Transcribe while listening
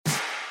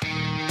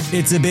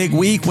It's a big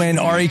week when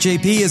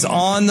RHAP is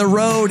on the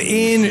road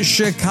in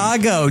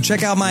Chicago.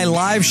 Check out my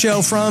live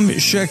show from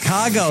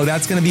Chicago.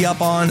 That's going to be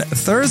up on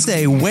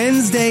Thursday.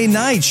 Wednesday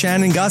night,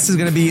 Shannon Gus is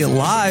going to be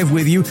live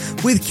with you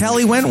with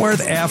Kelly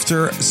Wentworth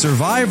after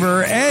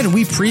Survivor. And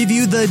we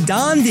preview the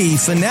Dondi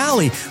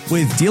finale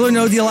with Deal or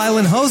No Deal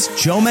Island host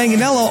Joe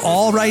Manganiello,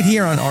 all right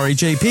here on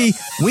RHAP.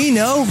 We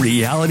know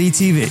reality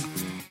TV.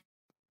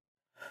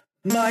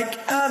 Mike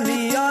and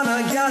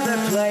Liana, yeah,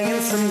 they're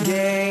playing some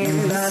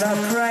games. And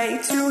I pray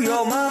to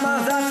your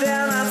mama that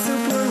they're not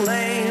super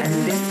lame.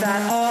 And if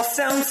that all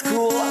sounds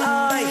cool,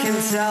 I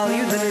can tell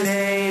you the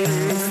name.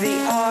 It's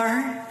the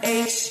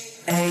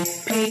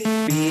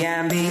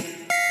RHAPBNB.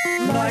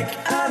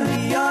 Mike and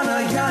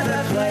Liana, yeah,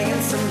 they're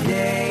playing some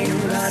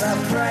games. And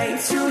I pray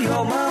to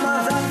your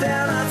mama that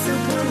they're not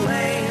super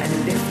lame.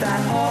 And if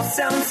that all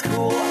sounds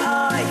cool,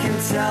 I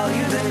can tell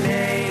you the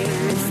name.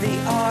 It's the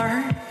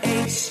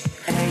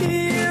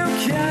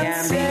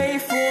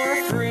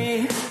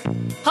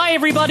Hi,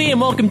 everybody, and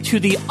welcome to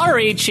the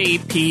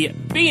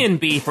RHAP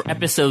B&B for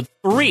episode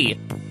 3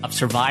 of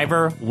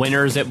Survivor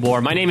Winners at War.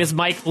 My name is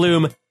Mike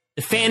Bloom.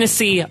 The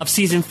fantasy of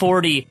season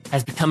 40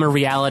 has become a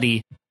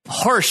reality. A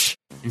harsh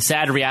and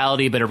sad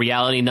reality, but a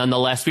reality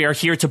nonetheless. We are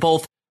here to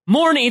both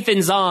mourn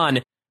Ethan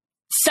Zahn,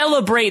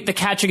 celebrate the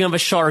catching of a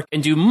shark,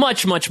 and do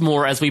much, much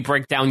more as we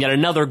break down yet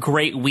another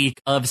great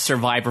week of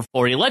Survivor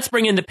 40. Let's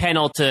bring in the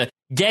panel to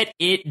get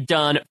it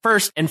done.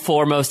 First and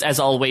foremost, as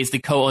always, the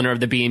co-owner of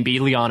the B&B,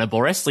 Liana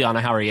Boraas. Liana,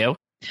 how are you?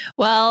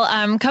 Well,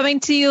 I'm coming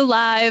to you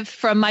live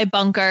from my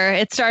bunker.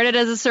 It started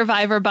as a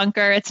Survivor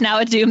bunker. It's now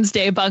a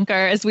Doomsday bunker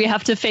as we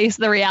have to face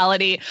the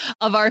reality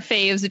of our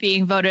faves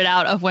being voted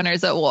out of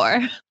Winners at War.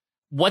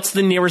 What's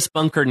the nearest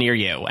bunker near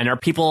you? And are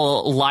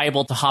people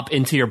liable to hop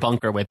into your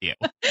bunker with you?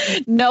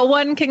 No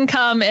one can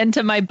come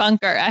into my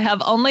bunker. I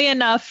have only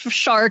enough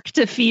shark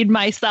to feed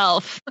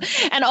myself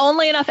and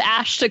only enough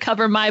ash to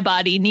cover my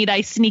body. Need I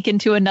sneak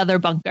into another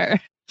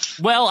bunker?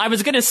 Well, I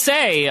was going to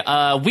say,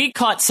 we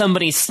caught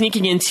somebody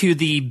sneaking into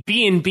the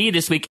B&B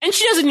this week, and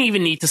she doesn't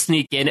even need to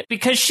sneak in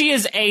because she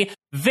is a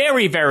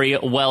very, very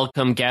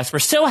welcome guest. We're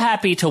so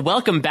happy to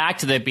welcome back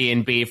to the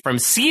B&B from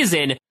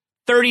season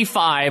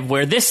 35,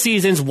 where this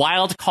season's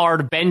wild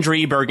card Ben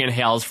Driebergen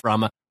hails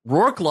from.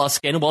 Roark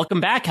Luskin,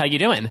 welcome back. How you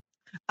doing?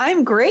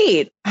 I'm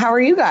great. How are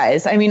you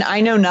guys? I mean,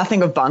 I know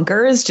nothing of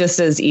bunkers, just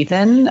as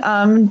Ethan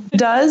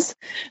does.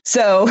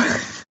 So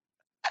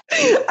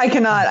I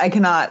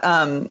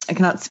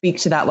cannot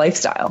speak to that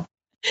lifestyle.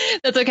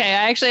 That's okay.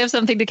 I actually have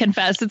something to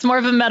confess. It's more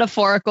of a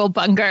metaphorical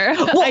bunker.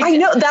 Well, I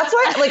know. That's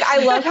why,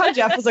 I love how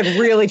Jeff was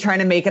really trying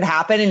to make it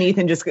happen, and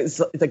Ethan just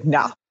is like,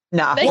 no.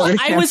 Nah, well,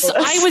 I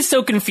was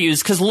so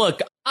confused because,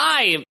 look,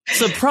 I,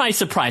 surprise,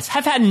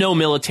 have had no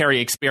military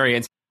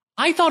experience.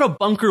 I thought a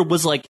bunker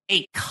was like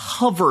a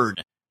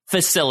covered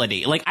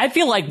facility. Like, I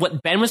feel like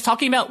what Ben was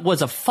talking about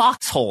was a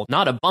foxhole,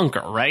 not a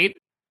bunker, right?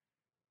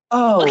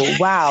 Oh,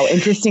 wow.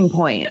 Interesting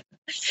point.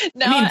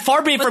 No, I mean,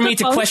 far be it for me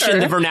to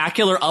question the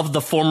vernacular of the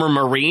former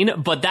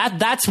Marine, but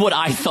that's what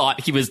I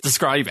thought he was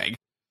describing.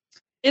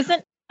 I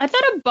thought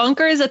a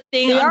bunker is a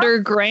thing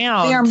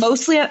underground. They are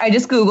mostly, I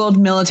just Googled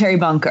military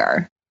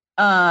bunker.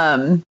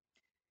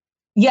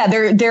 Yeah,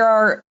 there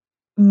are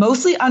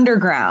mostly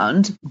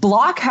underground.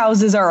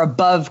 Blockhouses are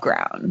above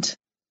ground.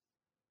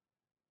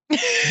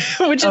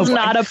 Which is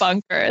not a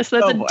bunker. So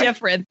that's a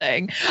different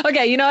thing.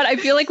 Okay, you know what? I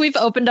feel like we've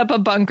opened up a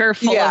bunker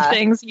full of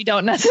things we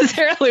don't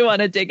necessarily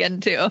want to dig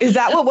into. Is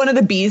that what one of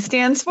the B's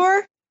stands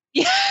for?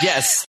 Yeah.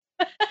 Yes.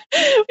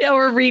 Yeah,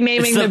 we're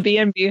renaming the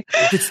B&B.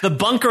 It's the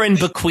bunker and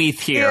bequeath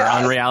here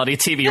on reality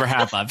TV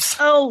wrap-ups.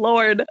 Oh,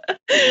 Lord.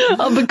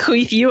 I'll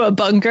bequeath you a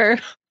bunker.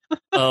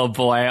 Oh,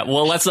 boy.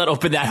 Well, let's not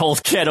open that whole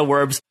can of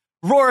worms.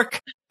 Roark,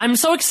 I'm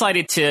so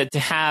excited to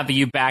have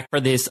you back for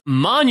this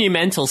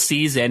monumental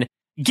season.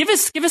 Give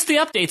us the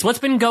updates. What's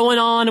been going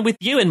on with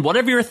you, and what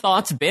have your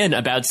thoughts been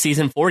about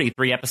season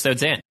 43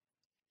 episodes in?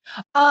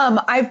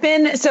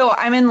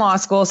 I'm in law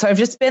school, so I've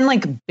just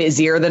been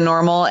busier than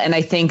normal. And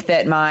I think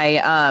that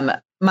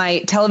my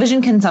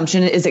television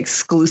consumption is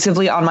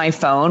exclusively on my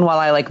phone while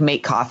I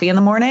make coffee in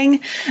the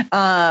morning,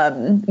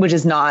 which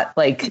is not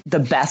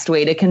the best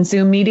way to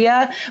consume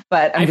media,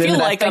 but I'm doing the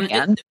best I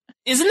can.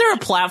 Isn't there a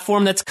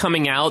platform that's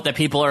coming out that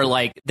people are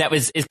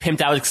is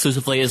pimped out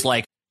exclusively as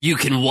you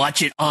can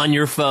watch it on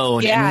your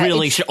phone and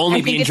really should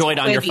only be enjoyed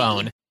on your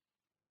phone?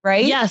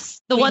 Right?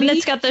 Yes. The one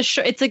that's got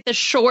it's the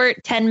short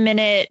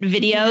 10-minute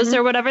videos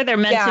or whatever. They're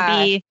meant to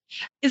be.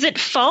 Is it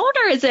phone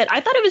or is it? I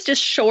thought it was just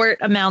short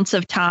amounts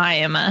of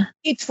time.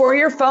 It's for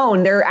your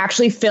phone. They're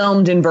actually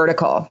filmed in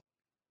vertical.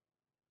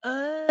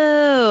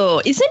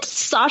 Oh, isn't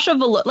Sasha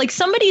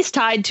somebody's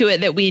tied to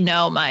it that we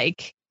know,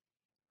 Mike?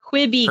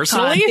 Quibi.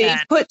 Personally? They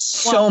put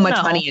so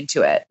much money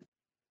into it.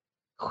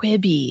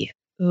 Quibi.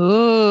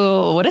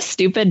 Ooh, what a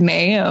stupid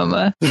name.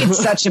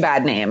 It's such a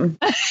bad name.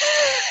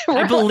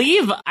 I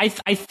believe, I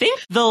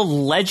think the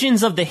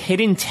Legends of the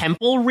Hidden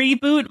Temple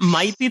reboot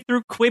might be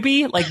through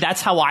Quibi.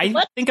 That's how I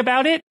think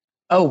about it.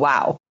 Oh,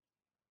 wow.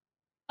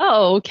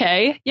 Oh,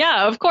 okay.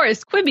 Yeah, of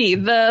course. Quibi,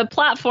 the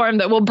platform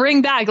that will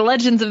bring back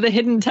Legends of the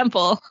Hidden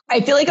Temple. I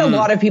feel like a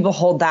lot of people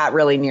hold that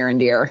really near and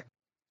dear.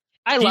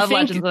 I love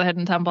Legends of the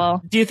Hidden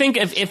Temple. Do you think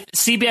if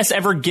CBS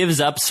ever gives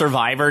up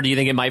Survivor, do you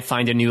think it might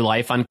find a new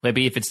life on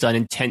Quibi if it's done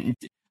in 10...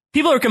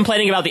 People are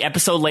complaining about the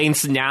episode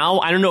lengths now.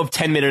 I don't know if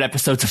 10-minute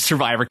episodes of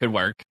Survivor could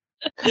work.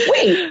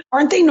 Wait,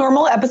 aren't they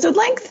normal episode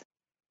length?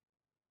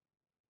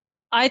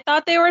 I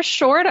thought they were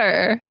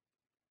shorter.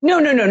 No,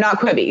 not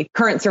Quibi.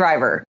 Current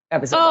Survivor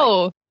episode.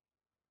 Oh,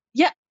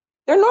 yeah.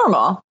 They're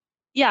normal.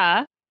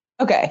 Yeah.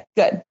 Okay,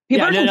 good.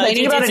 People are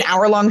complaining about an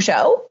hour-long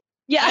show?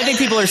 Yeah. I think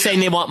people are saying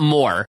they want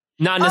more.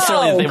 Not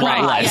necessarily that they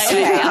want less.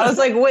 Okay. I was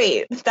like,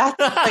 wait, that's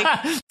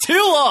like...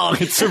 too long.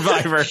 It's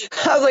Survivor.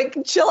 I was like,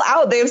 chill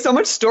out. They have so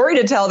much story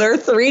to tell. There are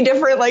 3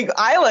 different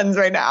islands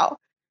right now.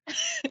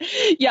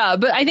 Yeah,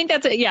 but I think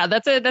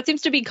that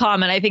seems to be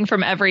common. I think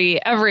from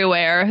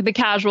everywhere, the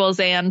casuals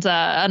and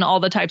all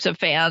the types of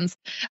fans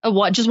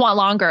just want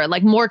longer,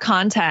 like more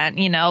content,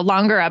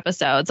 longer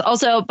episodes.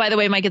 Also, by the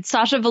way, Mike, it's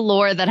Sasha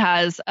Velour that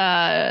has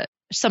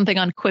something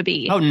on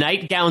Quibi. Oh,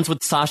 Nightgowns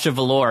with Sasha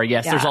Velour.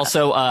 Yes, yeah. There's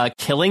also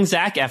Killing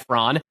Zac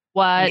Efron.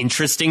 What?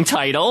 Interesting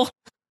title.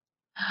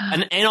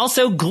 And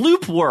also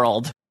Gloop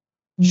World.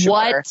 Sure.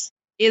 What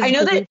is I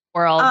know Gloop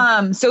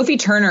World? Sophie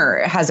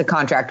Turner has a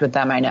contract with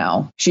them. I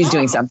know she's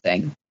doing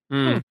something.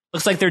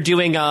 Looks like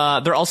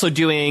they're also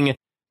doing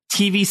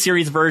TV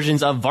series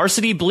versions of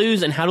Varsity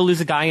Blues and How to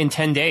Lose a Guy in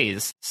 10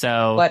 Days.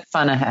 So what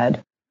fun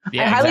ahead.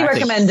 Yeah, I highly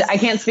recommend. I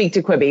can't speak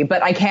to Quibi,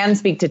 but I can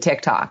speak to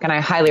TikTok, and I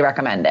highly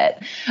recommend it.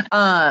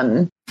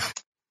 But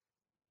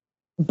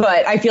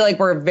I feel like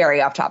we're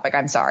very off topic.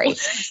 I'm sorry.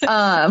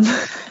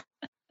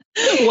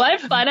 What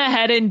fun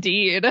ahead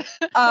indeed.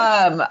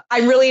 I'm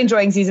really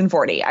enjoying season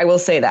 40. I will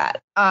say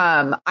that.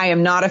 I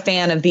am not a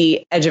fan of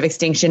the Edge of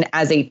Extinction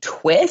as a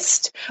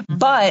twist,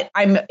 but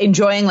I'm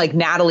enjoying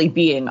Natalie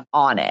being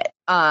on it.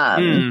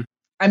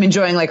 I'm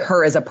enjoying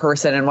her as a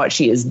person and what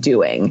she is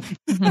doing.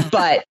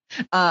 But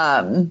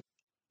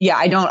yeah,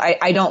 I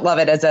don't love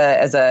it as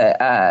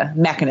a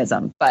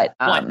mechanism. But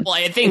well,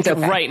 I think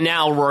right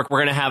now,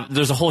 Roark,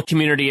 there's a whole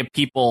community of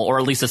people, or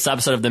at least a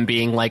subset of them,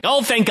 being like,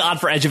 "Oh, thank God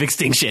for Edge of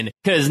Extinction,"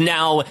 because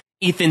now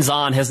Ethan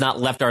Zahn has not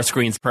left our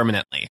screens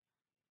permanently.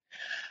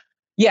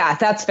 Yeah,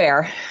 that's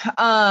fair.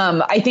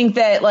 I think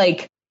that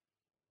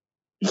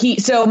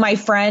So my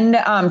friend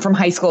from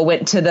high school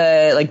went to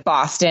the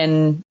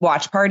Boston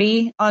watch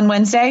party on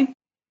Wednesday.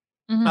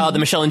 The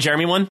Michelle and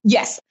Jeremy one?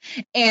 Yes.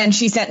 And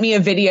she sent me a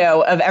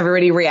video of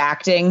everybody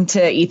reacting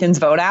to Ethan's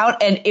vote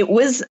out. And it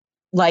was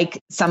like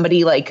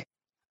somebody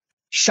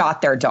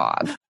shot their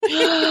dog.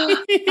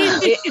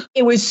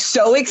 It was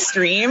so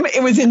extreme.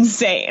 It was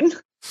insane.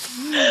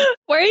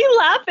 Why are you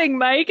laughing,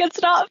 Mike?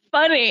 It's not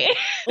funny.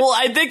 Well,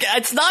 I think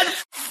it's not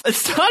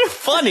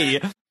funny.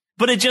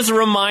 But it just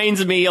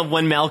reminds me of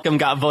when Malcolm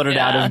got voted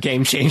out of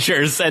Game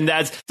Changers. And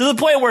that's to the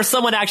point where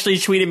someone actually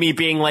tweeted me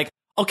being like,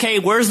 okay,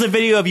 where's the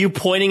video of you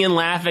pointing and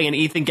laughing and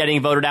Ethan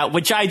getting voted out?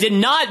 Which I did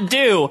not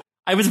do.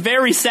 I was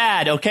very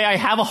sad. Okay, I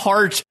have a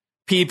heart,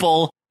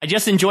 people. I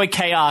just enjoy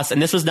chaos.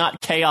 And this was not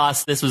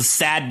chaos. This was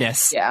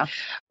sadness. Yeah.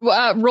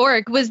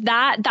 Roark,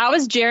 that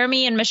was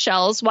Jeremy and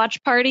Michelle's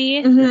watch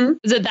party? Mm-hmm.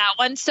 Was it that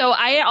one? So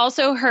I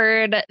also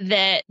heard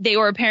that they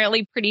were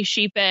apparently pretty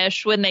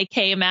sheepish when they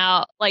came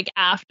out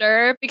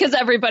after, because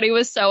everybody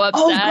was so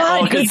upset.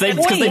 Oh, because they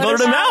voted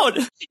him out.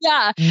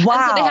 Yeah.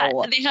 Wow.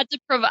 So they had to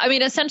provide. I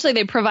mean, essentially,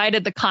 they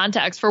provided the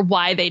context for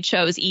why they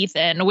chose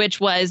Ethan, which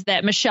was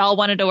that Michelle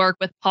wanted to work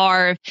with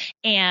Parv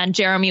and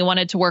Jeremy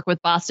wanted to work with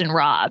Boston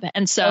Rob,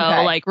 and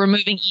so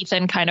removing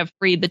Ethan kind of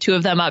freed the two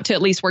of them up to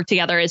at least work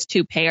together as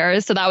two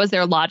pairs. So that was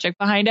their logic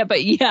behind it.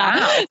 But yeah,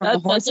 wow, from the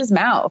horse's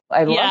mouth.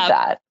 I love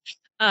that.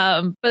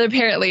 But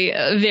apparently,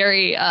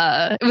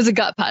 it was a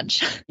gut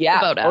punch.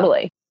 Yeah,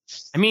 totally.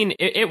 I mean,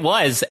 it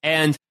was,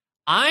 and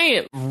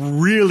I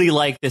really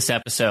like this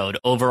episode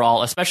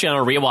overall, especially on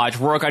a rewatch.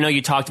 Roark, I know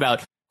you talked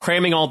about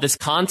cramming all this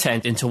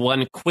content into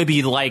one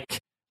Quibi-like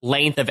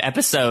length of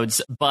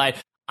episodes, but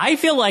I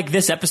feel like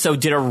this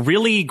episode did a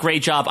really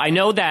great job.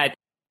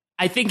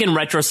 I think in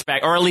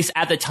retrospect, or at least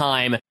at the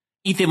time,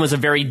 Ethan was a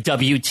very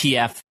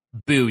WTF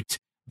boot.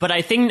 But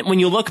I think when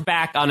you look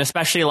back on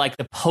especially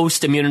the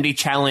post-immunity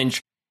challenge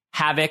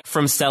havoc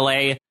from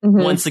Saleh,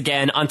 once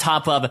again, on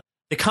top of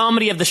the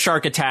comedy of the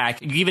shark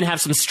attack, you even have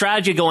some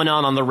strategy going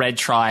on the Red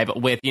Tribe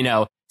with,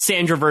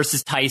 Sandra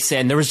versus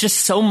Tyson. There was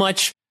just so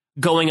much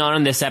going on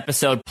in this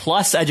episode,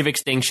 plus Edge of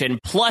Extinction,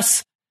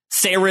 plus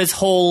Sarah's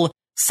whole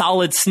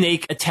Solid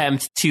Snake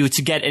attempt to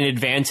get an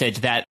advantage,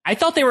 that I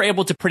thought they were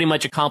able to pretty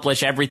much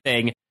accomplish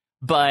everything.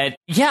 But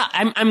yeah,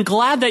 I'm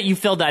glad that you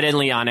filled that in,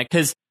 Liana,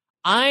 because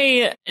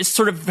I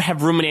sort of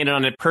have ruminated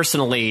on it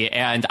personally,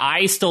 and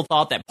I still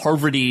thought that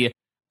Parvati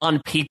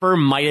on paper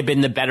might have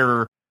been the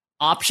better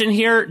option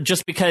here,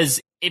 just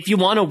because if you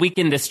want to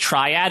weaken this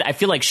triad, I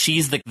feel like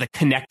she's the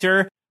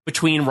connector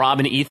between Rob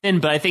and Ethan.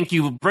 But I think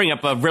you bring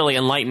up a really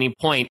enlightening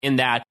point in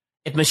that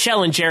if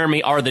Michelle and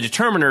Jeremy are the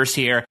determiners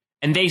here,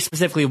 and they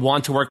specifically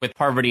want to work with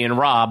Parvati and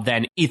Rob,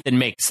 then Ethan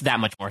makes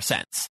that much more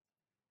sense.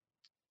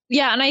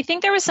 Yeah, and I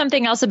think there was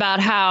something else about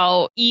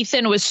how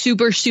Ethan was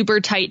super,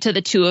 super tight to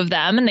the two of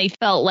them, and they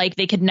felt like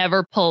they could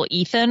never pull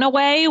Ethan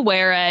away,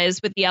 whereas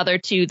with the other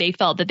two, they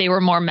felt that they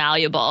were more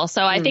malleable.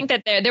 So I think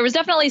that there was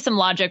definitely some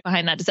logic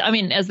behind that. I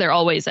mean, as there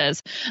always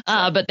is,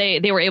 but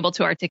they were able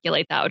to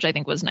articulate that, which I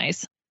think was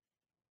nice.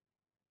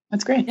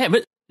 That's great. Yeah,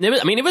 but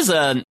it was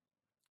a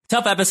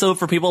tough episode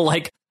for people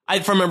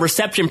from a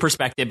reception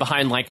perspective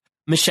behind like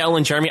Michelle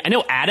and Jeremy. I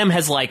know Adam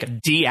has like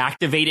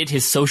deactivated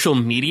his social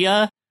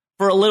media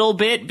for a little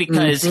bit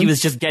because he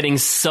was just getting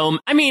so...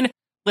 I mean,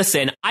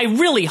 listen, I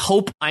really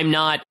hope I'm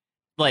not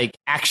like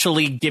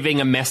actually giving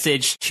a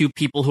message to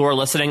people who are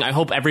listening. I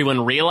hope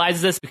everyone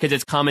realizes this because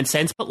it's common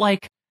sense. But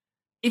like,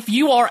 if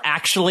you are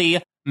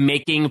actually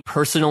making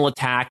personal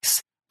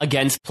attacks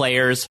against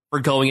players for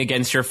going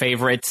against your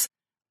favorites,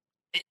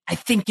 I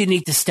think you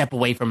need to step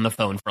away from the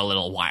phone for a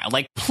little while.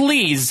 Like,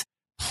 please,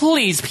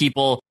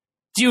 people,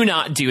 do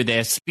not do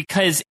this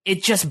because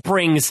it just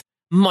brings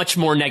much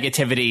more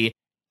negativity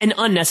and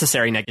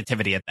unnecessary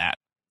negativity at that.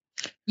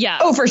 Yeah.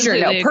 Oh, for sure.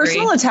 No,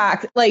 personal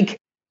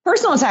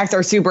attacks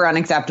are super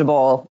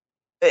unacceptable.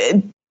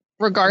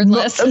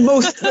 Regardless.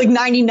 Most like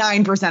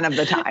 99% of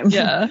the time.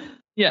 Yeah.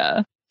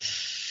 Yeah.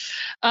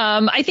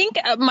 I think,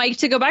 Mike,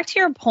 to go back to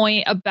your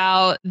point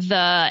about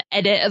the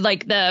edit,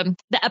 like the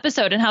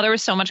episode and how there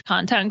was so much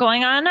content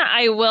going on,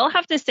 I will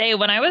have to say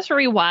when I was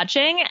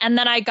rewatching and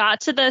then I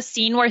got to the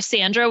scene where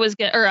Sarah was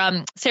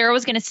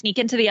going to sneak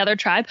into the other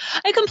tribe,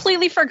 I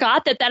completely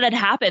forgot that had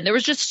happened. There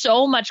was just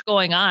so much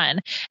going on,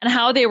 and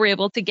how they were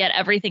able to get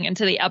everything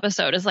into the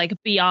episode is like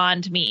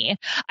beyond me.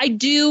 I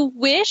do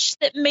wish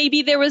that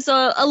maybe there was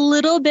a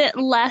little bit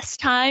less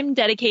time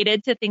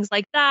dedicated to things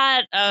like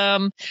that.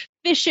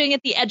 Fishing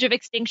at the edge of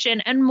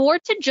extinction, and more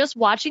to just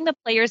watching the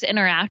players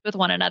interact with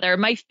one another.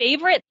 My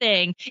favorite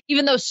thing,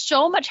 even though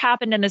so much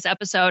happened in this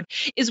episode,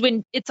 is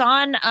when it's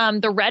on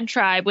the Red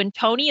Tribe, when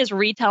Tony is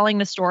retelling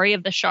the story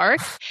of the shark,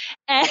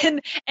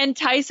 and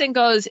Tyson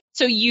goes,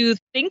 "So you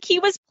think he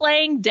was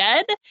playing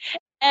dead?"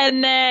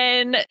 And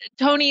then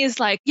Tony is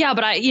like, "Yeah,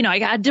 but I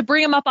got to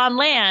bring him up on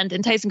land."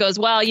 And Tyson goes,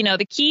 "Well,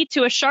 the key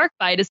to a shark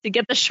bite is to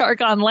get the shark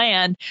on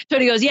land."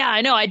 Tony goes, "Yeah,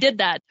 I know, I did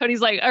that." Tyson's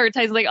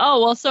like,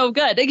 "Oh, well, so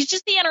good." It's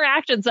just the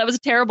interactions. That was a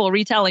terrible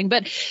retelling,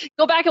 but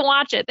go back and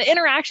watch it. The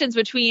interactions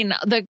between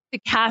the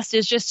cast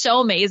is just so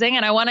amazing,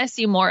 and I want to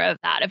see more of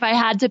that if I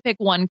had to pick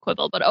one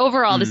quibble. But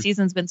overall, the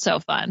season's been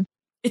so fun.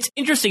 It's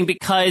interesting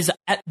because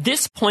at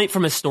this point,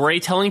 from a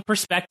storytelling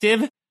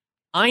perspective,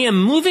 I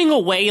am moving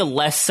away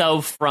less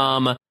so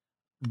from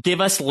give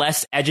us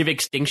less edge of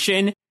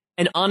extinction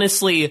and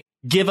honestly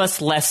give us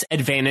less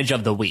advantage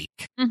of the weak.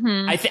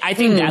 I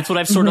think that's what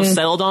I've sort of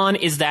settled on,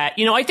 is that,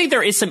 I think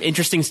there is some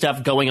interesting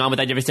stuff going on with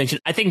edge of extinction.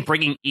 I think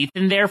bringing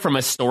Ethan there from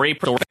a story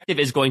perspective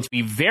is going to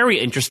be very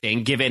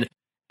interesting given,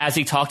 as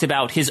he talked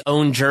about, his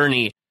own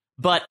journey.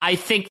 But I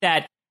think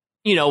that,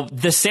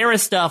 the Sarah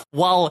stuff,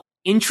 while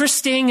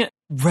interesting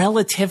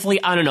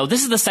relatively, I don't know,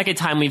 this is the second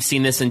time we've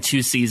seen this in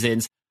 2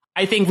 seasons.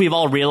 I think we've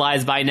all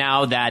realized by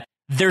now that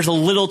there's a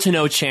little to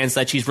no chance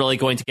that she's really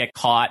going to get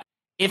caught.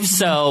 If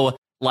so,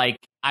 like,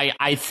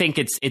 I think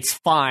it's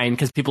fine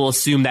because people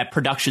assume that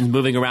production's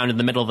moving around in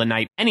the middle of the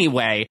night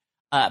anyway.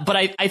 But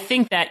I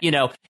think that,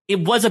 it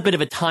was a bit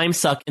of a time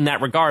suck in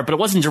that regard, but it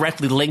wasn't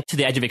directly linked to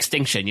the edge of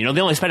extinction. They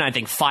only spent, I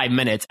think, 5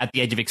 minutes at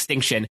the edge of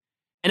extinction.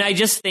 And I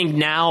just think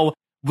now,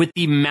 with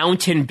the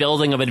mountain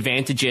building of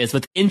advantages,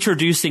 with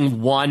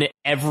introducing one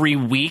every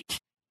week,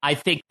 I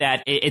think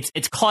that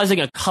it's causing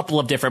a couple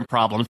of different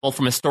problems, both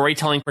from a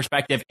storytelling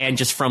perspective and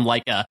just from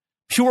like a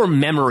pure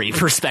memory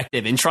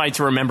perspective in trying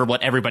to remember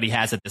what everybody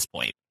has at this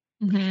point.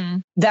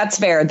 That's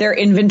fair. Their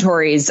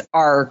inventories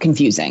are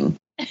confusing.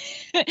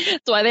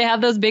 That's why they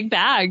have those big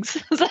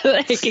bags so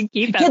they can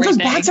keep everything. Those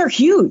bags are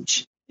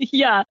huge.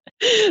 Yeah,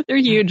 they're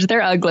huge.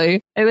 They're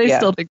ugly. I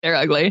still think they're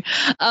ugly.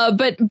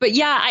 But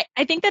yeah,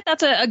 I think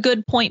that's a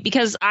good point,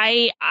 because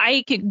I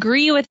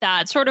agree with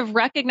that, sort of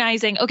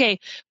recognizing, okay,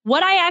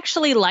 what I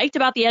actually liked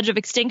about the edge of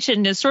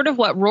extinction is sort of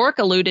what Roark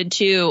alluded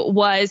to,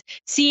 was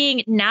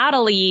seeing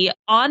Natalie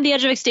on the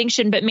edge of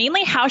extinction, but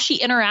mainly how she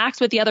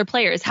interacts with the other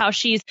players, how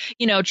she's,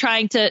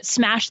 trying to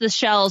smash the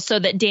shells so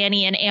that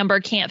Danny and Amber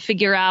can't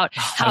figure out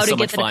how to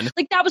get them.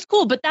 Like, that was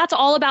cool, but that's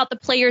all about the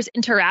players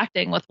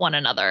interacting with one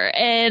another,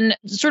 and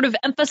sort of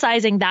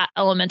emphasizing that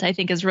element, I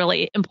think, is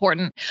really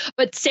important.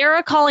 But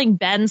Sarah calling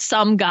Ben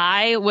some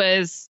guy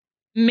was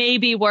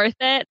maybe worth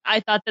it.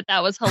 I thought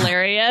that was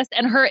hilarious.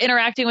 And her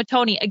interacting with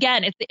Tony,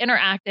 again, it's the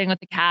interacting with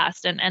the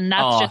cast, and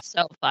that's just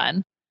so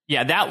fun.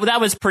 Yeah,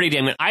 that was pretty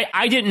damn good.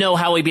 I didn't know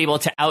how we'd be able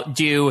to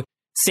outdo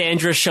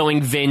Sandra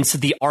showing Vince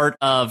the art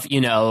of,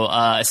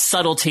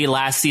 subtlety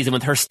last season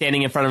with her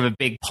standing in front of a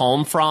big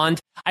palm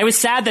frond. I was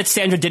sad that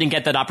Sandra didn't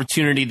get that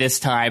opportunity this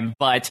time,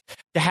 but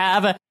to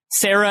have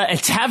Sarah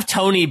and to have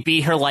Tony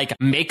be her like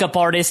makeup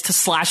artist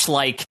 /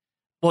 like,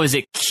 what was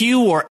it,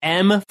 Q or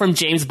M from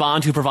James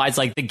Bond, who provides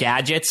like the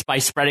gadgets by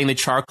spreading the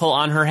charcoal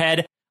on her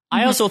head.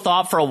 I also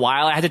thought for a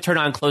while I had to turn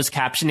on closed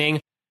captioning.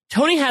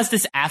 Tony has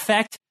this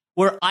affect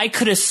where I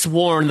could have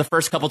sworn the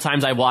first couple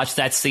times I watched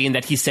that scene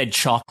that he said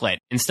chocolate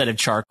instead of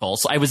charcoal.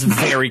 So I was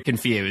very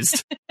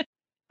confused.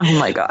 Oh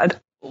my God.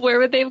 Where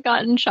would they have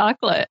gotten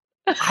chocolate?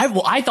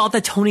 I thought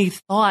that Tony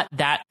thought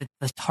that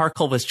the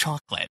charcoal was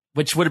chocolate,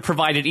 which would have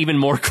provided even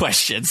more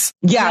questions.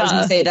 Yeah, I was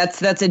going to say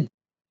that's a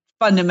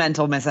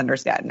fundamental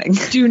misunderstanding.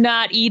 Do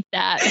not eat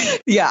that.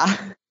 Yeah.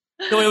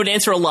 So it would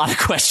answer a lot of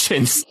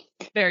questions.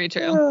 Very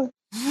true.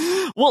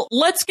 Well,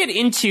 let's get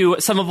into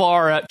some of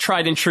our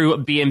tried and true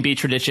B&B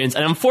traditions.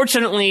 And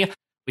unfortunately,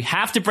 we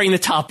have to bring the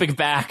topic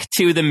back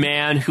to the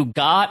man who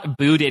got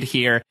booted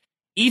here,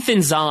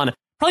 Ethan Zahn.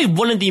 Probably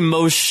one of the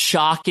most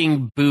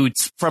shocking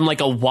boots from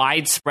like a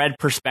widespread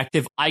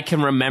perspective I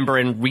can remember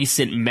in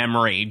recent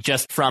memory.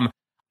 Just from,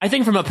 I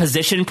think from a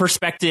position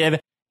perspective,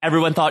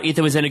 everyone thought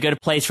Ethan was in a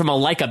good place. From a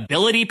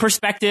likability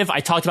perspective, I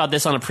talked about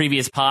this on a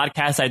previous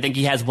podcast. I think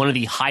he has one of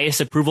the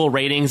highest approval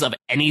ratings of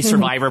any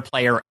Survivor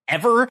player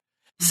ever.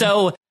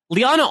 So,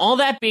 Liana, all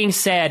that being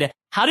said,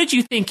 how did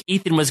you think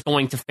Ethan was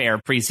going to fare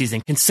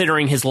preseason,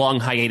 considering his long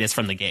hiatus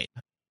from the game?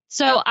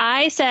 So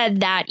I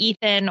said that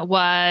Ethan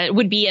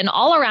would be an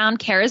all-around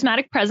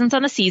charismatic presence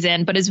on the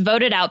season, but is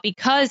voted out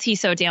because he's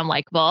so damn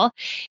likable.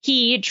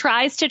 He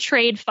tries to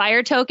trade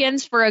fire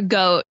tokens for a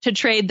goat to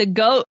trade the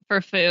goat for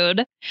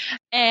food,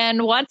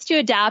 and wants to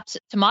adapt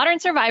to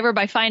modern Survivor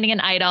by finding an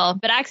idol,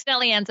 but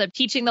accidentally ends up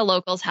teaching the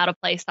locals how to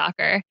play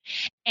soccer.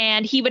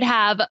 And he would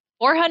have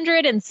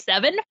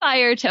 407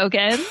 fire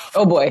tokens.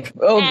 Oh boy.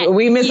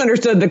 We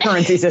misunderstood the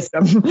currency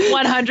system.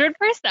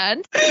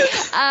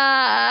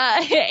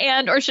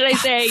 100%. Or should I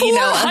say,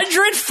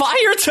 400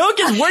 fire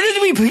tokens? Where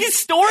did we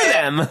store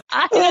them?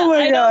 I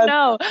don't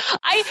know.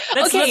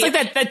 That's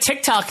like that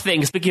TikTok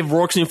thing. Speaking of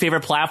Roark's new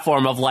favorite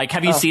platform of like,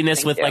 have you seen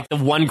this with like the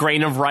 1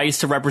 grain of rice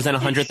to represent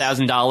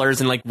 $100,000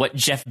 and like what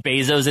Jeff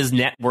Bezos'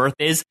 net worth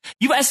is?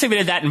 You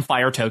estimated that in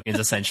fire tokens,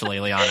 essentially,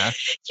 Liana.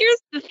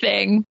 Here's the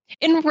thing.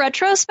 In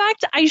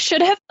retrospect, I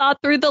should have thought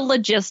through the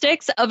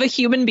logistics of a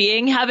human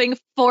being having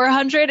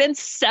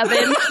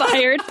 407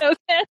 fire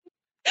tokens.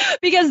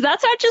 Because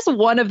that's not just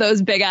one of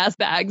those big ass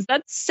bags.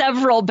 That's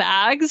several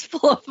bags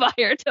full of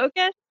fire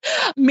tokens.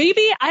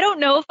 Maybe, I don't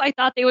know if I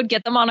thought they would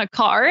get them on a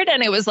card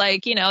and it was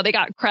like, they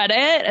got credit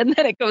and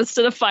then it goes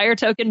to the fire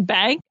token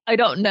bank. I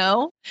don't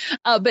know.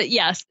 But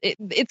yes,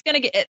 it's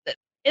going to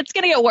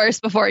get worse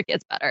before it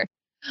gets better.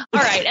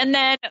 All right. And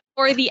then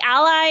for the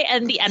ally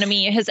and the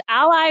enemy, his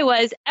ally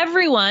was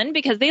everyone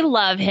because they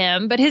love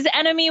him, but his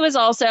enemy was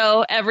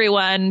also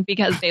everyone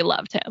because they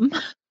loved him.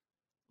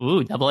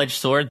 Ooh, double-edged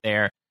sword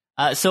there.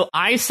 So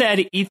I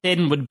said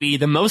Ethan would be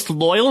the most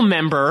loyal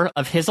member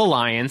of his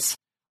alliance.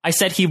 I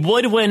said he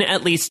would win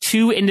at least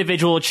 2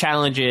 individual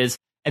challenges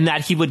and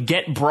that he would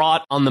get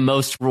brought on the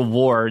most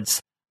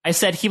rewards. I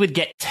said he would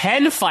get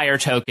 10 fire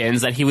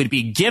tokens, that he would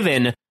be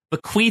given,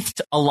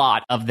 bequeathed a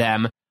lot of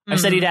them. I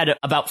said he'd had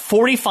about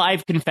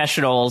 45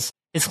 confessionals.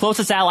 His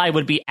closest ally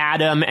would be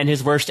Adam, and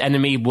his worst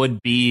enemy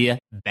would be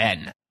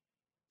Ben.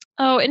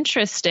 Oh,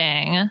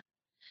 interesting.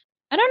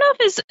 I don't know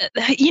if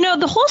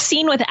the whole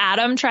scene with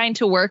Adam trying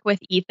to work with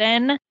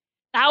Ethan,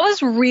 that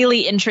was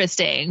really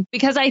interesting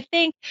because I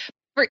think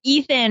for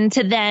Ethan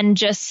to then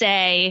just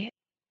say,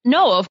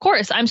 no, of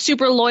course, I'm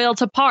super loyal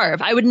to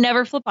Parv. I would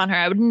never flip on her.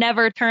 I would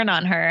never turn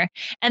on her.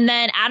 And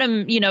then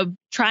Adam,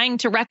 trying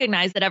to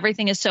recognize that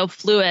everything is so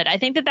fluid. I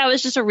think that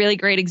was just a really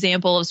great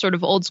example of sort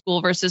of old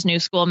school versus new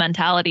school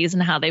mentalities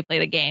and how they play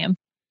the game.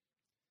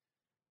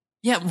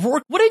 Yeah,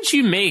 Roark, what did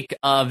you make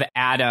of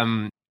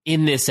Adam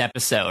in this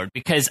episode?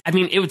 Because I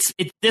mean,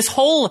 this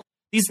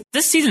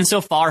season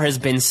so far has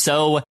been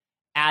so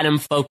Adam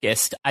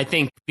focused. I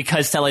think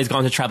because Sally's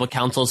gone to tribal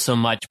council so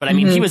much, but I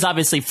mean, he was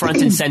obviously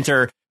front and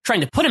center,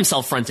 trying to put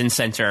himself front and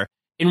center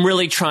in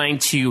really trying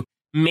to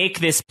make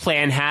this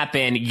plan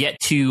happen, yet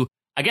to,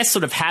 I guess,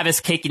 sort of have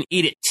his cake and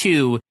eat it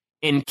too,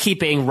 in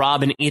keeping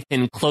Rob and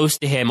Ethan close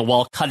to him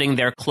while cutting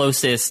their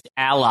closest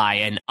ally,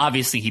 and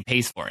obviously he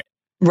pays for it.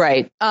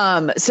 Right.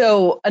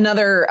 So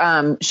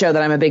another show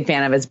that I'm a big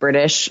fan of is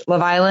British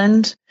Love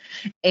Island.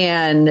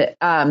 And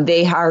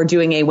they are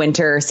doing a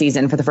winter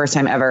season for the first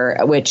time ever,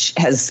 which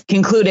has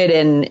concluded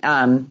in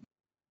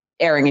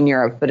airing in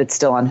Europe, but it's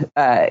still on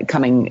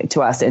coming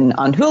to us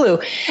on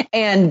Hulu.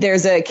 And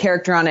there's a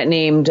character on it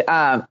named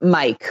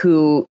Mike,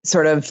 who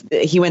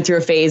he went through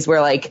a phase where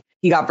like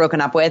he got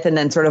broken up with and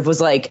then sort of was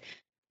like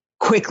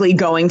quickly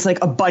going to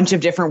like a bunch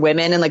of different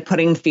women and like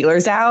putting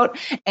feelers out.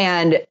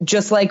 And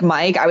just like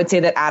Mike, I would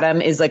say that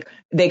Adam is like,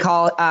 they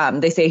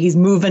say he's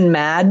moving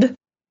mad.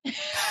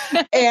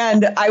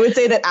 And I would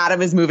say that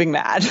Adam is moving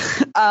mad.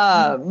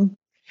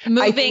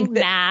 Moving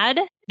mad?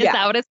 Is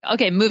that what it's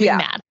okay? Moving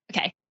mad.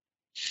 Okay.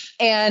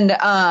 And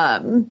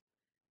I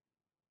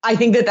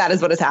think that is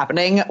what is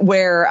happening,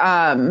 where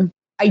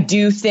I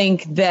do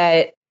think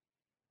that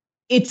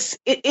it's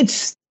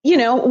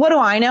what do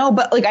I know?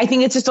 But like, I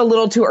think it's just a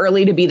little too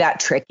early to be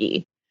that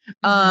tricky.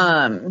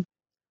 And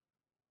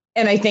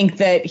I think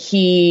that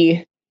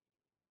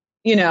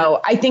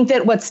I think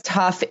that what's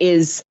tough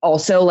is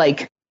also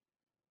like,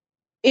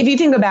 if you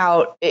think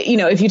about,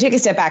 if you take a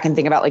step back and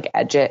think about like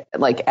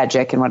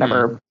Edgic and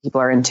whatever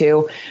people are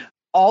into,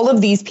 all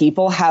of these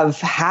people have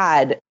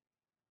had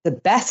the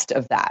best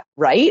of that,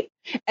 right?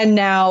 And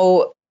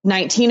now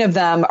 19 of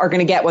them are going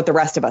to get what the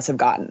rest of us have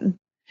gotten.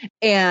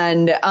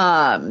 And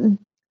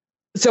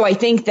so I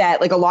think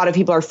that like a lot of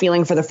people are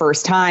feeling for the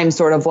first time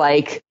sort of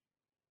like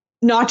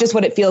not just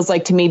what it feels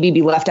like to maybe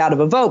be left out of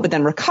a vote, but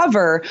then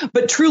recover,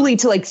 but truly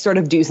to like sort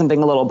of do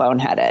something a little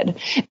boneheaded.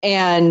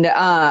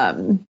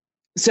 And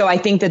so I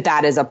think that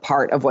that is a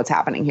part of what's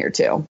happening here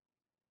too.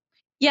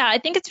 Yeah, I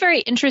think it's very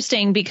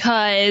interesting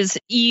because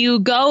you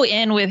go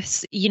in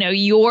with,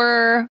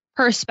 your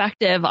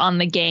perspective on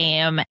the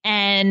game.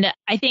 And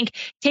I think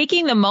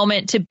taking the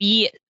moment to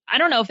be, I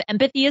don't know if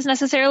empathy is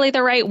necessarily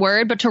the right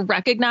word, but to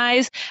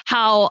recognize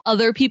how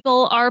other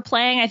people are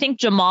playing. I think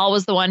Jamal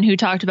was the one who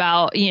talked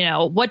about,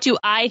 what do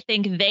I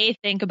think they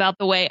think about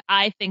the way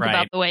I think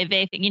about the way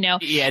they think,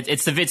 Yeah,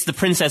 it's the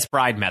Princess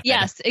Bride method.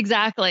 Yes,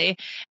 exactly.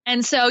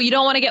 And so you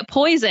don't want to get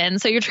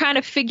poisoned. So you're trying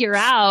to figure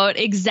out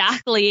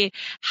exactly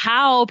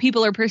how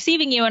people are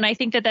perceiving you. And I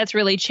think that that's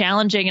really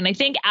challenging. And I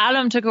think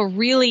Adam took a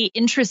really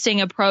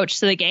interesting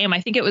approach to the game.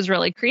 I think it was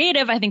really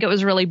creative. I think it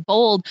was really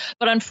bold.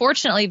 But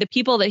unfortunately, the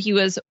people that he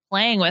was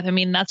playing with, I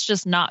mean, that's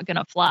just not going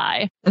to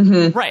fly.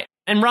 Mm-hmm. Right.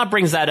 And Rob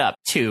brings that up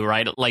too,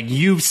 right? Like,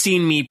 you've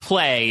seen me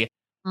play.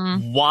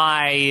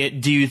 Why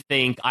do you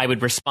think I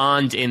would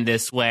respond in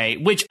this way?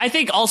 Which I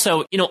think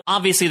also,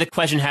 obviously the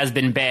question has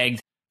been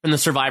begged from the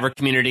Survivor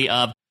community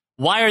of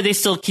why are they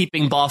still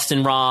keeping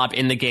Boston Rob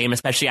in the game,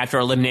 especially after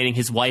eliminating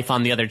his wife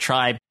on the other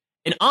tribe?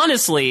 And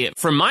honestly,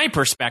 from my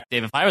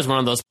perspective, if I was one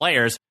of those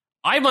players,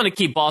 I want to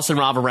keep Boston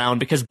Rob around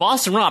because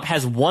Boston Rob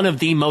has one of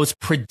the most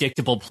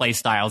predictable play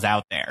styles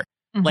out there.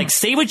 Mm-hmm. Like,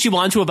 say what you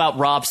want to about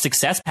Rob's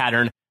success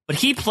pattern, but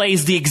he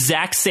plays the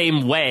exact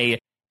same way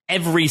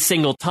every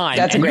single time.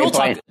 That's a great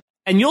point.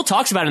 And Yul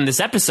talks about in this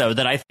episode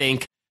that I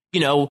think,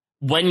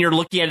 when you're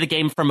looking at the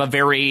game from a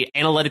very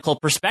analytical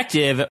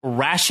perspective,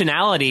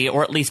 rationality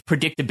or at least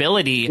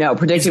predictability. No,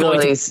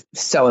 predictability is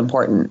so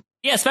important.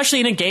 Yeah, especially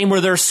in a game where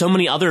there are so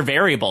many other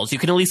variables. You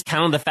can at least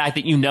count on the fact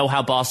that you know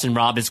how Boston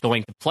Rob is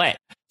going to play.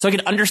 So I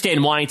can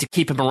understand wanting to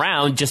keep him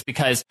around just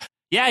because,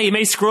 yeah, he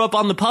may screw up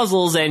on the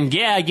puzzles and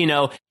yeah, he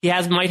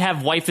might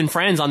have wife and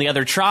friends on the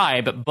other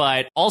tribe,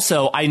 but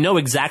also I know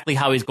exactly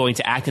how he's going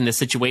to act in this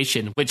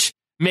situation, which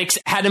makes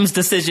Adam's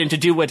decision to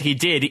do what he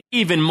did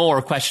even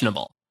more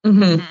questionable.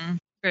 Mm-hmm.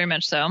 Very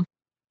much so.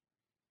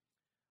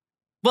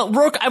 Well,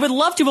 Roark, I would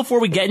love to, before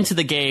we get into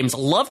the games,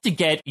 love to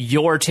get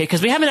your take,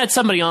 because we haven't had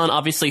somebody on,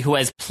 obviously, who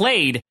has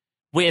played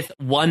with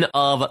one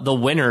of the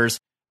winners.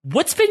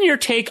 What's been your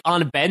take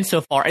on Ben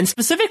so far? And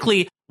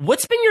specifically,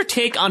 what's been your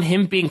take on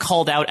him being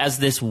called out as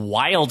this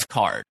wild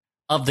card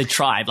of the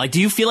tribe? Like, do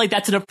you feel like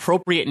that's an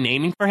appropriate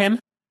naming for him?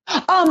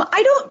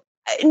 I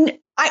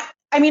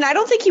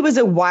don't think he was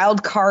a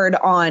wild card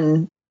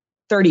on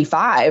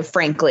 35,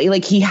 frankly.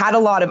 Like, he had a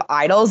lot of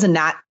idols, and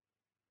that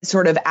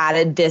sort of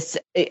added this,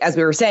 as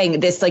we were saying,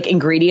 this like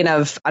ingredient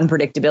of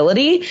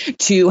unpredictability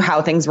to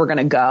how things were going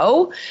to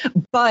go.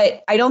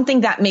 But I don't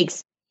think that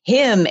makes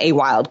him a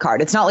wild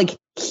card. It's not like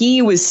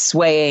he was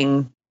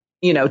swaying,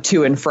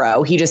 to and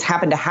fro. He just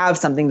happened to have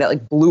something that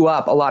like blew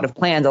up a lot of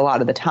plans a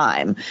lot of the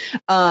time.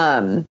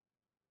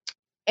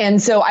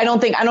 And so I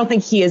don't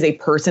think he as a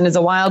person is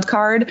a wild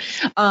card.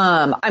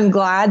 I'm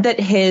glad that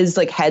his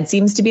like head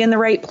seems to be in the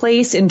right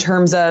place in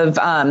terms of,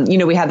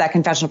 we had that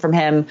confessional from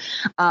him,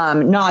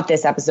 not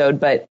this episode,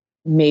 but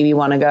maybe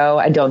one ago.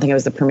 I don't think it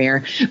was the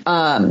premiere,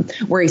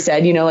 where he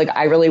said,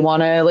 I really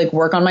want to like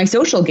work on my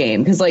social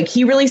game because like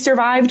he really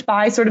survived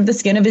by sort of the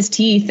skin of his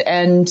teeth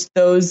and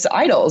those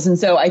idols. And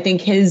so I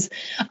think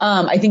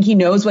I think he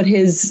knows what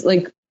his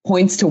like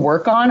points to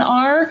work on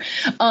are.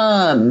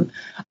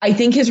 I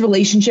think his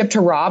relationship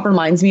to Rob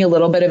reminds me a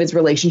little bit of his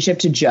relationship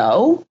to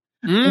Joe,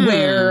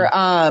 where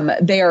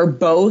they are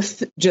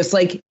both just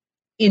like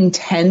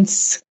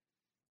intense,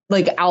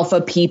 like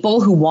alpha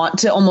people who want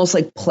to almost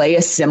like play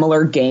a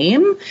similar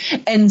game.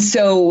 And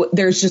so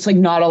there's just like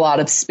not a lot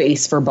of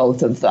space for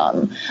both of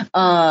them.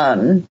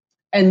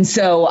 And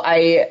so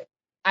I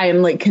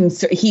am like,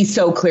 he's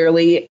so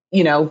clearly,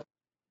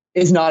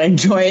 is not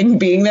enjoying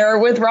being there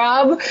with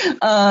Rob,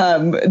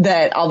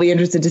 that I'll be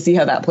interested to see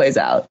how that plays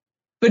out.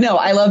 But no,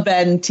 I love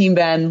Ben, Team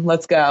Ben.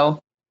 Let's go.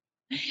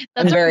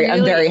 I'm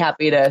very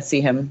happy to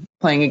see him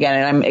playing again.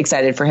 And I'm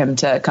excited for him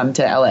to come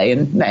to LA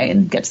in May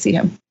and get to see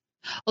him.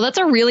 Well, that's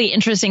a really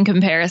interesting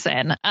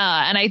comparison.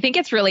 And I think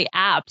it's really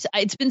apt.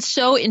 It's been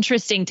so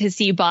interesting to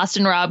see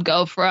Boston Rob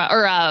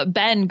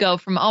Ben go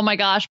from, oh my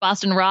gosh,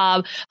 Boston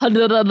Rob,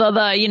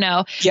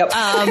 Yep.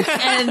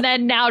 And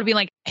then now to be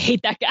like, I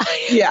hate that guy.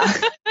 Yeah.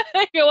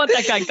 I want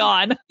that guy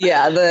gone.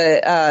 Yeah.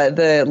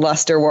 The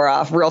luster wore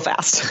off real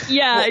fast.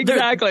 Yeah,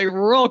 exactly.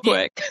 Real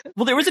quick.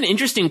 Well, there was an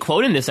interesting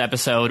quote in this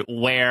episode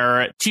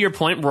where, to your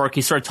point, Roark,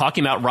 he started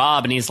talking about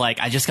Rob and he's like,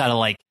 I just got to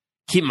like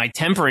keep my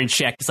temper in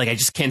check. It's like, I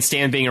just can't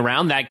stand being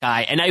around that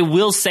guy. And I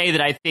will say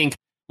that I think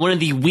one of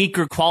the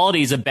weaker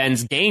qualities of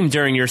Ben's game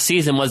during your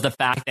season was the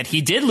fact that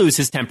he did lose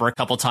his temper a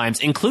couple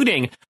times,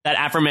 including that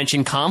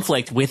aforementioned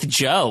conflict with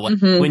Joe,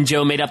 when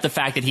Joe made up the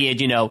fact that he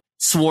had,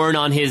 sworn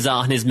on his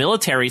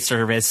military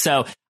service.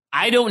 So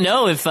I don't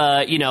know if,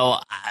 I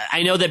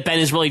know that Ben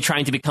is really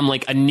trying to become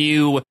like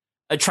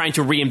trying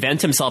to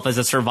reinvent himself as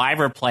a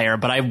Survivor player,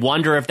 but I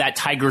wonder if that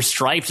tiger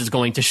stripes is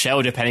going to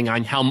show depending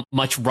on how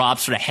much Rob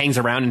sort of hangs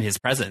around in his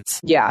presence.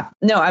 Yeah,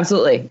 no,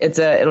 absolutely.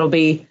 It'll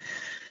be,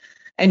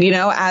 and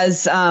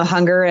as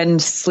hunger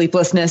and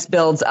sleeplessness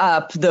builds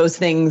up, those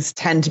things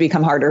tend to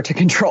become harder to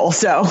control.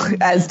 So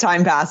as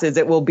time passes,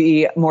 it will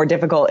be more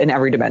difficult in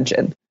every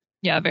dimension.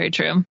 Yeah, very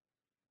true.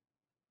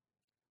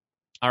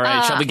 All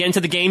right, shall we get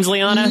into the games,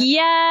 Liana?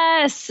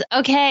 Yes.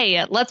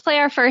 Okay, let's play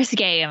our first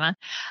game.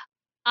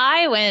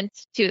 I went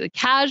to the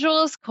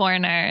Casuals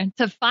Corner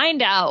to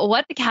find out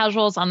what the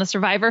casuals on the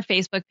Survivor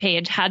Facebook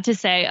page had to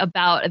say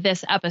about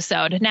this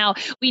episode. Now,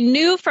 we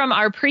knew from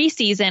our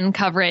preseason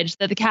coverage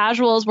that the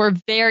casuals were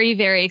very,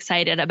 very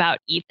excited about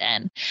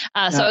Ethan.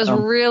 So I was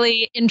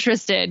really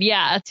interested,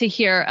 to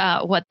hear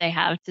what they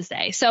have to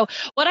say. So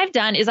what I've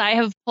done is I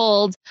have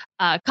pulled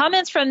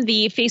comments from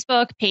the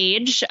Facebook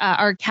page,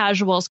 our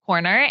Casuals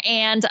Corner,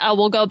 and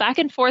we'll go back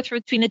and forth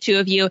between the two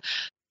of you.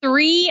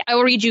 I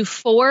will read you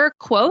 4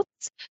 quotes.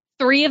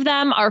 3 of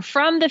them are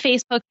from the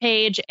Facebook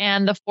page,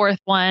 and the 4th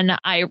one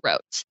I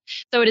wrote.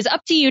 So it is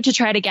up to you to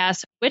try to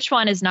guess which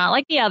one is not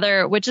like the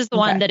other, which is the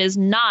one that is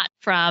not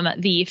from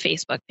the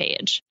Facebook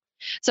page.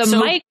 So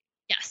Mike,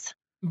 yes.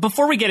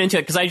 Before we get into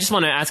it, because I just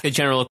want to ask a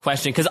general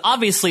question, because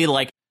obviously,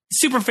 like,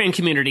 superfan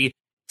community,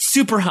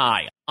 super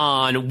high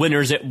on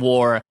Winners at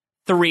War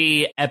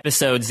 3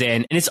 episodes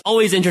in, and it's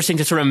always interesting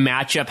to sort of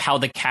match up how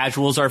the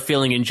casuals are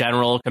feeling in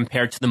general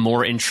compared to the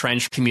more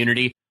entrenched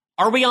community.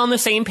 Are we on the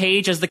same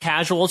page as the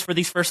casuals for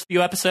these first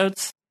few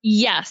episodes?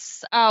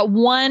 Yes.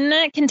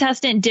 One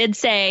contestant did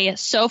say,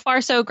 so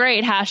far so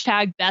great,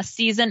 # best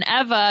season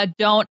ever,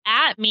 don't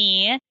at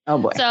me. Oh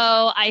boy. So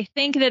I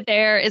think that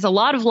there is a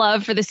lot of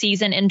love for the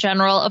season in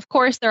general. Of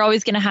course, they're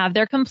always going to have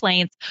their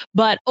complaints,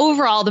 but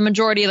overall, the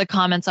majority of the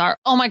comments are,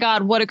 oh my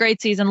God, what a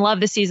great season. Love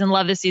the season,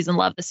 love the season,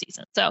 love the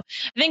season. So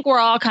I think we're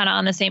all kind of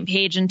on the same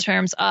page in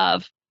terms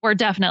of we're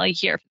definitely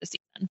here for the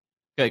season.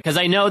 Good, because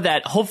I know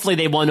that hopefully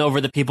they won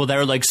over the people that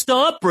are like,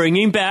 stop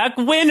bringing back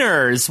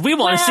winners. We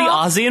want to see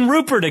Ozzy and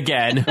Rupert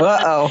again.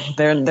 Uh-oh,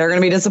 they're going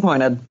to be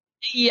disappointed.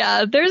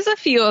 Yeah, there's a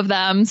few of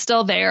them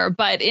still there,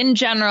 but in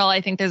general,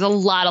 I think there's a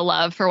lot of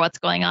love for what's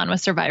going on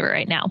with Survivor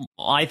right now.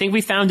 Well, I think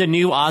we found a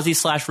new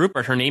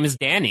Ozzy/Rupert. Her name is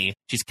Danny.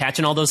 She's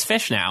catching all those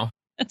fish now.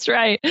 That's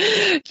right.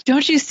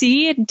 Don't you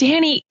see?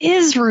 Danny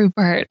is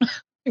Rupert.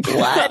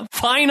 What?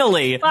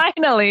 Finally.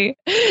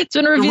 It's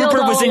been revealed.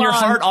 Rupert was in your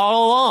heart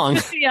all along.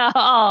 Yeah.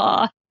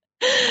 Aw.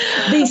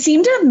 They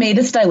seem to have made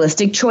a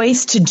stylistic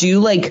choice to do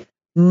like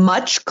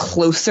much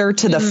closer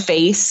to the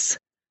face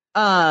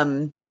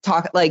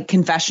talk, like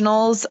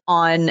confessionals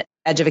on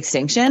Edge of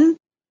Extinction.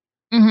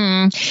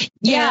 Mm-hmm.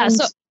 Yeah. And,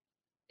 so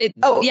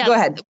go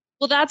ahead.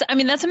 Well, that's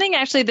something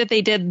actually that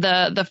they did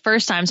the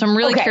first time. So I'm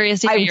really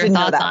curious to hear your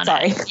thoughts on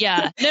it.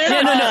 Yeah.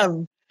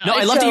 No. No,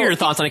 I'd love to hear your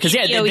thoughts on it,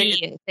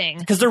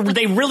 because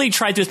they really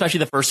tried to, especially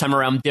the first time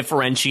around,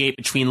 differentiate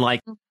between like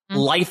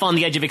life on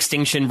the edge of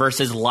extinction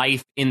versus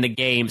life in the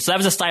game. So that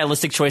was a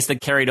stylistic choice that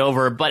carried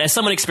over. But as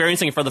someone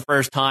experiencing it for the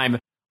first time,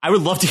 I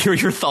would love to hear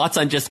your thoughts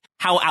on just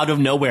how out of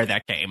nowhere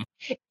that came.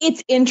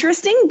 It's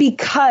interesting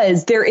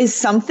because there is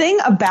something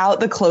about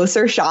the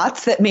closer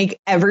shots that make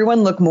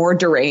everyone look more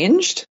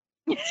deranged.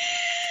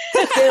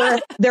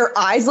 Their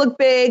eyes look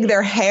big.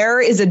 Their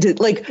hair is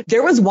like,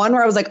 there was one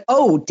where I was like,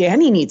 oh,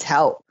 Danny needs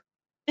help.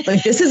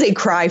 Like, this is a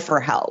cry for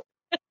help.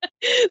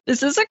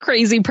 This is a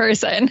crazy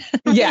person.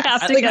 Yeah.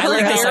 I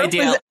like this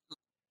idea.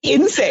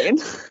 Insane.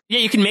 Yeah,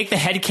 you can make the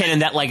headcanon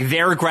that like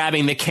they're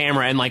grabbing the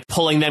camera and like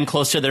pulling them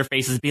close to their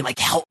faces, be like,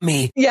 help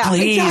me,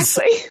 please.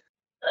 Exactly.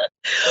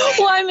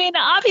 Well, I mean,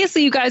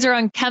 obviously you guys are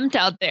unkempt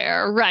out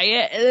there,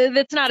 right?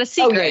 That's not a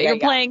secret. You're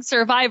playing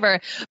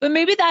Survivor, but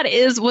maybe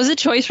was a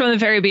choice from the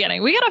very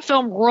beginning. We got to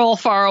film real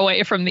far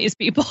away from these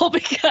people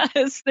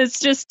because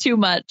it's just too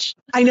much.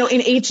 I know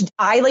in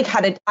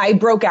I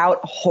broke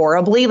out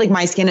horribly. Like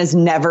my skin has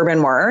never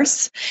been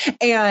worse.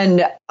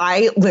 And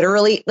I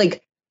literally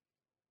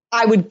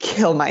I would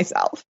kill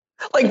myself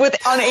on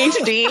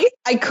HD.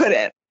 I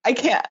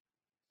can't.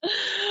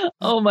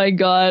 Oh my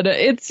God.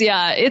 It's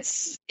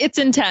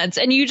intense.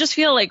 And you just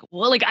feel like,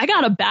 well, I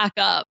gotta back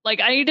up.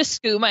 Like I need to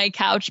scoot my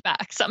couch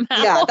back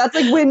somehow. Yeah. That's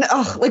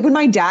like when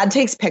my dad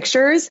takes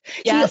pictures,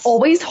 he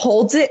always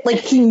holds it. Like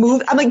he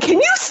moves. I'm like, can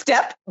you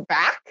step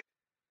back?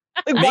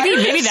 Like,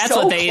 maybe that's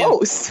so what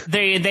close?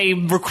 they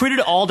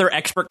recruited all their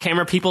expert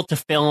camera people to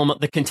film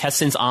the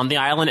contestants on the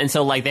island. And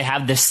so like they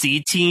have the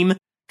C team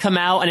come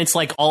out and it's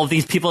like all of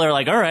these people are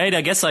like, all right,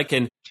 I guess I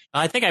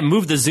think I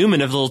moved the zoom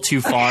in a little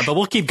too far, but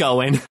we'll keep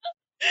going.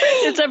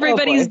 It's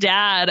everybody's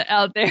dad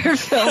out there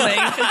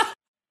filming.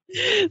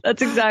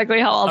 That's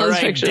exactly how all those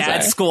pictures are.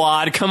 Dad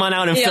Squad, come on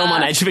out and film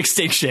on Edge of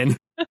Extinction.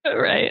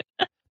 Right.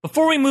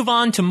 Before we move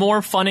on to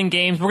more fun and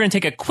games, we're going to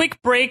take a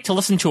quick break to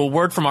listen to a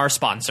word from our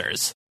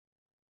sponsors.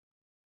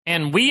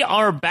 And we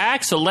are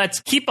back, so let's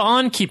keep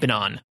on keeping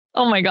on.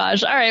 Oh my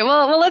gosh. All right.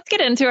 Well, let's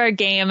get into our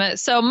game.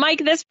 So,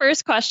 Mike, this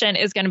first question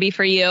is going to be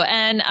for you.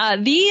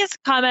 And these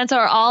comments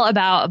are all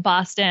about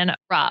Boston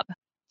Rob.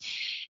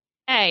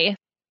 A,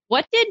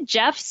 what did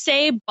Jeff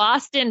say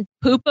Boston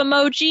poop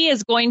emoji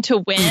is going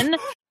to win?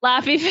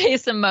 Laughy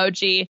face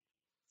emoji.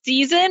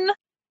 Season,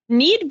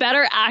 need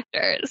better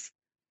actors.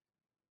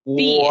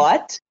 B,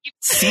 What?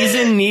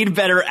 Season need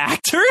better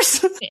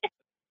actors?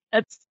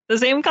 That's the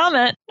same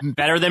comment.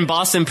 Better than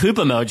Boston poop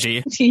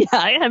emoji.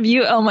 Yeah, have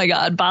you? Oh my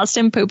God,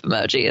 Boston poop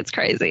emoji. It's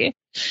crazy.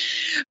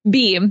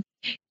 B,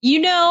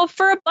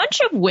 for a bunch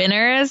of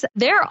winners,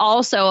 there are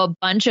also a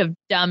bunch of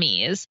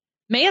dummies.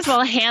 May as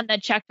well hand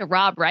that check to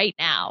Rob right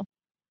now.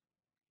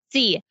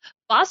 C,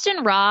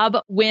 Boston Rob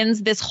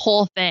wins this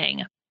whole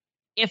thing.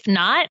 If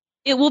not,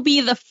 it will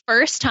be the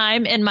first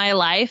time in my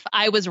life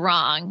I was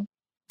wrong.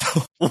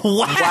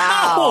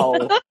 Wow.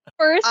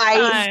 First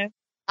time.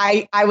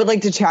 I would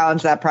like to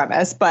challenge that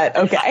premise, but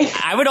okay.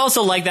 I would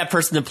also like that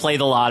person to play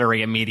the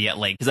lottery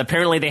immediately, because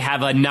apparently they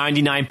have a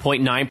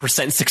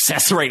 99.9%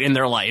 success rate in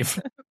their life.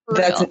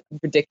 That's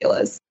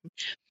ridiculous.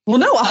 Well,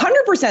 no,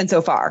 100%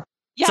 so far.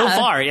 Yeah, so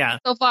far, yeah.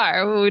 So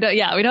far, we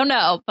don't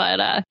know,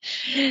 but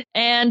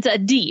and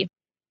D,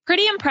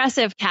 pretty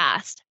impressive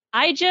cast.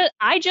 I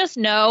just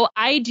know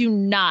I do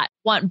not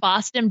want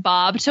Boston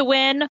Bob to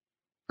win.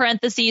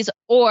 Parentheses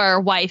or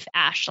wife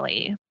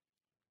Ashley.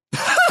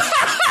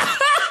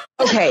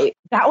 Okay,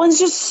 that one's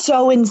just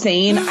so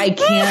insane. I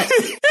can't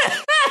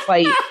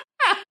quite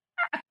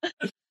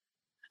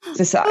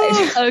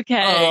decide.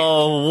 Okay.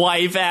 Oh,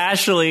 wife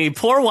Ashley.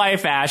 Poor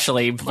wife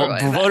Ashley.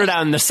 Voted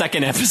out in the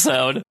second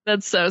episode.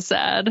 That's so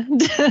sad.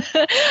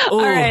 All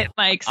right,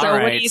 Mike. So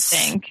what do you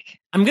think?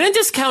 I'm going to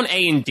discount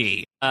A and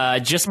D,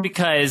 just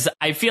because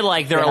I feel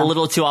like they're a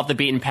little too off the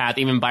beaten path,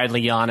 even by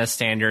Liana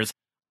standards.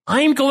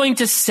 I'm going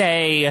to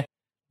say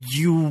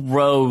you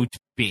wrote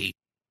B.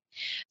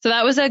 So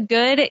that was a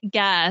good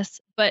guess,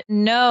 but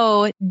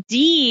no,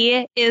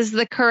 D is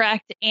the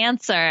correct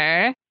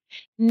answer.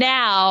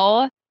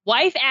 Now,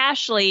 wife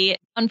Ashley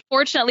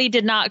unfortunately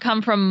did not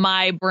come from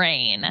my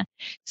brain.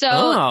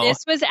 So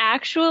this was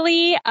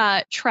actually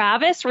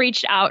Travis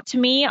reached out to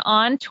me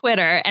on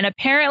Twitter, and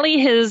apparently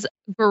his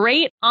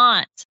great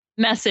aunt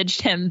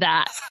messaged him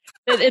that.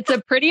 It's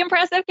a pretty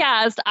impressive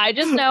cast. I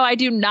just know I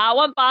do not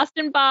want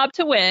Boston Bob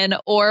to win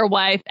or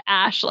wife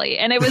Ashley.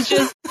 And it was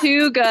just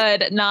too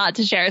good not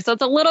to share. So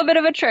it's a little bit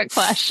of a trick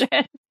question.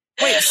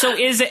 Wait, so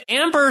is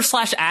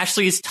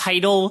Amber/Ashley's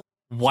title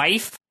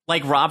wife?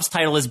 Like Rob's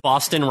title is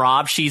Boston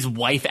Rob. She's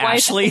wife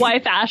Ashley?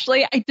 Wife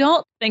Ashley? I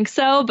don't think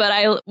so, but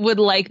I would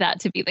like that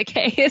to be the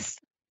case.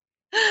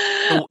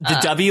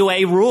 The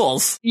WA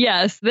rules.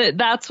 Yes,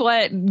 that's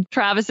what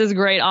Travis's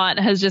great aunt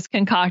has just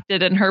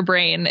concocted in her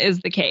brain is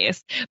the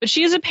case. But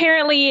she's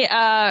apparently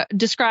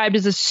described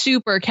as a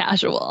super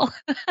casual.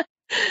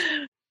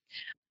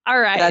 All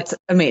right. That's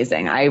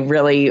amazing. I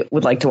really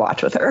would like to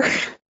watch with her.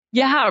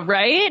 Yeah,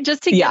 right?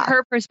 Just to get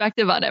her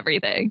perspective on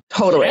everything.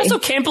 Totally. I also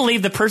can't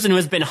believe the person who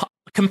has been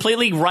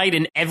completely right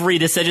in every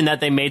decision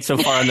that they made so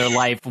far in their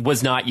life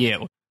was not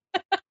you.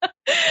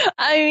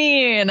 I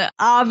mean,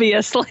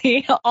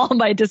 obviously, all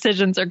my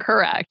decisions are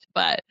correct,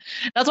 but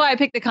that's why I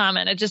picked the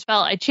comment. It just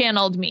felt, I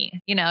channeled me,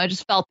 I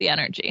just felt the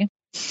energy.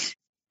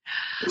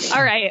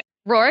 All right,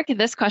 Roark,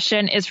 this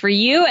question is for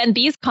you, and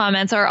these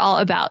comments are all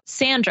about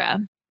Sandra.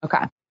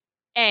 Okay.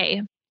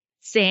 A,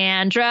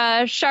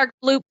 Sandra, shark,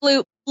 bloop,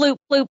 bloop, bloop,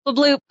 bloop, bloop,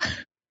 bloop.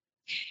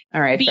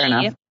 All right, B, fair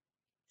enough.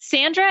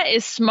 Sandra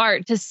is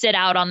smart to sit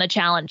out on the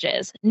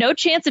challenges. No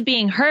chance of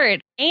being hurt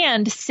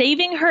and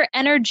saving her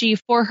energy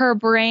for her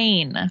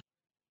brain.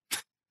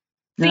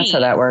 That's how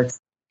that works.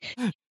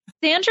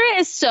 Sandra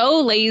is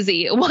so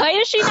lazy. Why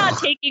is she not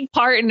taking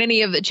part in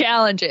any of the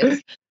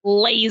challenges?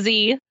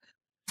 Lazy.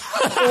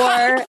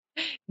 Or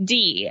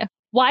D,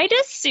 why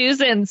does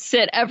Susan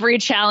sit every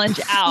challenge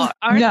out?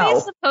 Aren't they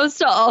supposed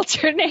to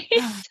alternate?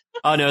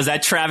 Oh no, is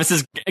that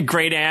Travis's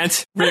great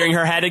aunt rearing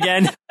her head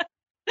again?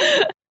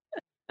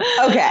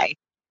 Okay,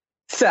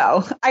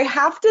 so I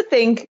have to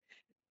think,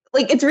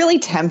 it's really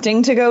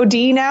tempting to go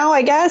D now,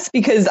 I guess,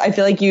 because I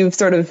feel like you've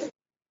sort of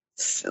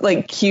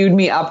queued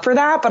me up for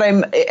that, but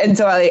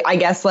so I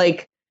guess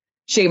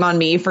shame on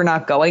me for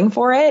not going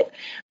for it.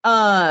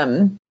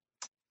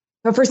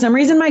 But for some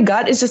reason, my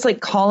gut is just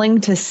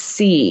calling to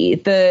C,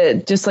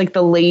 the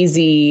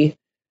lazy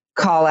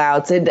call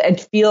outs.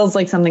 It feels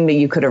like something that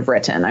you could have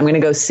written. I'm going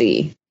to go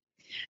C.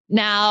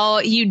 Now,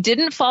 you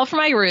didn't fall for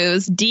my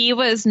ruse. D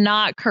was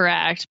not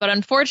correct, but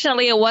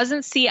unfortunately, it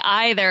wasn't C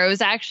either. It was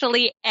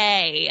actually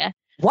A.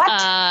 What?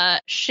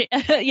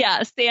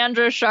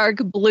 Sandra Shark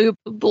bloop,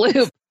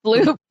 bloop,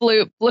 bloop,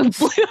 bloop, bloop,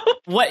 bloop.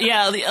 What?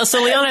 Yeah,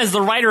 so Liana is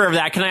the writer of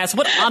that. Can I ask,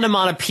 what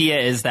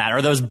onomatopoeia is that?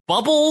 Are those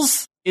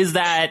bubbles? Is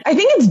that... I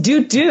think it's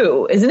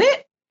do, isn't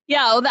it?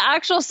 Yeah, well, the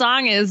actual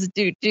song is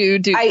do.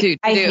 I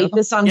hate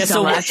this song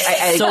so much.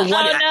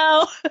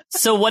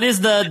 So what is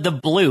the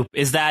bloop?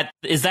 Is that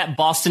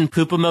Boston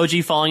poop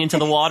emoji falling into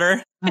the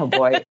water? Oh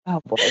boy.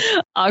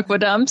 Aqua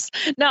dumps.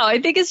 No,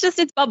 I think it's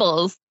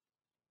bubbles.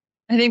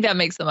 I think that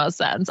makes the most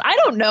sense. I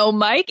don't know,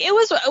 Mike. It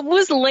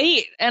was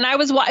late, and it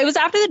was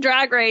after the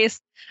Drag Race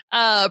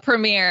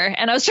premiere,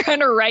 and I was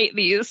trying to write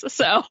these.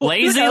 So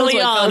lazy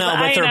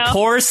Liana with her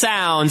poor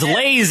sounds,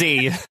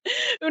 lazy.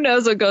 Who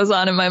knows what goes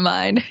on in my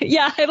mind?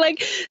 Yeah,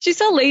 she's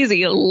so lazy.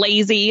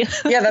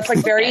 Yeah, that's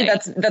like very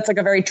that's like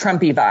a very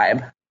Trumpy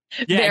vibe.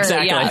 Yeah,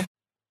 exactly. Yeah.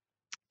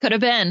 Could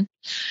have been.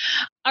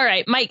 All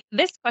right, Mike.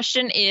 This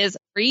question is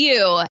for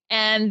you,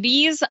 and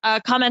these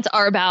comments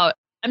are about.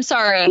 I'm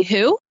sorry,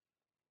 who?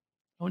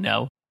 Oh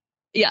no.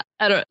 Yeah,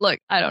 I don't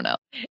know.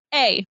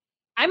 A,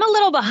 I'm a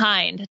little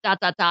behind. ...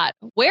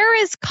 Where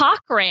is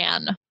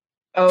Cochran?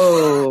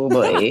 Oh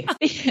boy.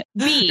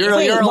 B.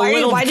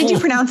 Why did you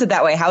pronounce it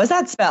that way? How is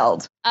that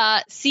spelled?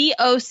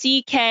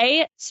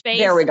 COCK space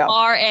there we go.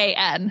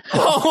 RAN.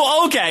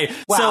 Oh, okay.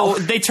 Wow. So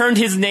they turned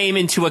his name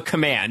into a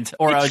command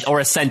or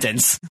a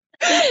sentence.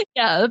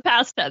 Yeah, the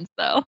past tense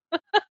though.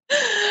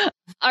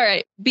 All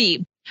right,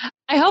 B.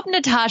 I hope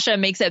Natasha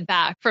makes it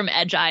back from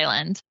Edge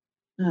Island.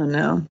 Oh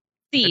no.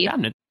 C.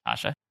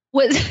 Natasha.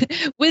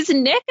 Was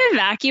Nick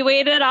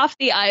evacuated off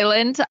the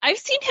island? I've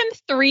seen him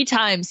 3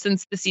 times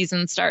since the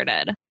season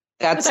started.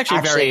 That's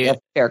actually a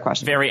fair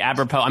question. Very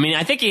apropos. I mean,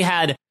 I think he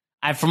had,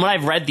 from what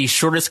I've read, the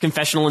shortest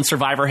confessional in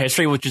Survivor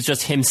history, which is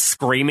just him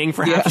screaming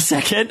for half a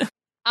second.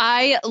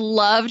 I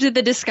loved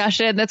the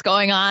discussion that's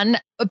going on.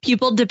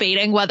 People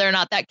debating whether or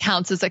not that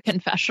counts as a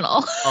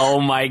confessional.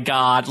 Oh my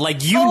God!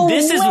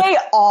 This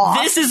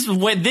is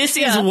where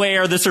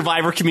the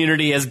Survivor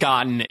community has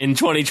gotten in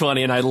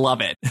 2020, and I love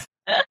it.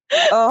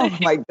 Oh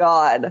my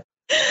God.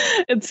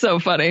 It's so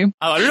funny. Oh,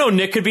 I don't know.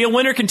 Nick could be a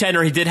winner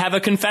contender. He did have a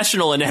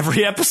confessional in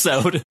every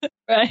episode.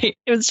 Right.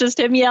 It was just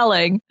him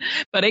yelling,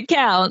 but it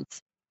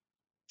counts.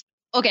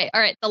 Okay.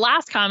 All right. The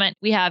last comment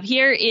we have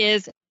here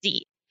is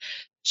D.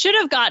 Should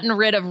have gotten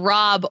rid of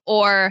Rob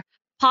or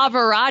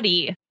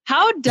Pavarotti.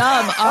 How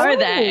dumb are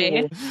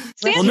they?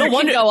 Sandra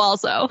can go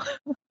also.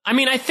 I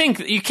mean, I think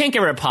you can't get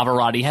rid of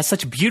Pavarotti. He has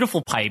such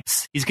beautiful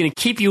pipes. He's going to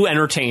keep you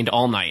entertained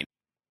all night.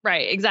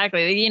 Right,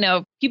 exactly. You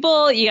got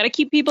to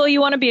keep people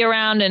you want to be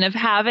around. And if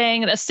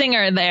having a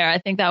singer there, I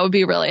think that would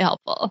be really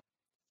helpful.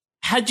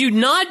 Had you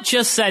not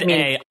just said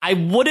A, I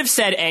would have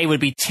said A would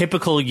be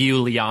typical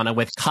you, Liana,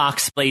 with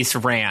Cox Space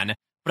Ran.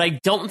 But I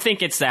don't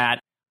think it's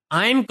that.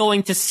 I'm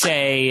going to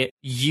say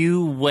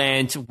you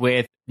went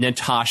with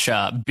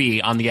Natasha B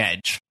on the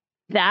edge.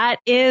 That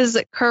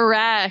is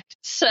correct.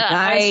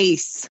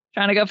 Nice.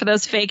 Trying to go for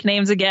those fake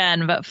names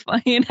again, but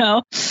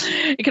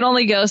it can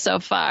only go so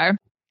far.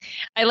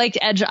 I liked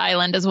Edge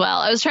Island as well.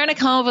 I was trying to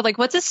come up with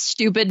what's a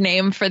stupid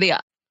name for the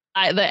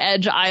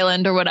Edge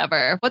Island or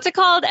whatever. What's it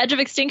called? Edge of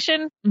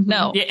Extinction?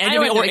 No. Yeah,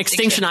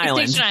 Extinction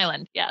Island. Extinction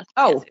Island. Yes.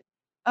 Oh,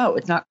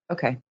 it's not.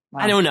 Okay.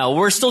 Wow. I don't know.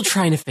 We're still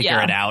trying to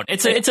figure it out.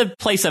 It's a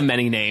place of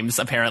many names,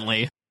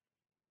 apparently.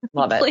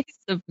 Love it. Place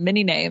of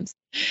many names.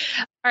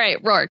 All right,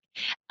 Roark.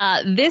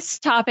 This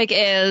topic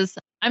is,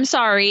 I'm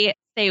sorry,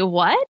 say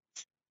what?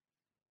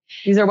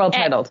 These are well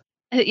titled.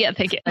 Yeah,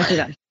 thank you.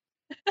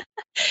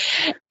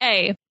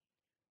 A,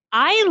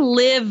 I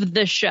live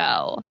the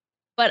show,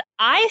 but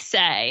I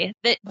say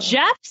that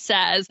Jeff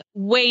says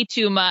way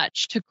too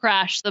much to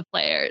crash the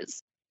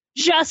players.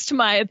 Just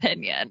my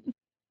opinion.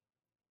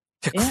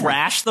 To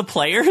crash the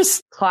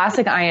players?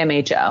 Classic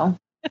IMHO.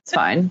 It's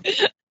fine.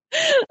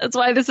 That's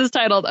why this is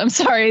titled, I'm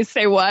sorry,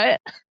 say what?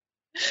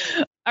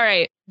 All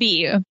right,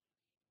 B.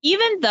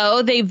 Even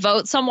though they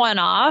vote someone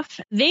off,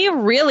 they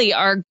really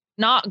are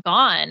not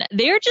gone.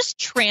 They're just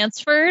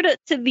transferred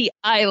to the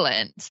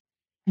island.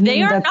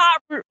 They are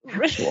not.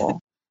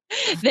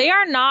 They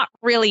are not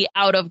really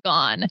out of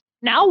gone.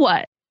 Now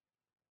what?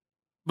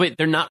 Wait,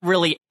 they're not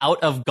really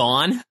out of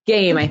gone?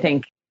 Game, I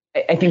think.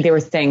 I think they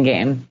were saying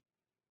game.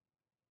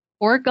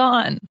 Or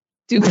gone.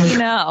 Do we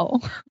know?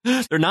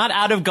 They're not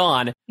out of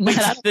gone. Wait,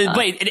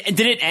 did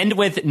it end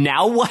with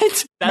now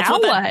what? That's now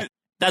what. What?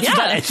 That's what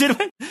that ended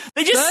with.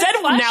 They just said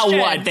now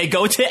what? They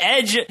go to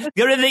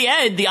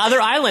the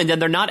other island,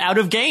 and they're not out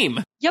of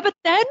game. Yeah, but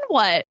then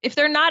what? If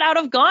they're not out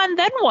of gone,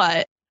 then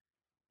what?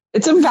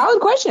 It's a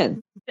valid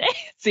question.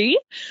 See?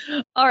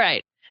 All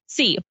right.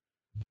 C.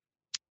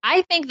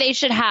 I think they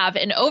should have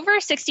an over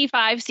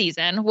 65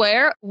 season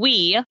where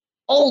we,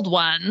 old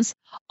ones,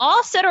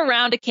 all sit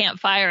around a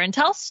campfire and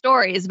tell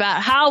stories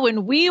about how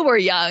when we were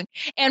young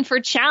and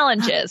for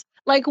challenges,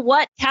 like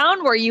what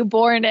town were you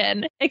born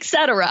in,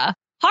 etc.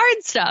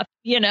 Hard stuff,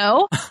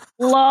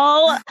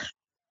 Lol.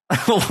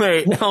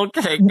 Wait,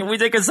 okay. Can we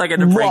take a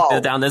second to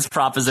break down this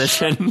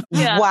proposition?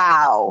 Yeah.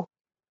 Wow.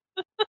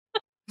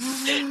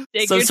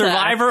 So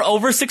Survivor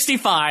over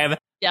 65.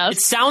 Yes.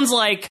 It sounds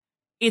like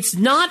it's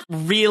not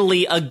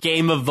really a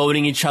game of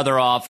voting each other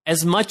off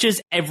as much as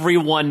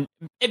everyone.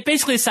 It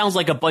basically sounds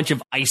like a bunch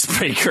of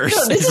icebreakers.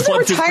 No, this is a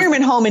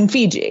retirement home in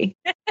Fiji.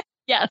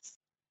 Yes.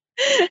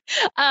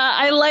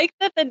 I like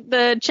that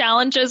the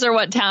challenges are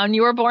what town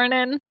you were born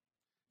in.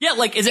 Yeah,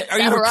 are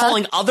you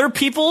recalling other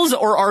people's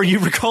or are you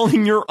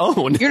recalling your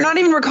own? You're not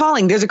even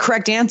recalling. There's a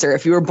correct answer.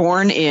 If you were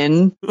born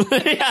in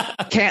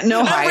Canton,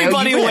 Ohio,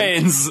 everybody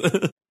wins.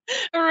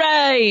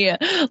 Hooray.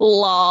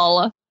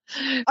 Lol.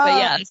 But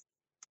yes.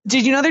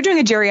 Did you know they're doing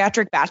a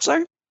geriatric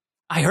bachelor?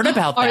 I heard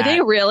about that. Are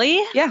they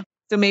really? Yeah.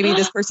 So maybe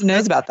this person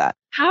knows about that.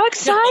 How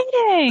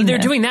exciting! They're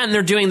doing that,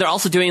 and they're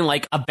also doing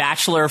like a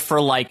bachelor for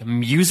like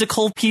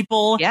musical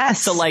people.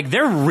 Yes. So like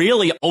they're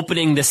really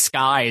opening the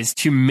skies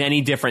to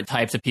many different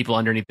types of people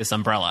underneath this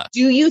umbrella.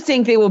 Do you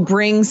think they will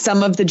bring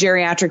some of the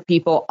geriatric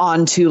people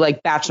onto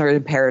like Bachelor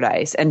in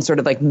Paradise and sort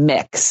of like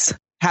mix,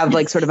 have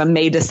like sort of a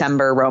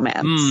May-December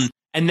romance?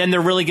 And then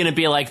they're really going to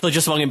be like, they're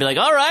just going to be like,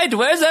 all right,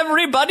 where's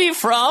everybody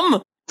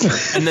from?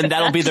 And then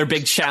that'll be their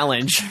big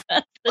challenge.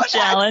 The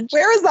challenge.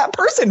 Where is that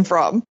person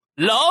from?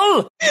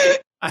 LOL!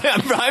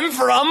 I'm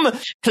from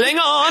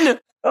Klingon.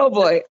 Oh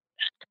boy.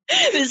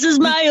 This is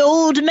my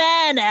old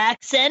man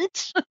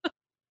accent.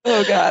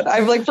 Oh god.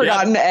 I've like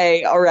forgotten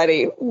A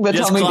already. But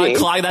Just tell me B.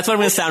 clock. That's what I'm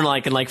going to sound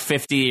like in like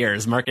 50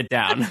 years. Mark it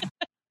down.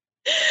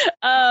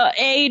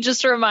 A,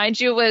 just to remind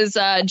you, was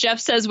Jeff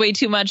says way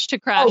too much to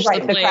crash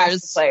the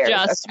players.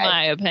 Just okay.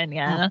 my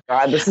opinion. Oh,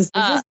 god, this is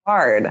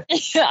hard.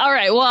 All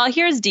right. Well,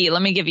 here's D.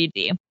 Let me give you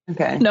D.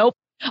 Okay. Nope.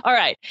 All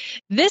right.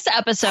 This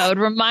episode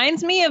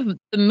reminds me of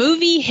the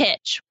movie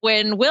Hitch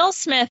when Will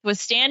Smith was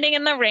standing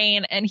in the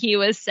rain and he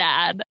was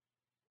sad.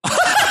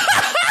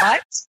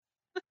 What?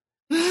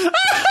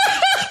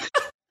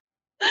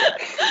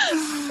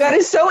 That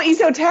is so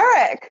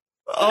esoteric.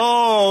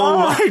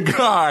 Oh my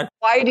god.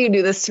 Why do you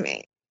do this to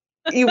me?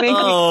 You make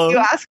me, you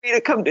ask me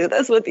to come do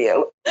this with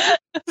you.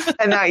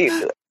 And now you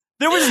do it.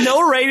 There was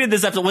no rain in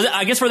this episode.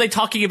 I guess were they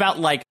talking about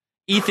like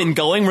Ethan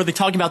going? Were they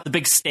talking about the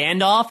big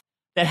standoff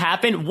that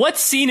happened? What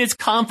scene is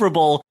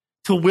comparable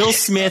to Will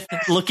Smith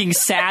looking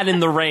sad in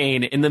the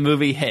rain in the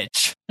movie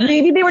Hitch?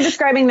 Maybe they were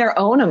describing their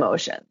own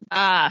emotion.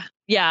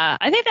 Yeah.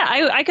 I think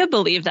that I could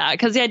believe that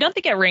because I don't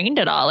think it rained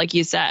at all, like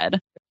you said.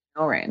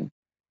 No rain.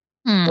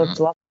 Hmm. Looks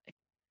lovely.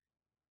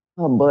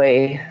 Oh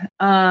boy.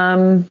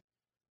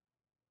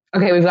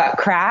 Okay, we've got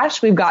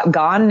Crash, we've got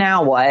Gone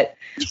Now What,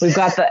 we've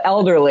got The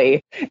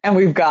Elderly, and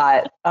we've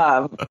got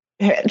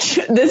Hitch.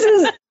 This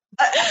is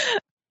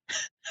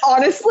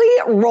honestly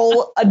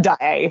roll a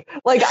die.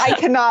 Like I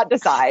cannot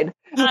decide.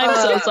 I'm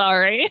so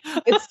sorry.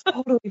 It's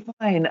totally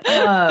fine.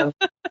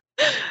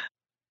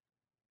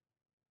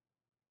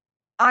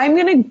 I'm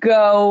gonna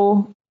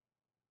go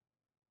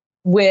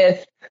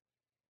with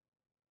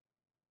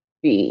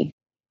B.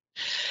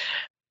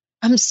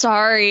 I'm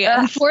sorry.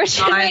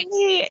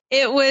 Unfortunately,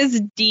 it was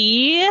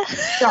D.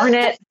 Darn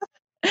it.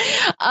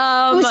 It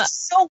was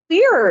so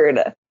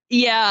weird.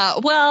 Yeah.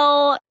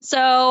 Well, so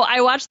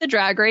I watched the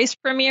Drag Race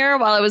premiere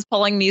while I was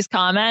pulling these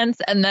comments,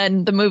 and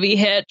then the movie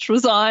Hitch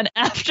was on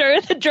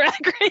after the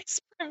Drag Race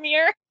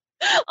premiere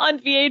on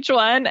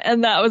VH1,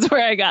 and that was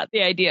where I got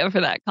the idea for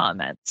that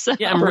comment. So.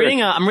 Yeah, I'm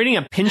reading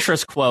a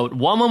Pinterest quote.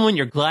 One moment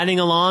you're gliding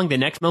along, the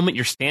next moment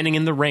you're standing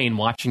in the rain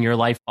watching your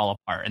life fall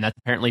apart, and that's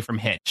apparently from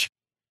Hitch.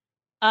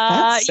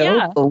 That's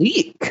so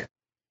bleak.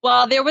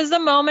 Well, there was a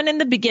moment in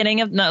the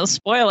beginning of, no,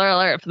 spoiler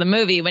alert for the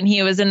movie, when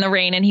he was in the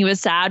rain and he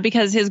was sad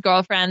because his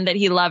girlfriend that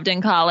he loved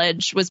in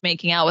college was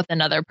making out with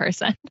another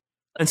person.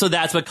 And so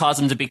that's what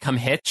caused him to become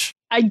Hitch?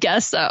 I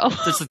guess so.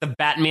 So it's like the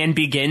Batman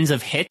Begins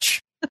of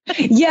Hitch?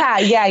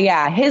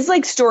 Yeah. His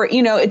like story,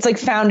 it's like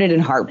founded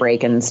in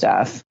heartbreak and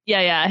stuff.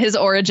 Yeah. His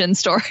origin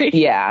story.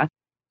 Yeah.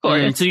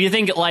 So you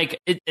think like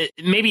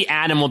maybe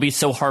Adam will be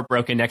so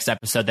heartbroken next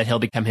episode that he'll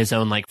become his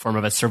own like form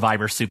of a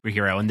survivor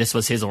superhero, and this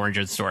was his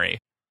origin story.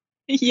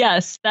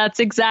 Yes, that's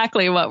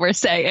exactly what we're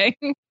saying.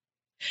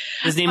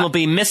 His name will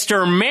be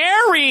Mr.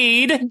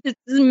 Married.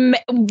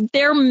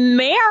 Their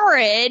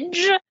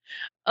marriage.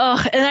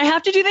 Oh, and I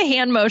have to do the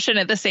hand motion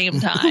at the same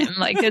time.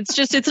 Like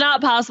it's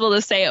not possible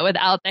to say it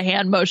without the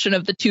hand motion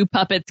of the two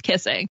puppets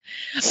kissing.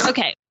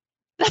 Okay.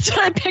 That's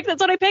what I picked.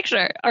 That's what I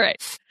picture. All right.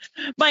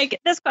 Mike,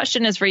 this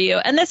question is for you.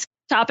 And this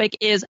topic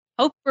is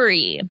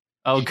potpourri.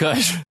 Oh,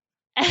 good.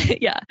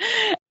 Yeah.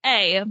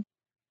 A,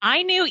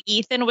 I knew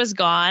Ethan was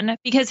gone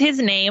because his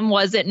name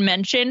wasn't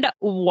mentioned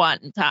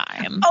one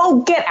time.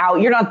 Oh, get out.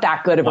 You're not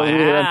that good of a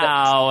reader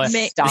of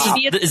this. Stop.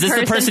 Is this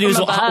the person who's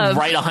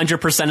right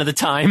 100% of the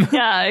time?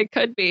 Yeah, it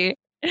could be.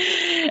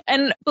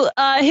 And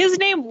his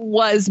name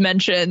was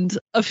mentioned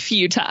a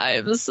few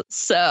times.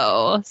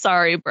 So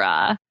sorry,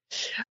 brah.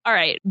 All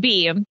right,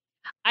 B.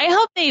 I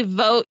hope they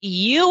vote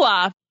you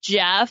off,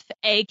 Jeff,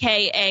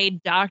 a.k.a.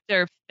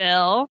 Dr.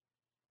 Phil.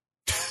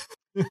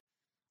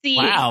 C.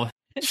 Wow.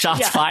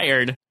 Shots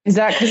fired. Is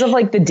that because of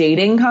like the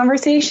dating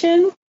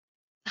conversation?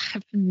 I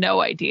have no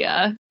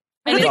idea.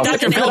 I think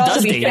Dr. Phil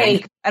does dating.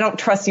 Fake. I don't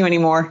trust you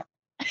anymore.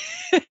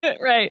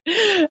 Right.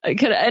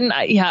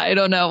 I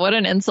don't know. What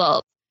an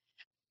insult.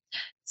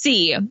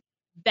 C.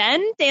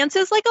 Ben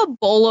dances like a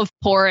bowl of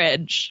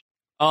porridge.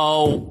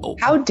 Oh.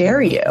 How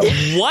dare you?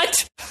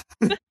 What?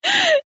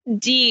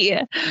 D.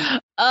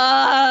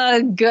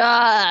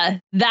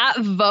 God. That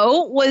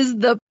vote was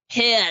the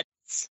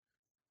pits.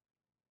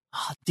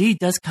 Oh, D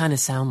does kind of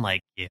sound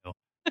like you.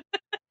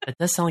 It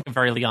does sound like a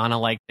very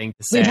Liana-like thing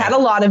to say. We've had a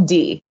lot of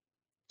D,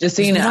 just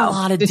so you know, a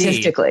lot of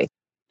statistically.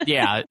 D.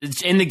 Yeah,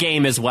 it's in the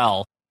game as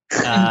well.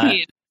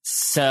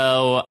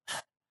 So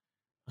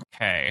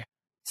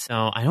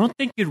So I don't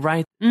think you'd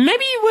write.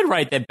 Maybe you would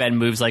write that Ben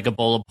moves like a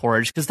bowl of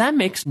porridge because that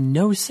makes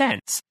no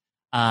sense.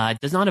 It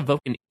does not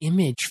evoke an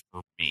image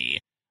for me.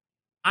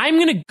 I'm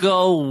gonna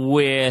go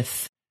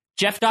with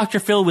Jeff Dr.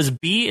 Phil was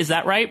B. Is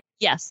that right?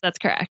 Yes, that's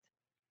correct.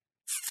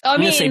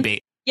 I'm gonna say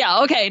B.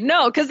 Yeah, okay,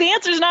 no, because the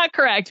answer's not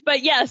correct.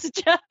 But yes,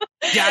 Jeff.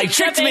 Yeah, he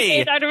tricked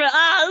me. Dr.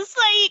 Phil.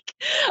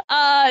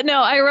 Psych. No,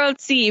 I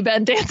wrote C.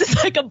 Ben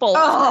dances like a bowl.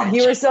 Oh,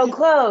 you were so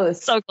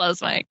close. So close,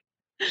 Mike.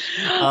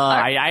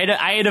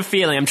 I had a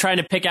feeling. I'm trying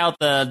to pick out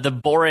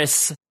the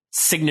Boraas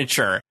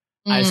signature,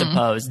 I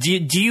suppose.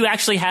 Do you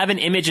actually have an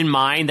image in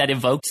mind that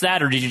evokes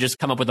that, or did you just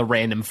come up with a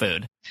random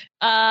food?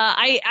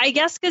 I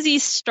guess because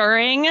he's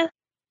stirring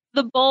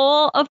the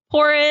bowl of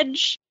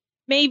porridge,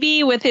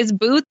 maybe with his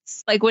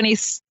boots, like when he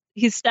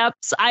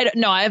steps. I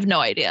have no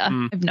idea.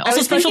 I have no.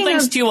 Also, special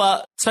thanks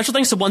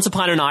to Once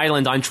Upon an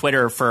Island on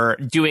Twitter for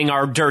doing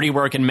our dirty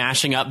work and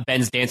mashing up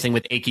Ben's dancing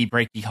with Achy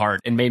Breaky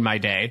Heart and made my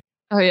day.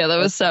 Oh yeah, that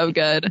was so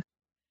good.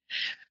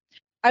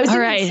 I was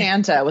thinking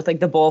Santa with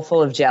like the bowl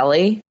full of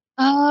jelly.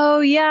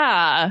 Oh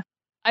yeah.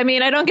 I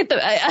mean, I don't get the.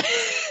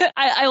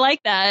 I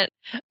like that.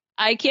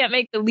 I can't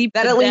make the leap.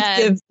 That at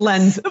least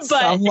lends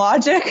some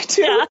logic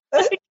to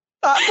the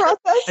thought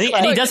process.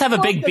 And he does have a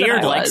big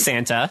beard like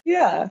Santa.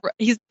 Yeah,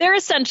 they're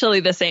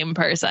essentially the same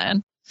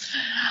person.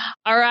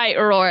 All right,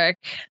 Roark.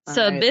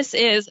 So this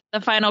is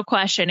the final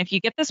question. If you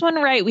get this one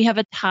right, we have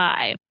a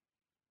tie.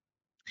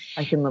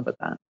 I can live with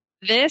that.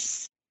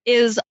 This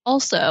is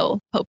also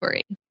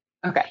potpourri.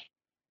 Okay.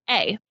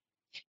 A.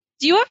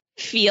 Do you ever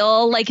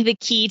feel like the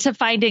key to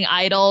finding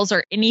idols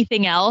or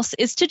anything else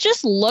is to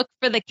just look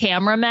for the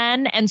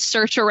cameramen and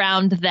search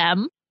around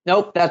them?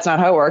 Nope, that's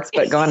not how it works,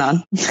 but going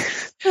on.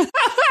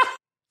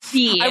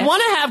 B. I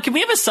want to have, can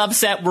we have a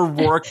subset where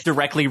Roark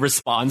directly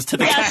responds to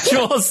the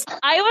casuals?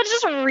 I would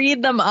just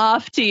read them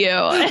off to you.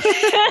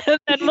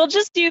 And we'll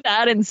just do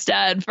that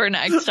instead for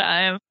next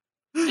time.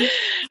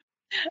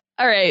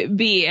 All right,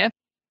 B.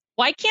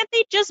 Why can't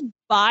they just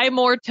buy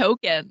more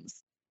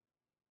tokens?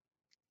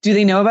 Do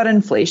they know about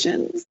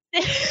inflation?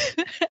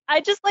 I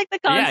just like the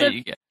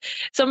concept.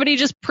 Somebody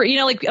just,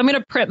 like, I'm going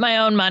to print my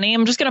own money.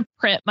 I'm just going to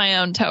print my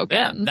own token.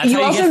 Yeah, that's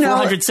how you get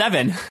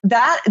 407.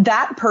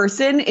 That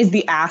person is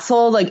the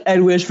asshole. Like,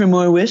 I'd wish for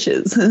more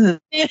wishes.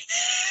 Get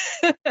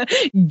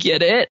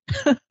it?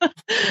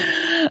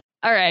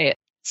 All right.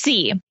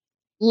 C.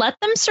 Let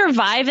them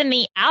survive in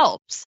the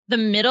Alps, the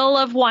middle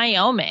of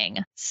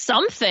Wyoming.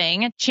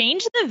 Something.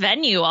 Change the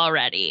venue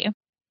already.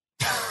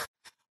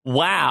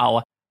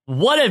 Wow.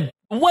 What a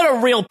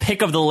real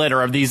pick of the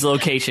litter of these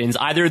locations,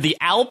 either the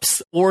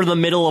Alps or the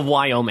middle of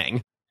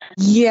Wyoming.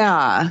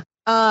 Yeah.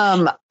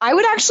 I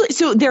would actually,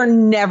 so they're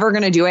never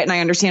going to do it, and I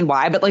understand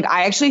why, but like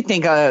I actually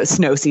think a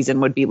snow season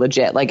would be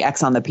legit, like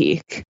X on the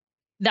Peak.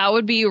 That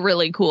would be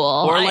really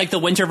cool. Or like the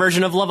winter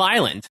version of Love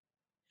Island.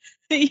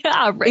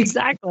 Yeah,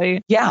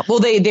 exactly. Yeah, well,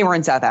 they were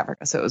in South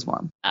Africa, so it was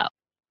warm. Oh,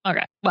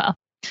 okay. Well,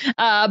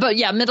 but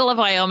yeah, middle of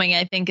Wyoming,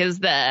 I think, is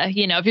the, if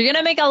you're going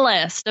to make a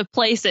list of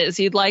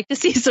places you'd like to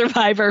see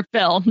Survivor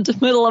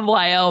filmed, middle of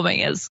Wyoming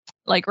is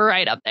like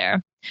right up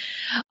there.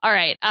 All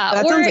right.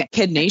 That sounds like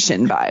Kid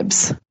Nation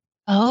vibes.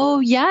 Oh,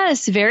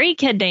 yes. Very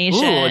Kid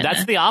Nation. Ooh,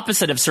 that's the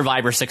opposite of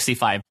Survivor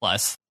 65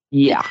 plus.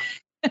 Yeah.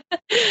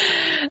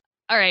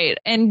 All right.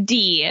 And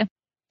D.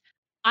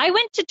 I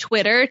went to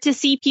Twitter to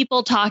see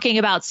people talking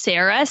about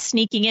Sarah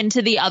sneaking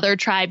into the other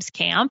tribe's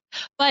camp,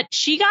 but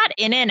she got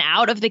in and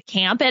out of the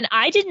camp, and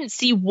I didn't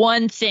see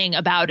one thing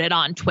about it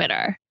on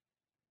Twitter.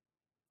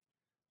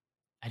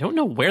 I don't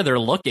know where they're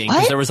looking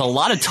because there was a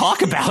lot of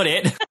talk about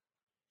it.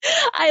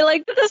 I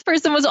like that this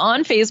person was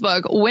on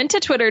Facebook, went to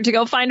Twitter to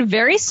go find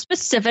very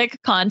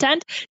specific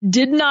content,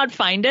 did not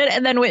find it,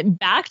 and then went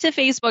back to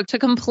Facebook to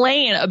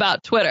complain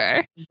about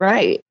Twitter.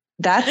 Right.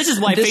 This is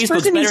why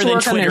Facebook's better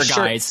than Twitter,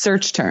 guys.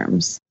 Search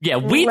terms. Yeah,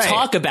 we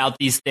talk about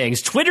these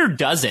things. Twitter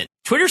doesn't.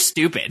 Twitter's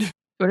stupid.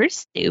 Twitter's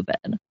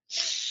stupid.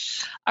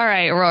 All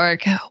right,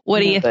 Roark, what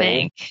do you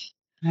think?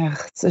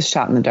 It's a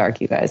shot in the dark,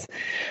 you guys.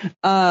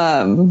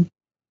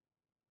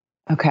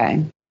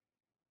 Okay.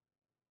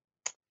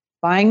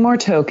 Buying more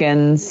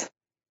tokens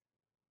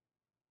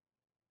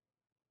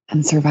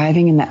and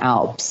surviving in the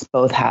Alps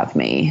both have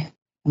me.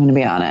 I'm going to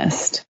be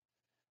honest.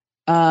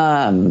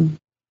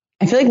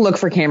 I feel like look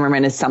for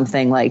cameramen is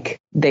something like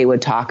they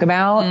would talk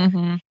about.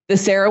 Mm-hmm. The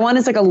Sarah one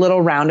is like a little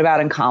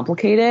roundabout and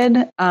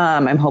complicated.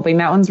 I'm hoping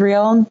that one's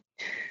real.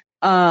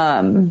 Okay.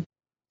 I'm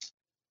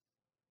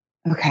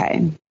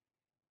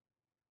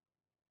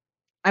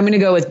going to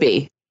go with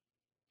B.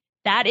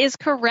 That is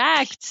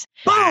correct.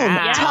 Boom!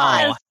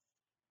 Yes.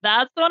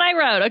 That's what I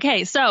wrote.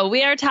 Okay, so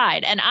we are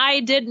tied. And I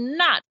did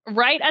not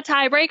write a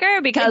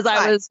tiebreaker because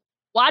I was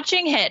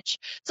watching Hitch.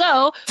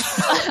 So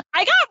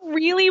I got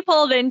really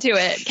pulled into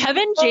it.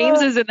 Kevin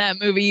James is in that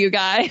movie, you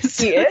guys.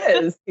 He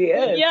is.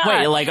 Yeah.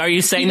 Wait, like, are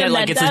you saying that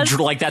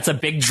like that's a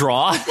big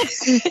draw?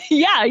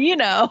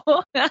 Yeah,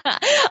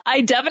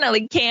 I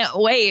definitely can't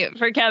wait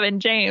for Kevin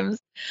James.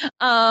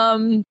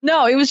 No,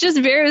 it was just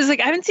I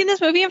haven't seen this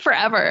movie in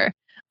forever.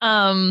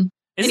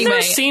 Is Isn't there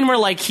a scene where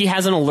like he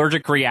has an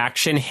allergic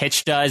reaction,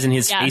 Hitch does, and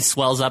his face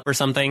swells up or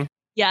something?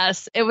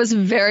 Yes, it was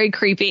very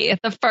creepy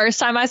the first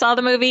time I saw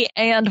the movie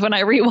and when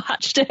I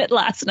rewatched it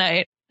last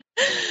night.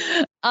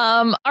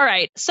 All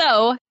right.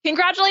 So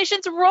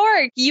congratulations,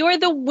 Roark. You are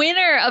the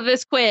winner of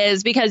this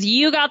quiz because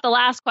you got the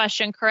last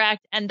question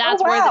correct. And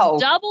that's worth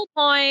double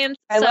points.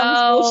 I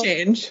love this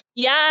change.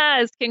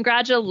 Yes.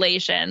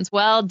 Congratulations.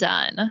 Well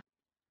done.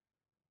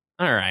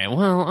 All right.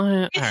 Well, all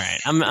right.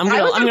 I'm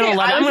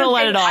gonna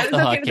let it off the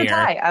hook here.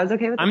 I was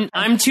okay with it.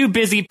 I'm too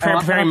busy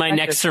preparing my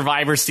next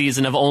Survivor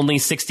season of only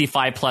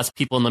 65 plus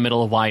people in the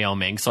middle of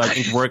Wyoming. So I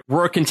think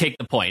Roark can take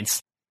the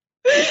points.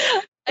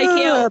 I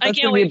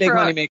can't wait be a big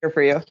moneymaker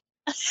for you.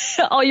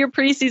 All your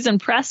preseason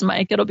press,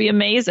 Mike. It'll be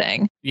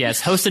amazing. Yes,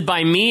 hosted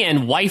by me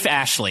and wife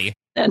Ashley.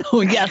 And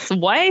yes,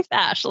 wife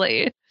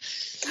Ashley.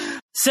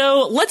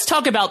 So let's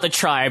talk about the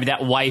tribe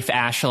that wife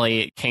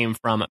Ashley came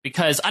from,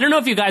 because I don't know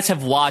if you guys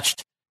have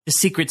watched the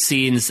secret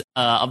scenes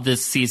of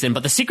this season,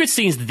 but the secret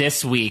scenes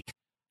this week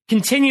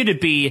continue to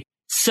be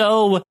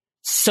so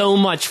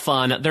much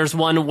fun. There's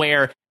one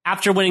where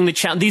after winning the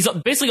challenge, these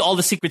basically all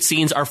the secret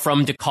scenes are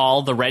from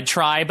Dakal, the Red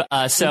Tribe.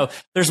 So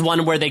there's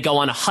one where they go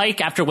on a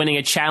hike after winning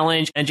a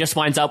challenge and just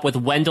winds up with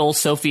Wendell,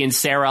 Sophie, and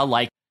Sarah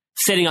like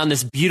sitting on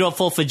this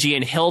beautiful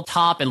Fijian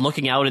hilltop and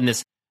looking out in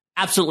this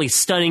absolutely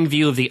stunning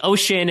view of the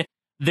ocean.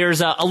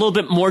 There's a little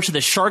bit more to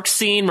the shark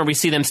scene where we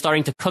see them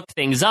starting to cook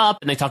things up,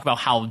 and they talk about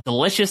how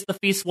delicious the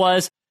feast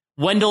was.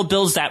 Wendell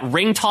builds that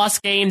ring toss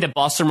game that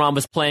Boston Ron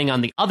was playing on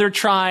the other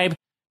tribe.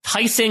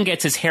 Tyson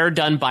gets his hair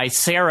done by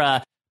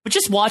Sarah. But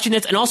just watching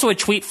this, and also a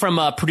tweet from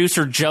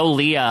producer Joe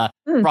Leah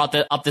brought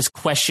up this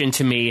question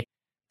to me.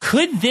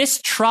 Could this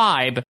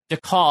tribe,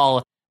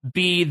 Dakal,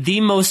 be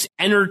the most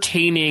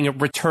entertaining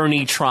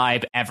returnee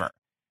tribe ever?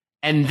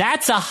 And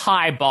that's a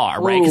high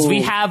bar, right? Because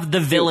we have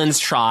the Villains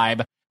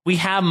tribe. We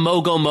have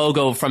Mogo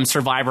Mogo from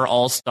Survivor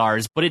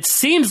All-Stars. But it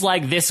seems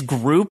like this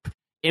group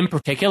in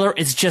particular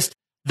is just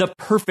the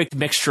perfect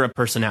mixture of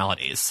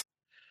personalities.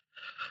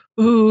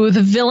 Ooh,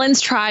 the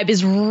Villains tribe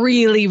is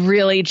really,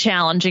 really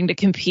challenging to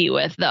compete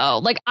with, though.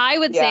 Like, I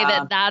would say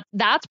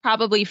that's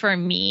probably for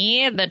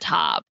me the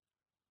top.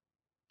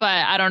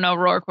 But I don't know,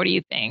 Roark, what do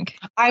you think?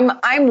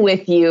 I'm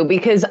with you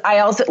because I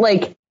also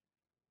like,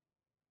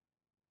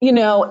 you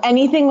know,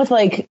 anything with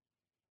like,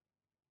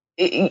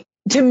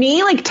 to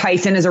me, like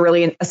Tyson is a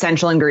really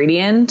essential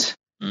ingredient.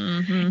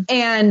 Mm-hmm.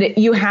 And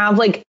you have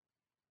like,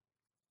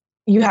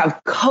 you have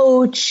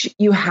Coach,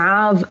 you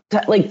have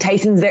like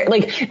Tyson's there,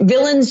 like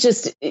Villains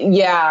just,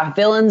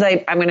 Villains.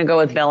 I'm going to go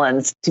with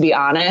Villains, to be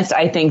honest.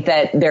 I think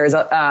that there's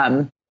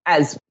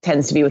as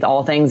tends to be with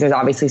all things, there's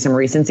obviously some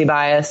recency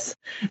bias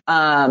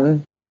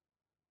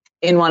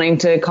in wanting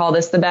to call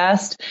this the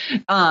best.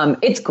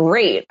 It's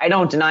great. I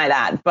don't deny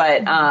that,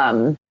 but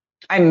I'm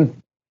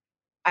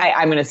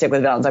going to stick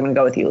with Villains. I'm going to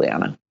go with you,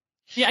 Liana.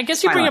 Yeah, I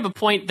guess you bring up a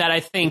point that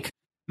I think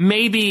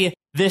maybe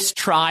this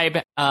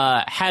tribe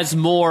has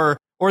more,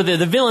 or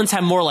the Villains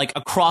have more like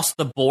across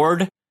the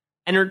board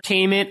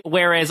entertainment,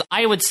 whereas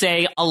I would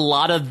say a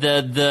lot of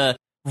the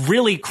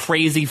really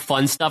crazy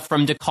fun stuff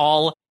from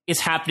Dakal is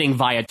happening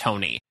via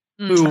Tony,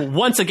 who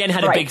once again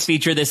had a big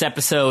feature this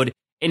episode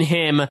in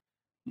him,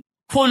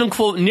 quote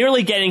unquote,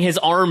 nearly getting his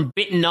arm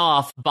bitten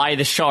off by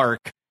the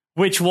shark,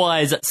 which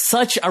was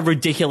such a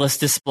ridiculous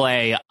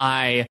display.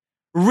 I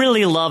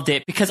really loved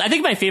it because I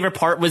think my favorite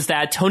part was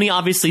that Tony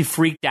obviously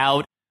freaked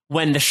out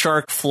when the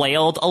shark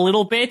flailed a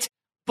little bit,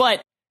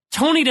 but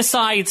Tony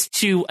decides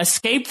to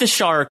escape the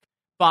shark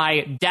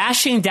by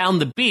dashing down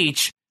the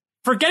beach,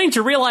 forgetting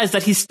to realize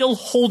that he's still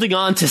holding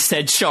on to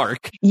said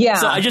shark. Yeah.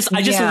 So I just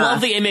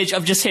love the image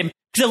of just him,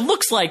 because it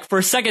looks like for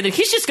a second that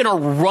he's just going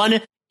to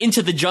run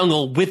into the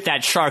jungle with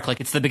that shark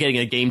like it's the beginning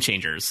of Game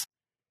Changers.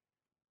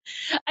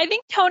 I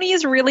think Tony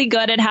is really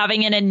good at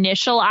having an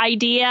initial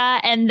idea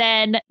and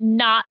then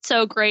not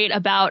so great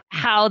about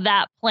how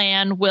that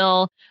plan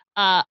will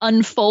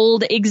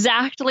unfold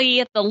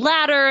exactly. The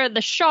ladder,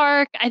 the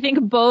shark, I think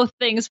both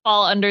things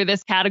fall under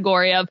this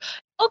category of,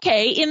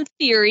 okay, in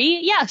theory,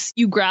 yes,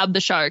 you grab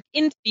the shark.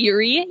 In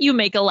theory, you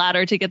make a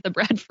ladder to get the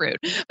breadfruit.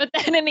 But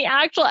then in the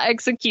actual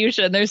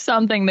execution, there's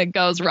something that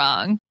goes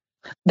wrong.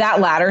 That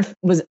ladder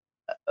was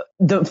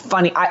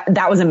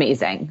that was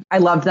amazing. I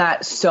loved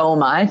that so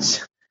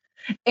much.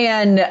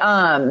 And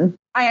I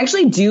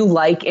actually do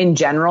like in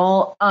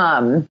general,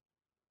 I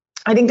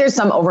think there's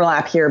some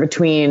overlap here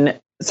between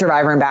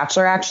Survivor and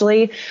Bachelor,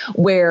 actually,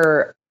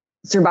 where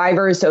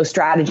Survivor is so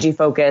strategy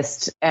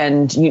focused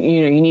and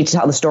you need to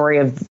tell the story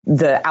of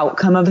the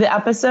outcome of the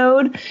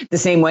episode the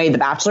same way the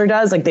Bachelor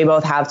does. Like they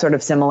both have sort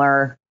of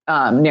similar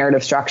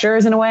narrative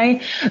structures in a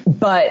way,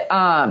 but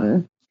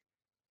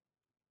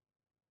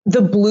the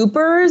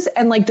bloopers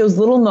and like those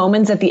little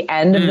moments at the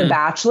end of The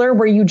Bachelor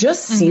where you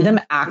just see them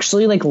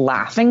actually like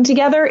laughing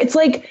together. It's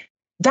like,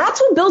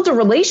 that's what built a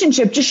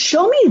relationship. Just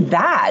show me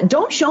that.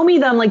 Don't show me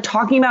them like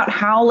talking about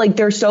how like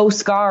they're so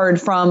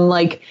scarred from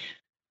like,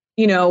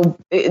 you know,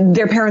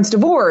 their parents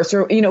divorce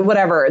or, you know,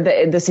 whatever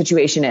the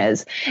situation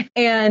is.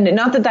 And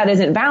not that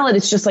isn't valid.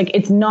 It's just like,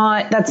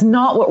 that's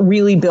not what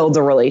really builds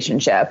a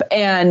relationship.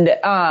 And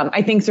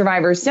I think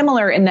Survivor is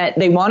similar in that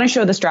they want to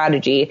show the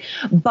strategy,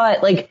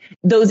 but like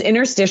those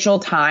interstitial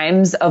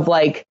times of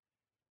like,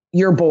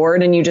 you're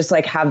bored and you just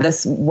like have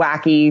this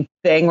wacky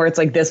thing where it's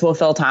like, this will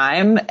fill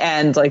time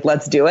and like,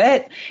 let's do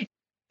it.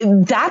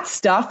 That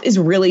stuff is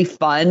really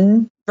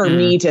fun for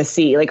me to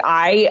see. Like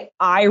I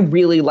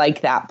really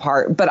like that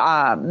part, but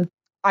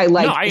I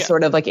like the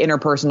sort of like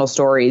interpersonal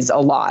stories a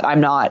lot. I'm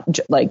not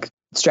like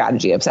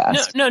strategy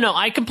obsessed. No,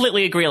 I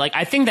completely agree. Like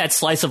I think that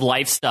slice of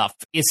life stuff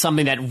is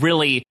something that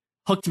really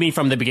hooked me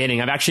from the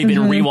beginning. I've actually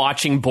been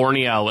rewatching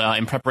Borneo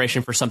in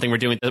preparation for something we're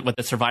doing with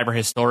the Survivor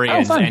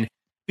historians. And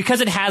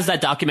because it has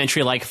that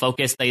documentary like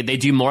focus, they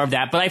do more of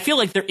that. But I feel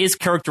like there is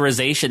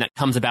characterization that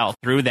comes about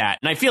through that.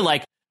 And I feel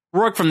like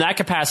Roark from that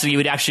capacity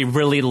would actually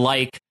really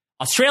like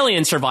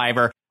Australian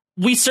Survivor.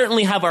 We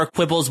certainly have our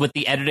quibbles with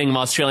the editing of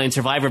Australian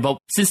Survivor, but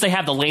since they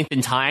have the length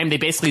and time, they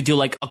basically do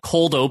like a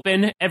cold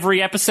open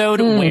every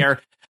episode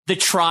where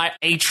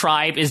a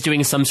tribe is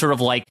doing some sort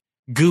of like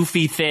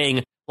goofy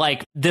thing.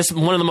 Like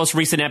one of the most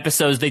recent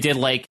episodes, they did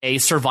like a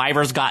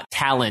Survivor's Got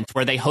Talent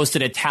where they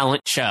hosted a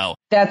talent show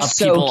of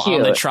people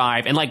on the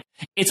tribe. And like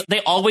they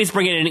always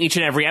bring it in each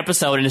and every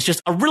episode. And it's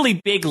just a really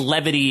big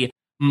levity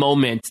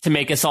moment to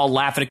make us all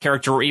laugh at a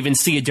character or even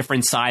see a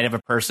different side of a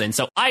person.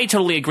 So I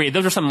totally agree.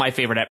 Those are some of my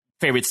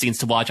favorite scenes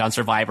to watch on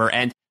Survivor.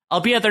 And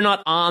albeit they're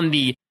not on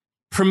the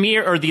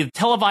premiere or the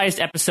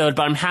televised episode,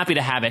 but I'm happy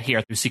to have it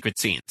here through Secret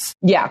Scenes.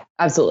 Yeah,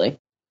 absolutely.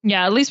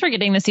 Yeah, at least we're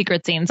getting the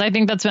secret scenes. I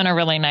think that's been a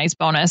really nice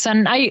bonus.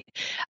 And I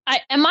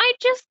am I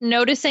just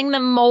noticing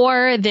them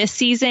more this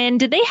season?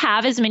 Did they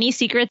have as many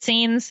secret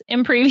scenes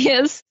in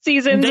previous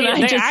seasons?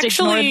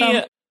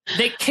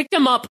 They kicked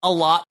them up a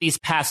lot these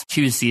past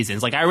 2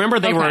 seasons. Like I remember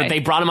they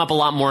brought them up a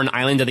lot more in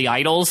Island of the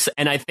Idols,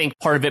 and I think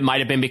part of it might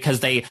have been because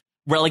they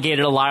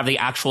relegated a lot of the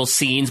actual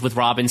scenes with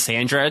Rob and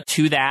Sandra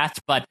to that.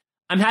 But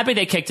I'm happy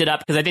they kicked it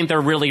up because I think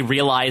they're really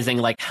realizing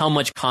like how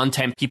much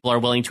content people are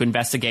willing to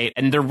investigate,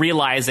 and they're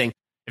realizing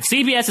if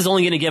CBS is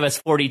only going to give us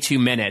 42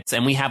 minutes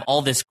and we have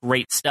all this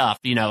great stuff,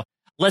 you know,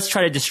 let's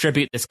try to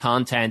distribute this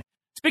content.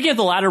 Speaking of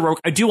the latter, Roark,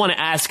 I do want to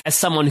ask, as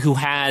someone who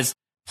has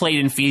played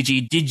in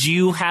Fiji, did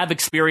you have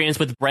experience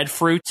with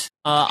breadfruit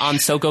on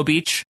Soko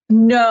Beach?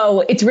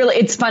 No,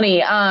 it's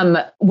funny.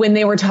 When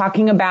they were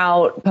talking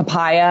about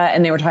papaya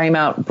and they were talking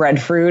about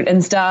breadfruit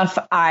and stuff,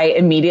 I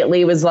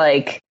immediately was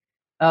like,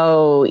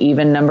 oh,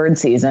 even numbered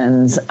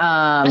seasons.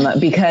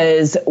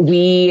 Because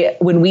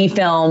when we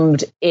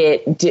filmed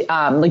it,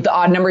 like the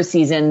odd number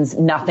seasons,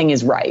 nothing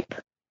is ripe.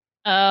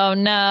 Oh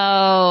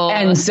no.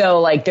 And so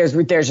like there's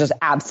just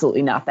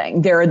absolutely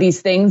nothing. There are these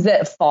things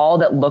that fall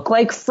that look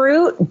like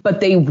fruit,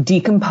 but they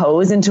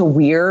decompose into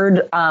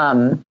weird,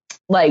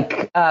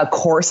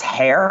 coarse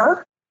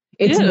hair.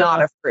 It's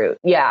not a fruit.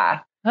 Yeah.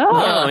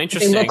 Oh,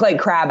 interesting. They look like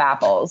crab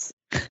apples.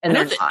 And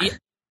they're not.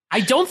 I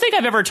don't think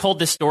I've ever told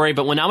this story,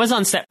 but when I was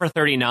on set for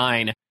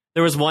 39,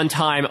 there was one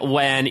time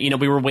when, you know,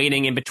 we were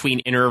waiting in between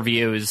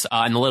interviews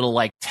in the little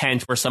like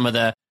tent where some of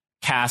the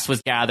cast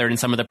was gathered and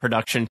some of the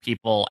production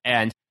people.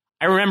 And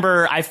I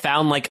remember I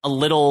found like a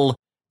little,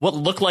 what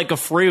looked like a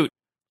fruit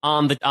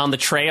on the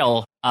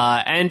trail.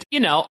 And, you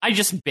know, I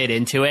just bit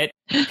into it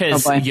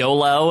because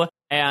YOLO,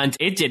 and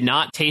it did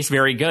not taste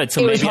very good.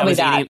 So maybe I was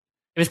eating,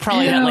 it was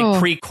probably that like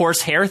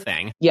pre-course hair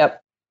thing. Yep.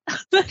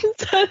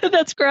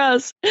 That's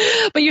gross.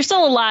 But you're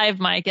still alive,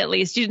 Mike, at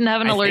least. You didn't have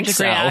an allergic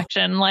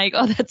reaction. Like,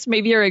 oh, that's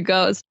maybe you're a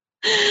ghost.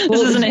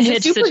 This isn't a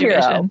Hitch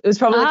situation. It was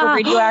probably like a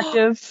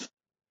radioactive.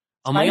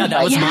 Oh my God,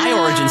 that was my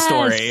origin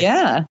story.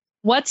 Yeah.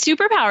 What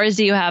superpowers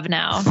do you have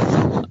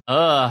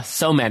now?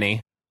 So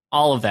many.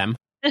 All of them.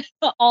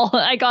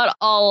 I got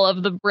all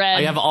of the bread.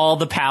 I have all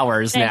the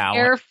powers now.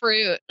 Air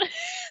fruit.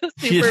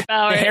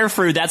 Superpower. The hair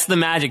fruit, that's the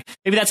magic.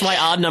 Maybe that's why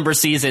odd number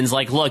seasons,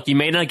 like, look, you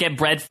may not get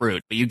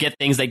breadfruit, but you get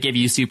things that give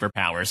you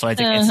superpowers. So I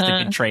think it's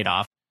a good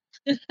trade-off.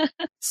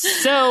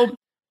 So,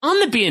 on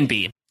the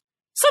B&B,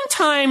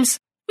 sometimes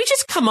we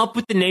just come up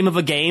with the name of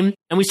a game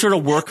and we sort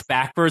of work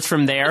backwards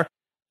from there.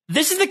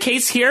 This is the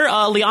case here.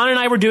 Liana and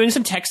I were doing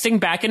some texting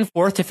back and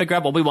forth to figure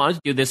out what we wanted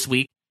to do this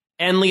week.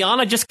 And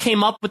Liana just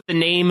came up with the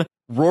name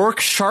Roark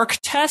Shark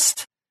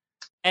Test.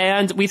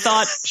 And we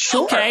thought,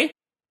 okay,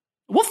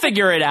 we'll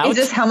figure it out. Is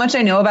this how much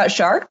I know about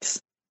sharks?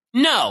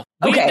 No.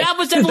 Okay. That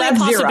was definitely a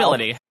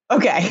possibility.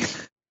 0. Okay.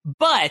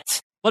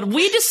 But what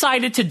we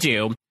decided to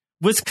do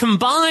was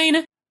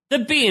combine the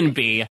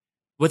B&B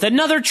with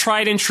another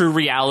tried and true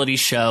reality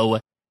show,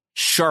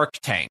 Shark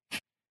Tank.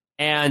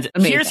 And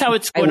here's how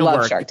it's going to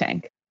work. Shark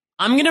Tank.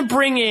 I'm going to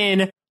bring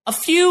in a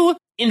few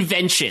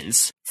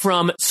inventions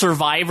from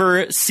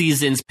Survivor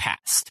seasons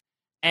past.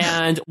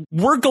 And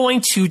we're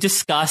going to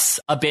discuss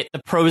a bit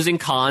the pros and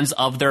cons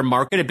of their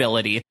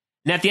marketability.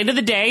 And at the end of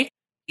the day,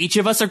 each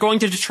of us are going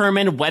to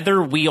determine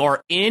whether we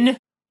are in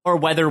or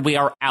whether we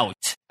are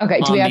out. Okay.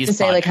 Do we have to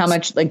say like how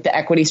much, like the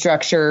equity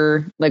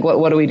structure? Like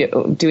what do we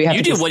do? Do we have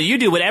you to do what you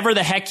do, whatever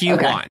the heck you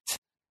want.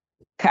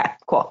 Okay,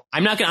 cool.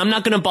 I'm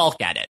not gonna balk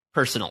at it.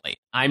 personally.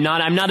 I'm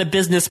not a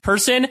business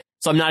person,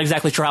 so I'm not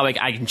exactly sure how I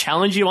can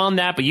challenge you on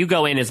that, but you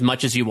go in as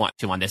much as you want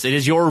to on this. It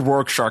is your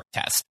Rorschach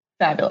test.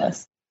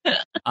 Fabulous.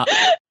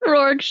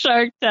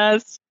 Rorschach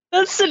test.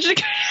 That's such a,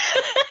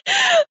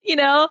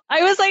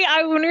 I was like,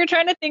 when we were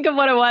trying to think of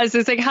what it was,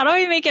 it's like, how do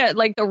I make it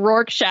like the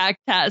Rorschach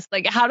test?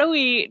 Like, how do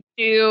we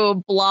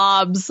do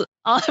blobs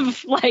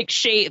of like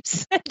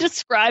shapes and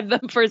describe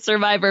them for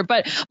Survivor?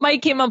 But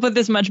Mike came up with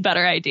this much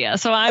better idea.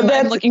 So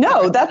I'm looking.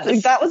 No, that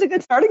was a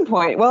good starting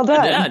point. Well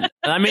done. Yeah.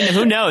 I mean,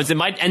 who knows? It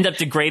might end up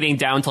degrading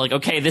down to like,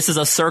 okay, this is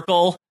a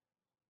circle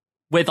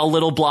with a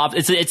little blob.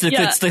 It's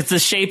the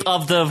shape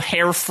of the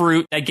hair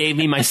fruit that gave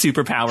me my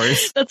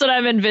superpowers. That's what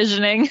I'm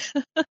envisioning.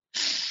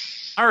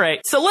 All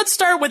right, so let's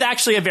start with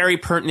actually a very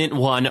pertinent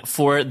one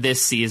for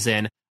this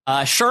season.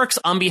 Sharks,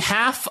 on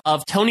behalf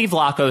of Tony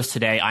Vlachos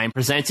today, I am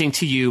presenting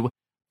to you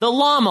the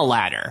llama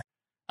ladder.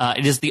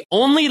 It is the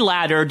only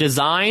ladder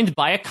designed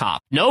by a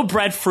cop. No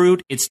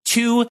breadfruit. It's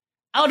 2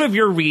 out of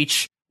your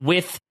reach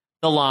with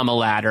the llama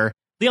ladder.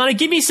 Liana,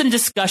 give me some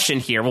discussion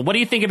here. Well, what do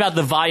you think about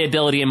the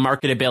viability and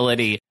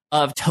marketability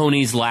of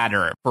Tony's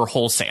ladder for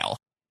wholesale?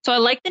 So I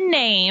like the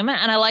name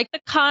and I like the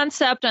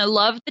concept and I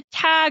love the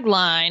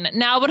tagline.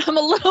 Now, what I'm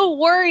a little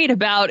worried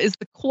about is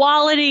the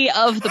quality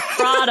of the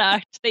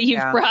product that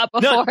you've brought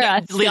before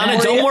us.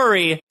 Liana, don't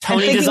worry.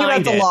 Tony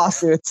designed it. The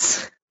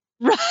lawsuits.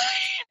 Right.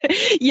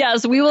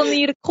 Yes, we will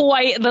need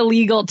quite the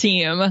legal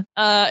team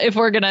if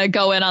we're going to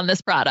go in on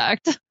this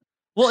product.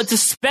 Well, it's a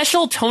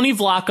special Tony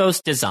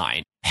Vlachos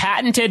design,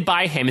 patented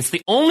by him. It's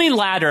the only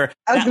ladder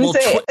that will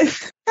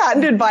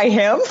patented by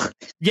him.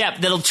 Yeah,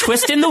 that'll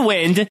twist in the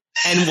wind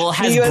and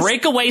has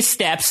breakaway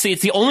steps. See,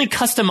 it's the only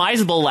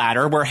customizable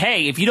ladder where,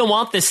 hey, if you don't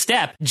want this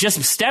step,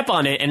 just step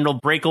on it and it'll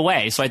break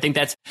away. So I think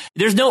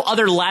there's no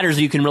other ladders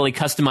you can really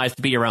customize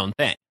to be your own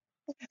thing.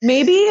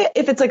 Maybe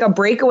if it's like a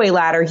breakaway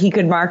ladder, he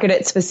could market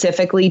it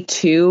specifically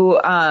to,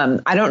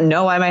 I don't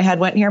know why my head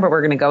went here, but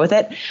we're going to go with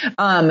it,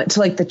 to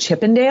like the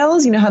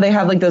Chippendales. You know how they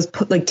have like those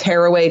like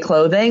tearaway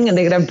clothing and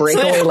they could have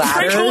breakaway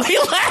ladders? Breakaway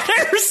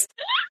ladders!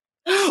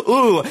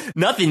 Ooh,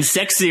 nothing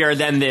sexier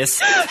than this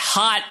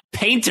hot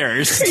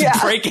painters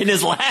breaking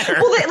his ladder.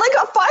 Well, like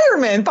a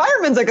fireman.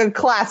 Fireman's like a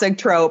classic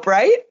trope,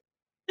 right?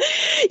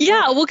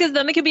 Yeah, well, because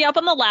then they could be up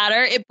on the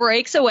ladder, it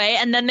breaks away,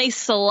 and then they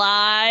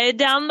slide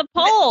down the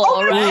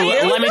pole,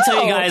 right? Ooh, let me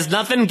tell you guys,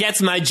 nothing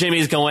gets my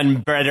jimmies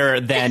going better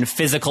than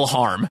physical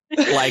harm.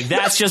 Like,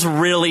 that's just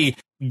really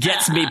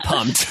gets me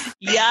pumped.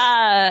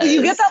 Yeah.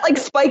 You get that, like,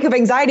 spike of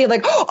anxiety,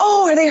 like,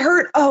 oh, are they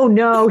hurt? Oh,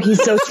 no,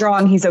 he's so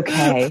strong, he's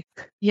okay.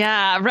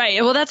 Yeah,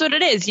 right. Well, that's what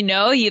it is.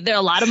 There are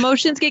a lot of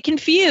emotions get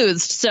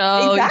confused. So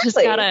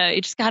exactly.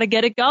 you just gotta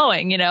get it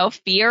going.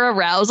 Fear,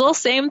 arousal,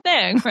 same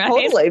thing, right?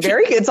 Totally.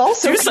 Very good. It's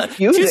also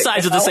two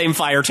sides of the same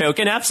fire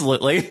token.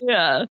 Absolutely.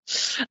 Yeah.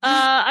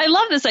 I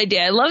love this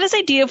idea. I love this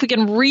idea if we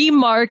can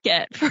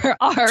remarket for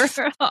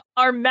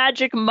our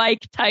Magic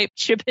Mike type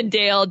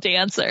Chippendale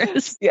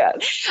dancers.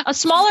 Yes. A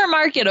smaller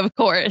market, of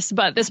course,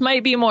 but this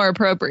might be more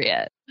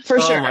appropriate. For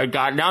sure. Oh my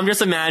God. Now I'm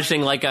just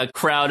imagining like a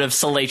crowd of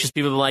salacious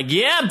people like,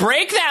 yeah,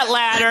 break that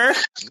ladder.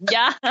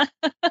 Yeah.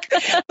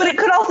 But it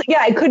could also,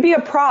 it could be a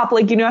prop.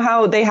 Like, you know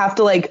how they have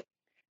to like,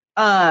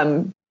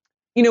 when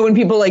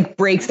people like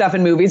break stuff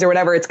in movies or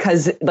whatever, it's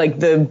because like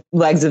the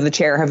legs of the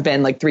chair have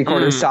been like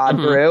 3/4 sawed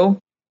through.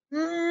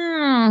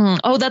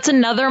 Oh, that's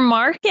another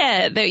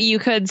market that you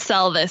could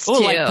sell this to.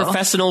 Like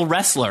professional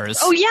wrestlers.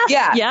 Oh, yes.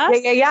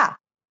 Yeah.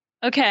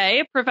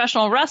 Okay,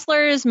 professional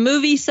wrestlers,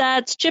 movie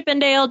sets,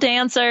 Chippendale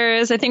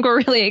dancers. I think we're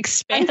really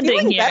expanding I'm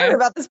feeling here. better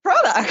about this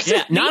product.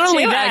 Yeah, not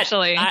only that,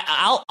 actually.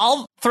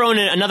 I'll throw in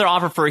another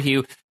offer for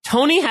you.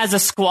 Tony has a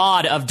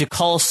squad of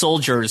Decul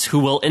soldiers who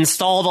will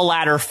install the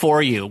ladder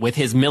for you with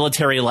his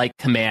military-like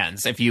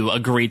commands if you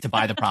agree to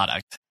buy the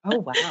product. Oh,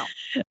 wow.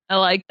 I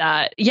like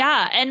that.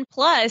 Yeah. And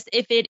plus,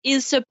 if it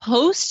is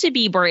supposed to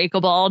be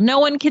breakable, no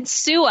one can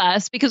sue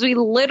us because we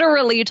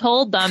literally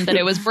told them that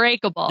it was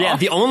breakable. Yeah,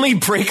 the only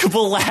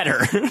breakable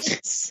ladder.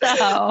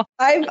 So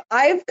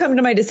I've come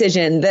to my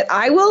decision that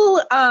I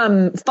will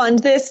fund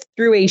this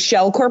through a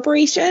shell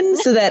corporation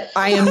so that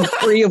I am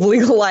free of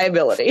legal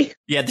liability.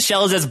 Yeah, the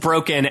shell is as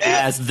broken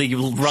as the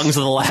rungs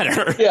of the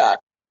ladder. Yeah.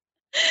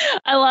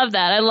 I love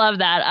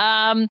that.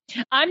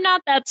 I'm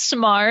not that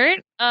smart.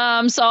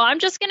 So I'm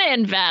just going to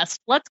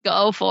invest. Let's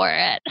go for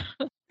it.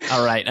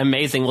 All right.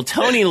 Amazing. Well,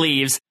 Tony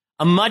leaves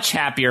a much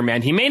happier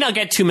man. He may not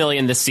get $2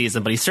 million this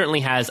season, but he certainly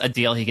has a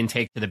deal he can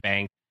take to the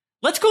bank.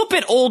 Let's go a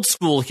bit old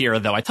school here,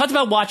 though. I talked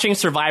about watching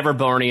Survivor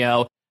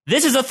Borneo.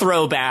 This is a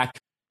throwback.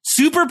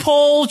 Super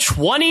Bowl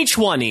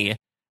 2020,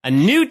 a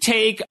new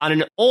take on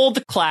an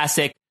old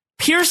classic.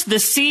 Pierce the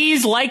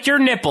seas like your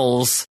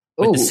nipples.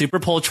 With the Super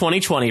Bowl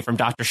 2020 from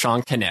Dr.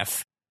 Sean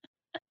Caniff.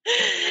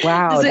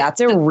 Wow, that's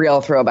a real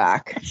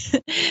throwback.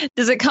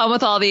 Does it come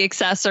with all the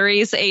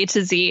accessories A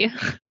to Z?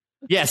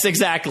 Yes,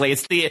 exactly.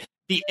 It's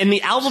in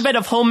the alphabet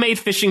of homemade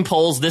fishing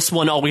poles, this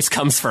one always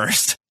comes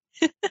first.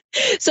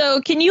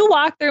 So can you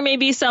walk through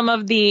maybe some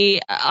of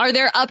are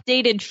there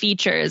updated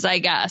features, I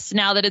guess,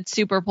 now that it's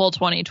Super Bowl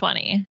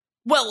 2020?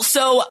 Well,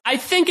 so I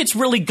think it's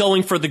really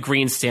going for the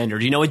green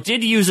standard. It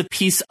did use a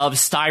piece of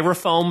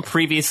styrofoam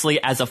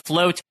previously as a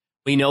float.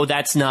 We know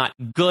that's not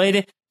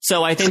good.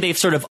 So I think they've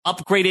sort of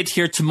upgraded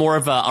here to more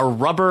of a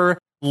rubber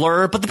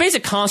lure, but the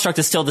basic construct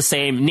is still the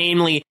same,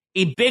 namely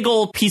a big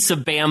old piece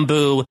of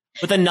bamboo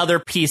with another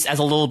piece as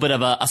a little bit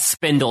of a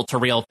spindle to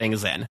reel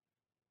things in.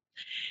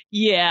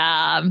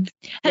 Yeah.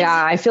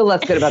 Yeah, I feel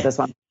less good about this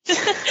one.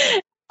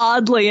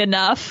 Oddly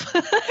enough.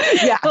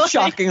 Yeah,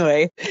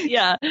 shockingly.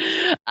 Yeah.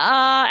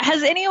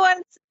 Has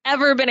anyone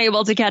ever been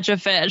able to catch a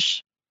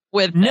fish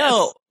with this?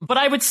 No, but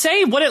I would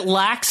say what it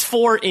lacks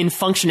for in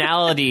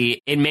functionality,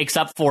 it makes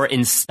up for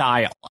in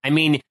style. I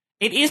mean,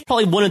 it is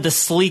probably one of the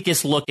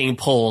sleekest looking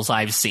poles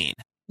I've seen.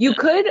 You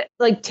could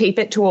tape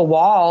it to a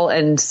wall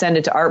and send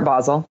it to Art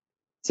Basel.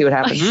 See what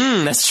happens.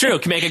 That's true.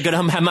 Can make a good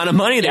amount of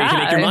money there. You can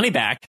make your money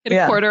back.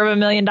 Get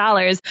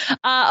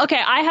 $250,000. Okay,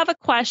 I have a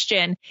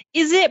question.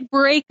 Is it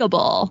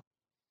breakable?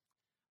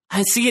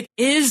 I see it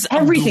is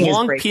Everything a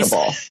long is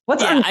breakable. piece.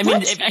 What's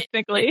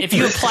Technically? If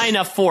you apply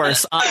enough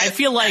force, I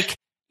feel like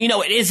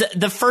it is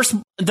the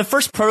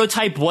first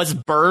prototype was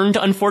burned,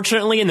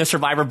 unfortunately, in the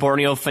Survivor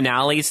Borneo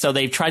finale. So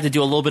they've tried to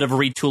do a little bit of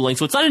retooling.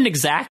 So it's not an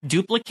exact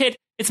duplicate.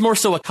 It's more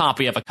so a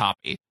copy of a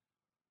copy.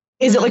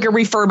 Is it like a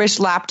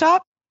refurbished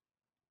laptop?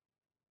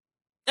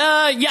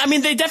 Yeah, I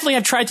mean, they definitely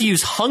have tried to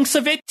use hunks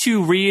of it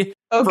to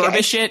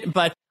refurbish it,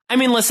 but I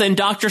mean, listen,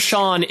 Dr.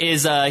 Sean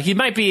is, he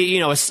might be,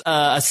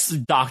 a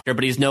doctor,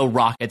 but he's no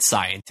rocket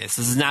scientist.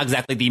 This is not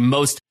exactly the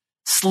most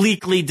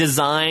sleekly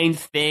designed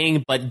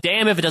thing, but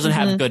damn if it doesn't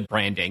have good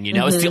branding,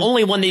 It's the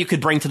only one that you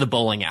could bring to the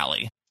bowling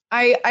alley.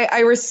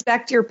 I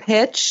respect your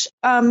pitch,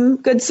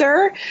 good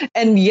sir,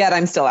 and yet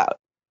I'm still out.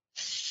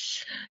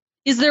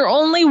 Is there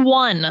only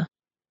one?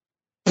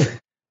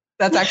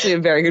 That's actually a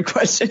very good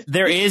question.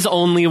 There is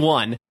only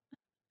one.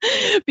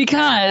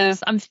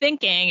 Because I'm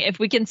thinking if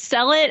we can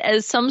sell it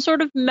as some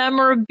sort of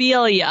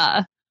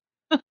memorabilia,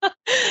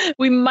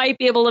 we might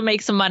be able to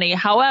make some money.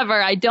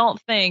 However, I don't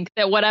think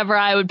that whatever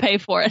I would pay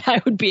for it,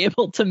 I would be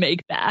able to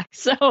make back.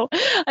 So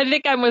I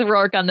think I'm with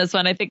Roark on this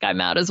one. I think I'm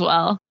out as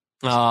well.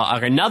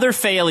 Another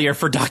failure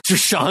for Dr.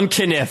 Sean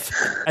Kniff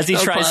as he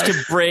tries to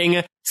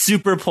bring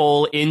Super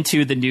Pole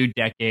into the new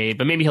decade.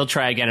 But maybe he'll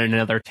try again in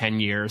another 10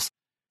 years.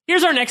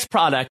 Here's our next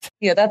product.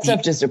 Yeah, that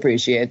stuff just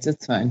appreciates.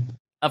 It's fine.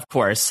 Of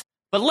course.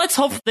 But let's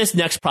hope this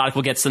next product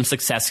will get some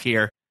success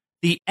here.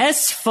 The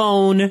S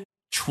Phone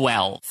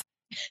 12.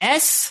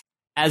 S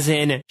as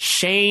in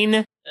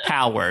Shane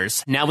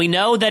Powers. Now we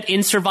know that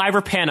in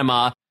Survivor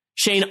Panama,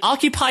 Shane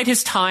occupied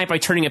his time by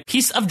turning a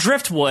piece of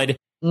driftwood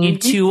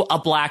into a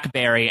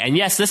BlackBerry. And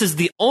yes, this is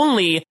the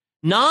only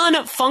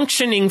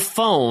non-functioning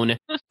phone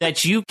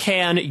that you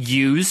can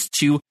use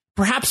to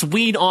perhaps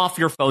weed off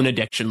your phone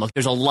addiction. Look,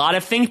 there's a lot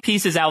of think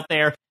pieces out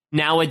there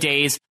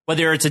nowadays,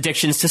 whether it's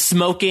addictions to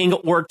smoking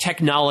or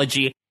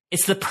technology.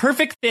 It's the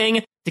perfect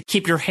thing to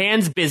keep your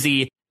hands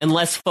busy and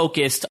less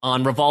focused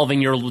on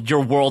revolving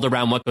your world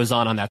around what goes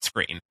on that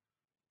screen.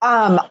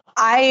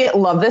 I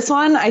love this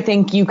one. I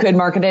think you could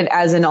market it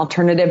as an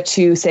alternative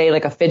to, say,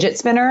 like a fidget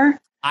spinner.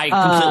 I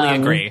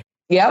completely agree.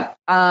 Yep.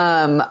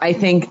 I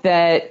think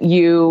that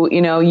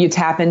you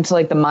tap into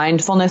like the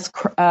mindfulness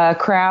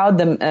crowd,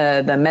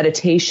 the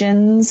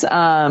meditations.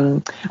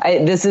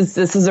 This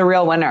is a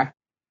real winner.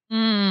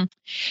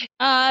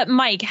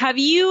 Mike, have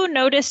you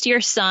noticed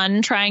your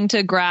son trying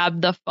to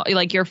grab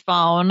your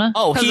phone?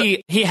 Oh,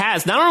 he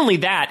has. Not only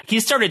that, he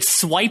started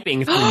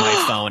swiping through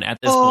my phone at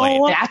this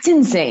point. That's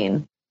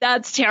insane.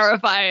 That's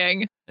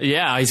terrifying.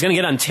 Yeah, he's going to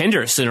get on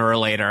Tinder sooner or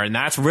later, and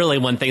that's really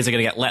when things are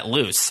going to get let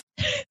loose.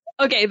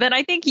 Okay, then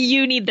I think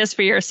you need this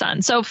for your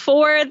son. So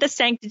for the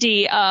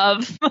sanctity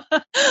of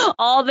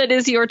all that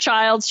is your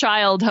child's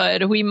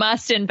childhood, we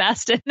must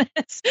invest in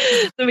this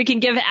so we can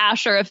give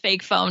Asher a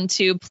fake phone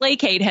to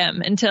placate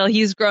him until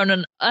he's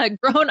grown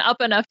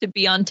up enough to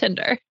be on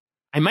Tinder.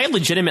 I might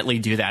legitimately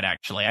do that,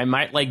 actually. I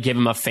might give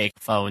him a fake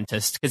phone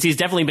because he's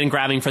definitely been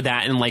grabbing for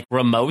that in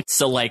remotes.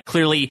 So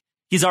clearly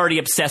he's already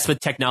obsessed with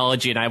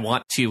technology, and I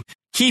want to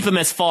keep him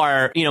as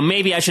far,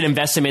 maybe I should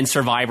invest him in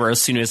Survivor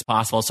as soon as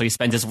possible so he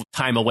spends his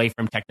time away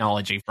from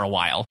technology for a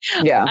while.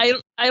 Yeah.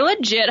 I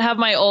legit have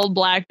my old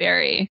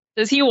BlackBerry.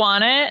 Does he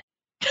want it?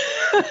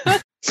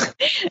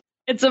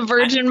 It's a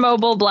Virgin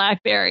Mobile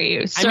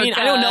BlackBerry. I mean,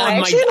 I don't know. I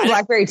actually have a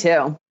BlackBerry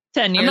too.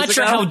 10 years ago. I'm not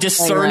sure how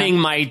discerning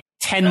my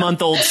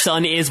 10-month-old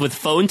son is with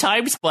phone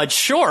types, but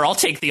sure, I'll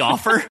take the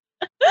offer.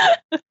 I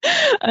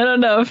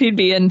don't know if he'd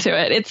be into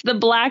it. It's the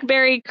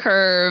BlackBerry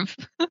Curve.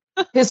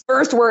 His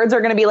first words are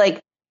going to be like,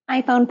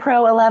 iPhone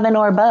Pro 11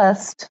 or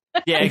bust.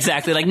 Yeah,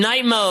 exactly. Like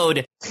night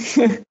mode.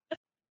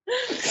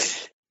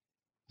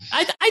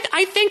 I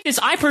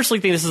personally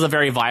think this is a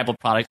very viable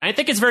product. I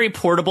think it's very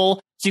portable,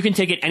 so you can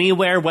take it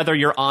anywhere, whether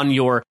you're on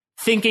your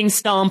thinking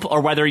stump or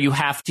whether you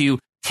have to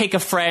take a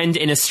friend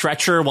in a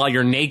stretcher while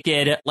you're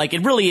naked.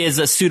 It really is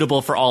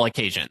suitable for all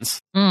occasions.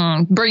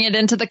 Bring it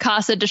into the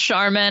Casa de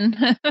Charmin.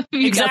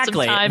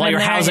 Exactly. While you're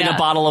housing a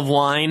bottle of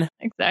wine.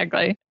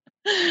 Exactly.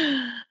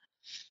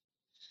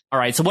 All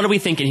right, so what are we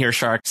thinking here,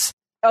 Sharks?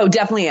 Oh,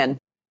 definitely in.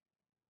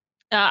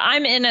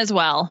 I'm in as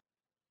well.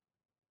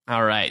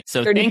 All right.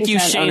 So thank you,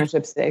 Shane.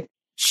 Ownership stake.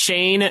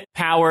 Shane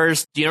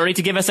Powers, you don't need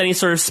to give us any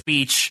sort of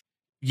speech.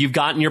 You've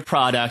gotten your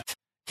product.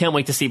 Can't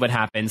wait to see what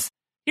happens.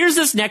 Here's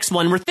this next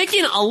one. We're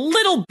thinking a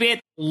little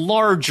bit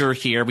larger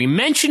here. We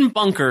mentioned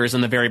bunkers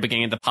in the very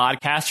beginning of the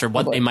podcast, or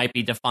what they might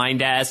be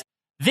defined as.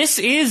 This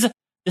is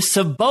the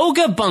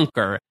Saboga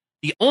bunker,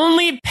 the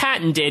only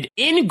patented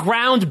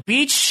in-ground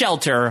beach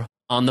shelter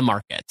on the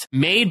market,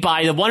 made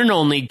by the one and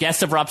only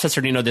guest of Rob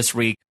Cesternino this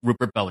week,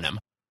 Rupert Boneham.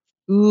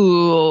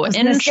 Ooh,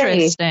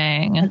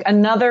 interesting. Like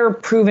another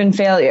proven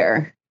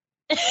failure.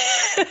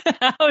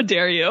 How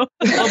dare you?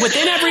 But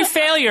within every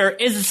failure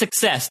is a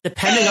success,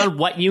 depending on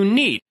what you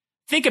need.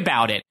 Think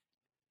about it.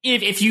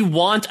 If you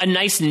want a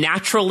nice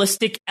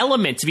naturalistic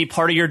element to be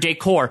part of your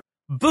decor,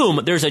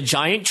 boom, there's a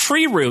giant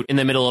tree root in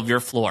the middle of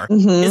your floor.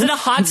 Is it a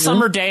hot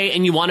summer day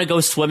and you want to go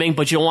swimming,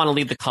 but you don't want to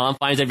leave the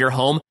confines of your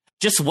home?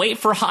 Just wait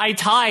for high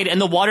tide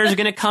and the water is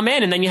going to come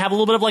in, and then you have a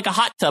little bit of like a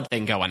hot tub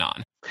thing going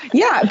on.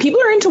 Yeah,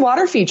 people are into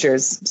water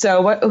features.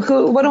 So what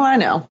do I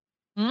know?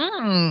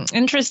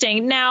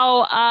 Interesting.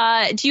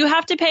 Now, do you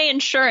have to pay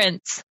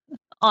insurance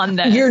on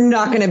this? You're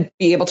not going to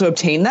be able to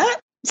obtain that.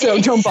 So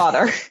don't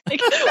bother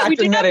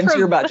factoring that into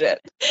your budget.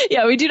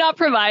 Yeah, we do not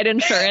provide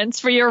insurance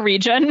for your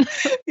region.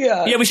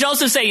 Yeah, we should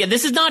also say,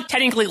 this is not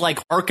technically like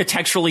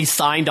architecturally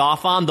signed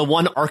off on. The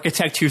one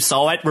architect who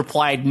saw it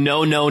replied,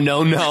 no.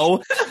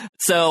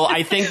 So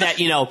I think that,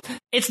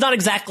 it's not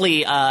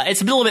exactly,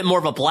 it's a little bit more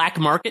of a black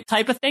market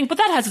type of thing, but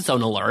that has its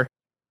own allure.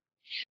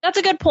 That's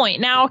a good point.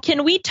 Now,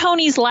 can we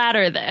Tony's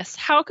Ladder this?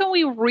 How can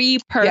we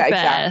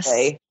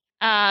repurpose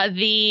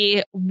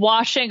the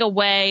washing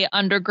away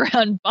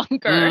underground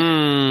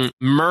bunker?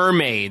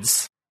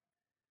 Mermaids.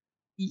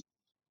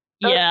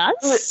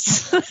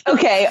 Yes.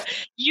 Okay.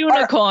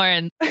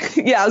 Unicorn.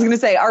 Yeah, I was going to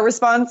say our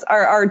response,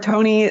 our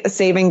Tony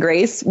saving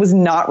grace was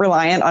not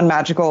reliant on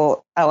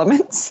magical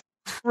elements.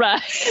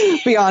 Right.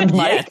 Beyond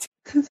Mike.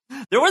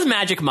 There was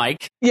Magic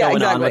Mike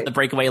going on with the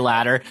breakaway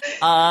ladder.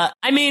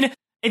 I mean,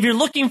 if you're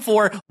looking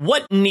for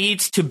what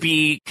needs to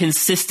be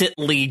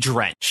consistently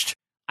drenched,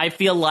 I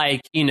feel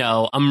like,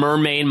 a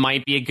mermaid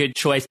might be a good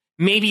choice.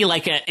 Maybe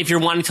if you're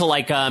wanting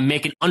to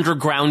make an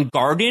underground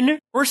garden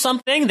or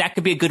something, that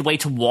could be a good way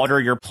to water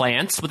your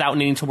plants without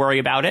needing to worry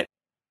about it.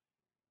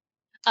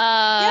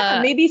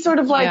 Maybe sort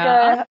of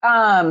like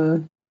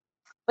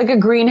a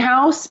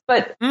greenhouse,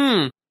 but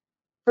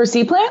for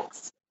sea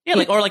plants.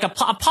 Yeah, or like a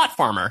pot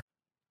farmer.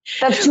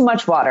 That's too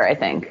much water, I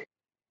think.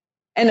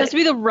 And it has to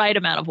be the right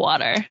amount of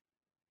water.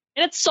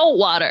 And it's salt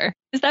water.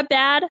 Is that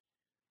bad?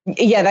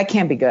 Yeah, that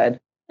can't be good.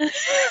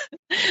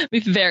 Be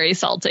very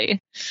salty.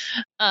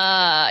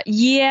 I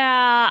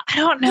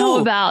don't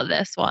know about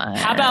this one.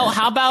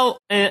 How about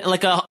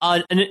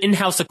an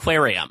in-house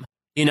aquarium?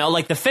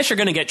 Like the fish are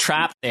going to get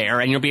trapped there,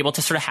 and you'll be able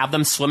to sort of have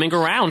them swimming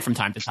around from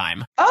time to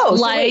time. Oh,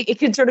 so it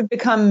could sort of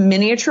become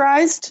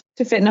miniaturized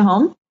to fit in a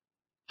home?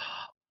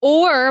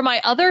 Or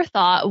my other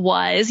thought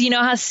was,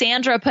 how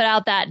Sandra put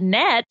out that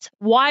net?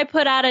 Why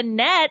put out a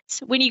net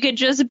when you could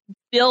just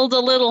build a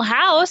little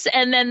house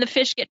and then the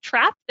fish get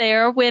trapped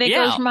there when it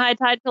goes from high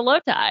tide to low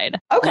tide?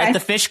 Okay. Let the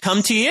fish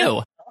come to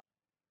you.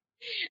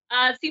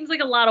 It seems like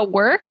a lot of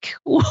work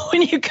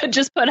when you could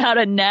just put out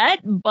a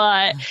net,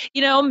 but,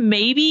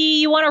 maybe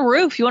you want a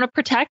roof. You want to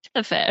protect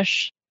the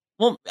fish.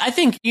 Well, I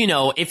think,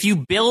 if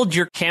you build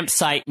your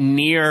campsite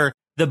near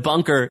the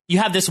bunker, you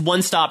have this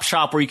one-stop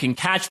shop where you can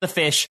catch the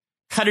fish,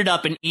 cut it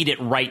up and eat it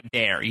right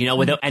there,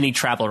 without any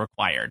travel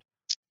required.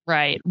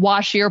 Right.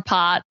 Wash your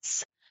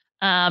pots,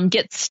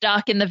 get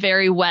stuck in the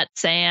very wet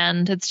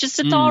sand. It's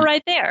all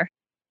right there.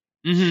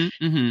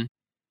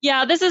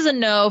 Yeah, this is a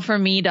no for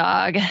me,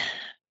 dog.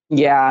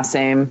 Yeah,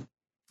 same.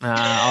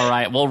 All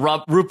right. Well,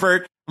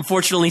 Rupert,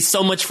 unfortunately,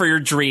 so much for your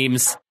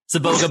dreams.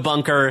 Saboga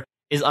Bunker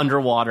is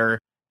underwater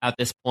at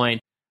this point.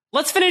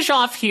 Let's finish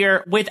off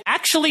here with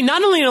actually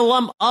not only an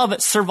alum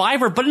of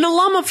Survivor, but an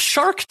alum of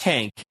Shark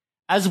Tank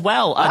as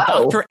well.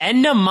 Dr.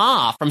 Edna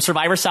Ma from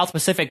Survivor South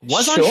Pacific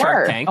was on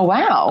Shark Tank. Oh,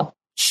 wow.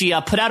 She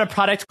put out a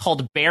product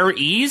called Bare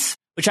Ease,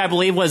 which I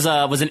believe was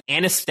an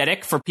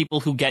anesthetic for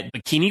people who get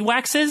bikini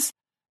waxes.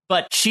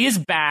 But she is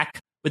back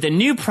with a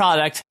new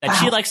product that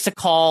she likes to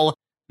call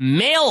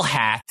Male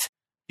Hat,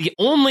 the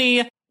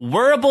only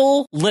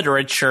wearable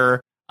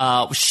literature.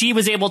 She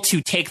was able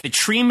to take the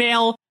tree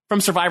mail from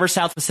Survivor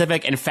South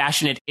Pacific and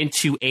fashion it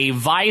into a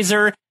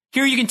visor.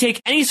 Here you can take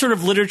any sort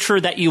of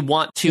literature that you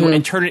want to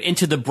and turn it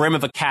into the brim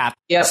of a cap.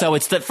 Yep. So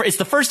it's the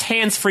first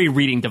hands-free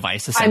reading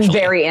device, essentially. I'm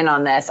very in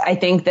on this. I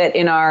think that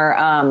in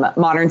our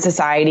modern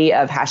society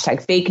of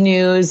hashtag fake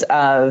news,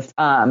 of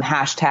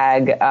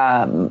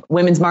hashtag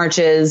women's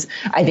marches,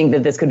 I think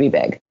that this could be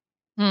big.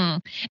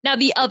 Now,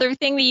 the other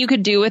thing that you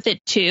could do with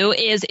it, too,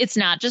 is it's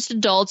not just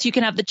adults. You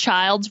can have the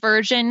child's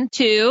version,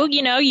 too.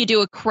 You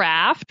do a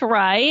craft,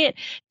 right?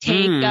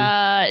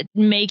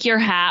 Make your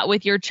hat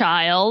with your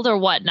child or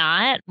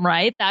whatnot,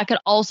 right? That could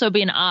also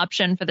be an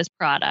option for this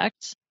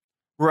product.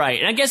 Right.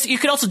 And I guess you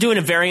could also do in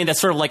a variant that's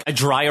sort of like a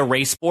dry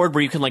erase board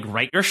where you can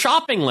write your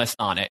shopping list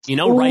on it,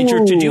 write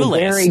your to-do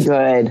list. Very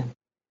good.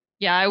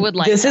 Yeah, I would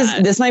like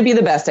that. This might be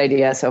the best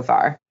idea so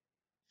far.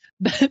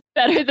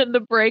 better than the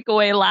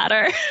breakaway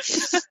ladder.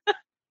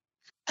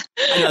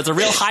 I know, it's a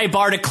real high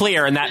bar to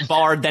clear, and that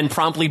bar then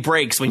promptly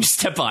breaks when you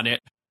step on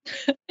it.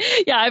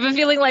 Yeah, I have a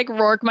feeling like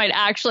Roark might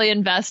actually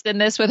invest in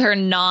this with her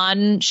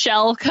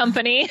non-shell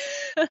company.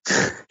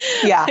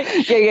 Yeah.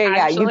 You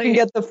can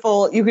get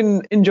you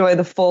can enjoy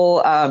the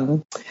full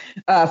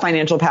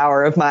financial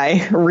power of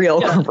my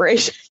real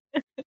corporation.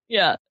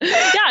 Yeah,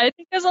 I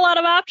think there's a lot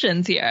of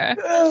options here.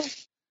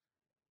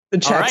 The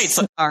checks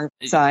aren't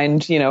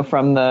signed,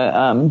 from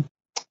the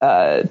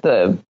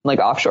like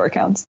offshore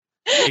accounts.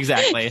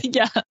 Exactly.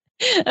 Yeah.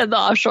 And the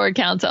Offshore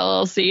Accounts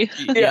LLC.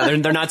 Yeah,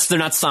 they're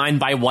not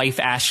signed by wife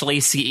Ashley,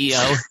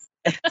 CEO.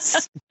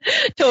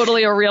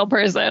 Totally a real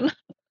person.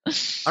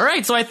 All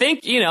right, so I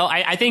think,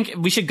 I think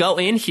we should go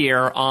in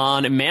here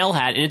on Male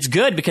Hat, and it's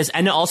good because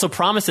Enna also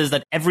promises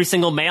that every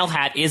single Male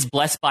Hat is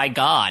blessed by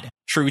God,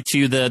 true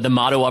to the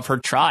motto of her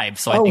tribe.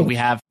 So I think we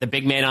have the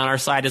big man on our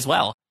side as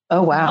well.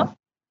 Oh, wow.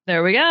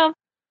 There we go.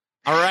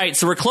 All right,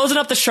 so we're closing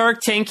up the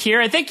Shark Tank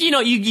here. I think,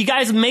 you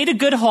guys made a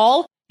good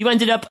haul. You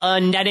ended up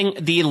netting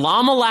the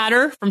llama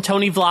ladder from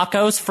Tony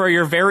Vlachos for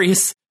your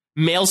various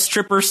male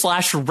stripper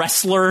 /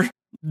 wrestler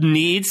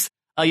needs.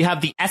 You have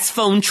the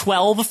S-Phone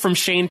 12 from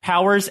Shane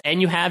Powers,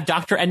 and you have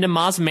Dr. Edna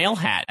Ma's male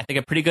hat. I think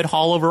a pretty good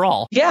haul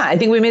overall. Yeah, I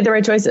think we made the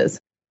right choices.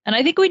 And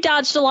I think we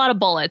dodged a lot of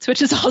bullets,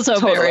 which is also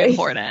very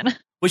important.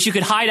 Which you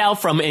could hide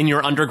out from in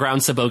your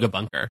underground Saboga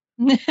bunker.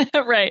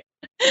 Right.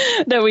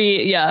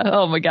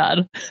 Oh my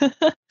God.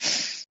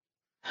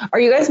 Are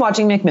you guys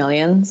watching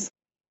McMillions?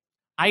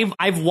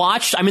 I've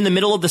watched. I'm in the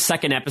middle of the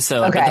second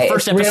episode. Okay, but the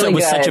first episode really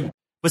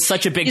was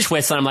such a big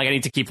twist, and I'm like, I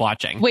need to keep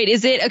watching. Wait,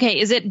 is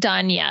it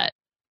done yet?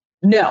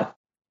 No.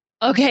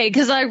 Okay,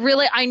 because I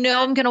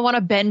know I'm gonna want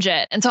to binge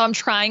it, and so I'm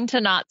trying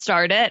to not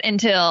start it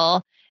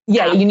until.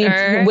 Yeah, you need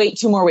to wait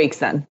 2 more weeks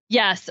then.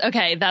 Yes.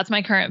 Okay, that's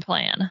my current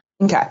plan.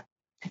 Okay.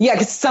 Yeah,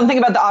 because something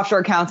about the offshore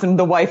accounts and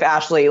the wife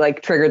Ashley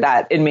triggered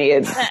that in me.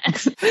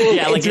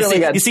 Yeah, like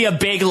you see a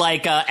big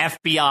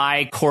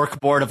FBI cork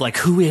board of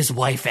who is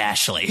wife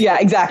Ashley? Yeah,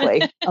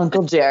 exactly.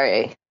 Uncle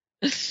Jerry.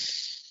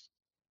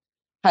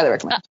 Highly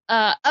recommend.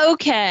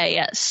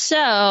 Okay,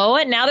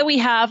 so now that we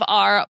have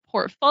our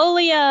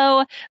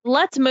portfolio,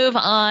 let's move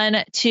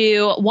on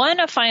to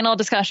one final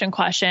discussion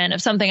question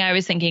of something I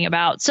was thinking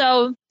about.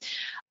 So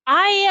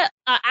I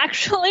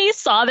actually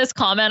saw this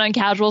comment on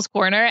Casual's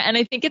Corner, and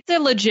I think it's a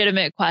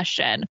legitimate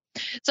question.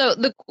 So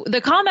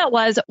the comment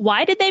was,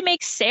 why did they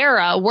make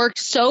Sarah work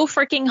so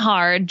freaking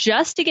hard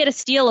just to get a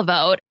steal a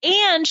vote,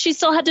 and she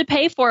still had to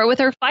pay for it with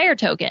her fire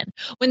token,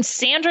 when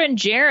Sandra and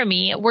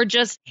Jeremy were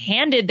just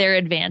handed their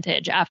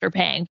advantage after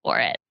paying for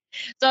it?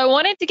 So I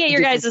wanted to get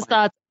your guys'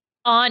 thoughts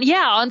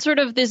on sort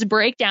of this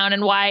breakdown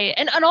and why,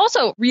 and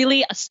also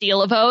really a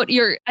steal a vote.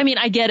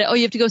 I get it. Oh,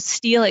 you have to go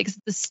steal it because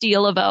it's a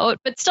steal a vote,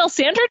 but still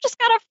Sandra just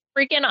got a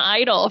freaking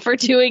idol for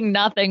doing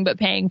nothing but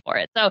paying for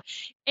it. So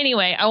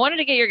anyway, I wanted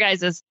to get your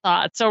guys'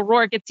 thoughts. So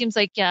Roark, it seems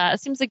like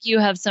you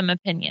have some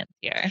opinions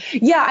here.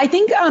 Yeah, I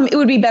think it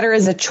would be better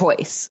as a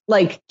choice.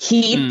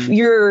 Keep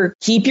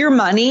your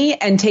money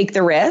and take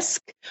the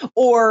risk,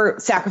 or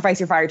sacrifice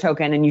your fire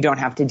token and you don't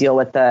have to deal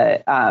with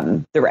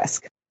the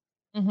risk.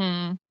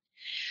 Mm-hmm.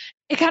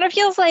 It kind of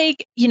feels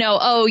like,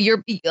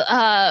 you're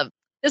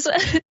this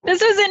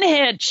isn't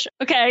Hitch.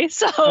 Okay.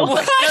 So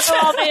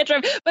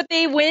but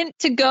they went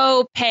to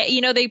go pay,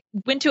 they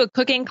went to a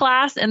cooking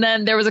class, and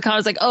then there was a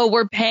comment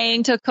we're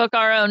paying to cook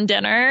our own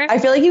dinner. I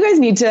feel like you guys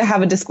need to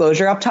have a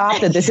disclosure up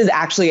top that this is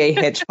actually a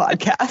Hitch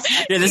podcast.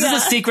 Yeah, this is a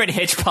secret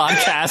Hitch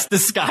podcast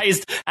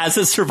disguised as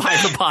a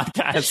Survivor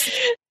podcast.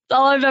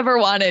 All I've ever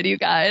wanted, you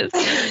guys.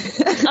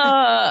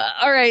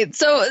 All right.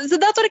 So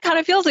that's what it kind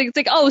of feels like.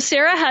 It's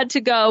Sarah had to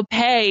go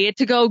pay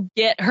to go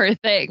get her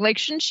thing.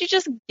 Shouldn't she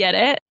just get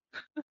it?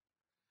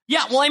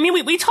 Yeah. Well,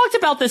 we talked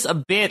about this a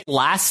bit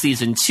last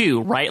season too,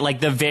 right?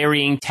 The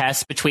varying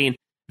tests between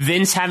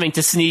Vince having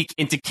to sneak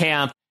into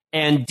camp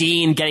and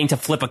Dean getting to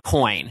flip a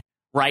coin,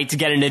 right? To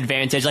get an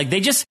advantage.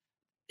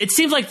 It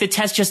seems like the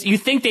test you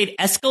think they'd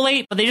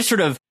escalate, but they just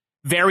sort of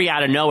vary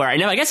out of nowhere. I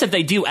know. I guess if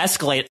they do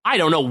escalate, I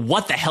don't know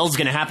what the hell's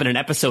going to happen in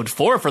episode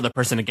 4 for the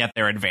person to get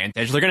their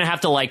advantage. They're going to have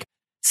to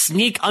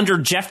sneak under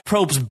Jeff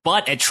Probst's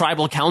butt at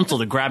Tribal Council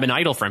to grab an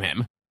idol from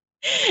him.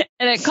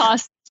 And it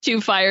costs 2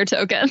 fire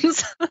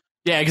tokens.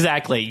 Yeah,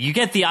 exactly. You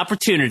get the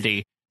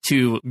opportunity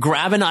to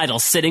grab an idol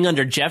sitting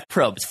under Jeff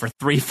Probst for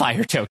 3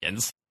 fire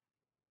tokens.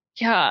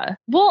 Yeah.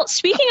 Well,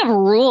 speaking of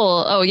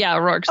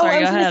Roark, sorry,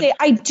 go ahead. Say,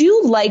 I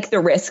do like the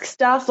risk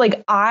stuff.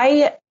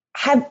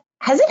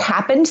 Has it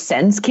happened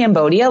since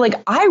Cambodia?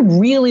 I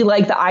really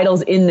like the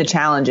idols in the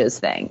challenges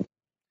thing.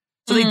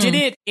 So they did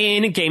it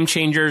in Game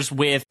Changers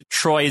with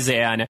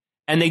Troyzan,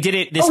 and they did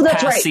it this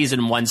past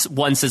season once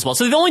as well.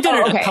 So they've only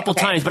done it a couple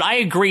times, but I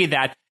agree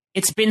that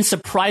it's been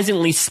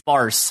surprisingly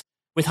sparse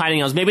with hiding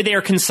idols. Maybe they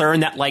are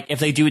concerned that if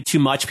they do it too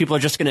much, people are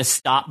just going to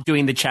stop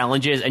doing the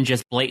challenges and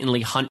just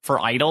blatantly hunt for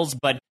idols.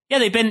 But yeah,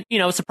 they've been,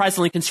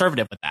 surprisingly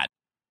conservative with that.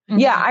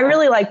 Yeah, I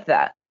really liked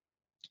that.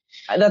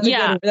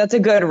 That's a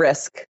good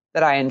risk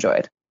that I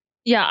enjoyed.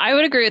 Yeah, I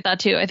would agree with that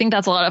too. I think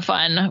that's a lot of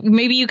fun.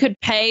 Maybe you could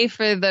pay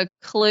for the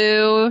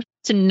clue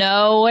to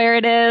know where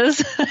it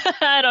is.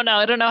 I don't know.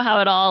 I don't know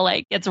how it all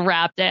like gets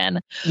wrapped in.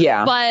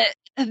 Yeah. But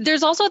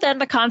there's also then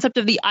the concept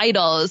of the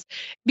idols,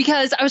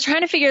 because I was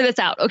trying to figure this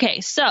out.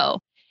 Okay, so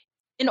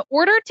in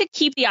order to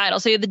keep the idol,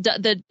 so you have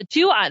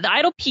the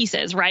idol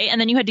pieces, right? And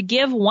then you had to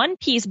give one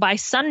piece by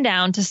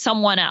sundown to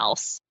someone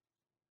else.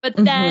 But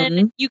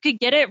then you could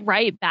get it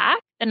right back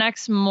the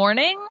next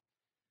morning.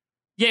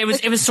 Yeah,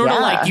 it was sort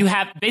of like you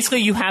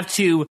have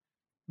to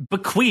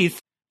bequeath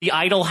the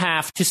idol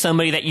half to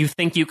somebody that you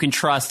think you can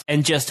trust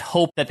and just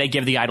hope that they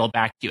give the idol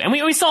back to you. And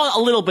we saw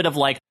a little bit of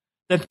like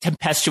the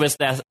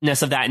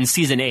tempestuousness of that in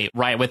season 8,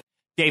 right? With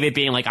David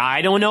being like,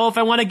 I don't know if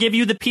I want to give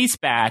you the piece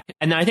back.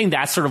 And I think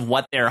that's sort of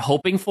what they're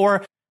hoping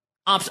for.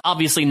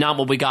 Obviously not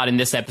what we got in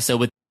this episode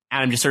with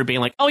Adam just sort of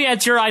being like, oh yeah,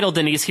 it's your idol,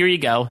 Denise, here you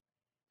go.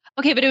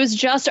 Okay, but it was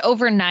just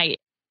overnight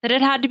that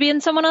it had to be in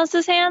someone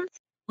else's hands?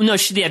 No,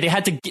 they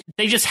had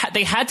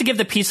to give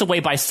the piece away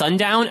by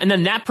sundown, and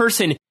then that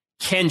person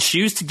can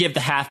choose to give the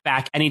half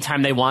back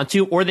anytime they want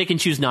to, or they can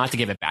choose not to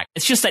give it back.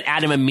 It's just that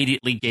Adam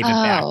immediately gave it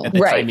back. That the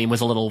timing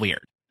was a little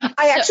weird.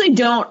 I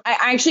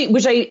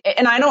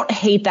don't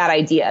hate that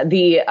idea.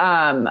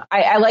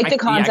 I like the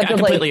concept I of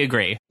completely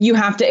agree. You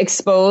have to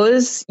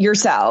expose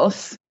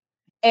yourself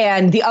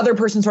and the other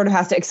person sort of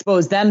has to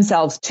expose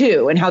themselves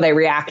too and how they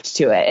react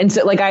to it. And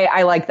so like,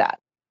 I like that.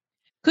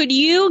 Could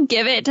you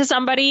give it to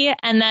somebody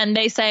and then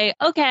they say,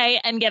 okay,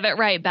 and give it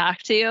right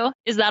back to you?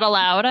 Is that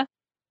allowed?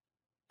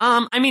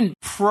 I mean,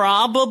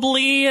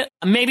 probably.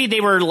 Maybe they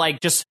were like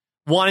just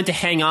wanted to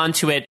hang on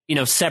to it,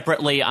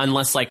 separately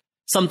unless like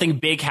something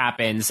big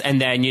happens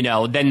and then,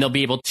 then they'll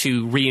be able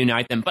to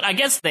reunite them. But I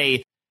guess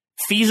they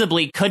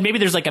feasibly could. Maybe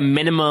there's like a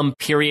minimum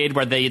period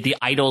where the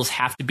idols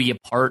have to be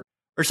apart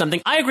or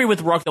something. I agree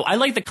with Roark, though. I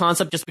like the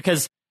concept just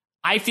because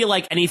I feel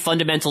like any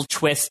fundamental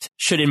twist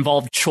should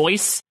involve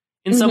choice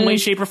in some way,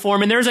 shape, or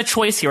form. And there's a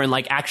choice here in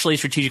like actually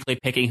strategically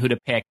picking who to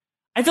pick.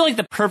 I feel like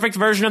the perfect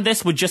version of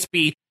this would just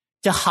be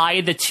to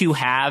hide the two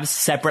halves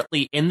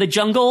separately in the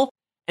jungle.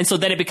 And so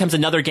then it becomes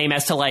another game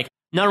as to like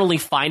not only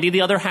finding the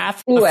other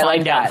half, but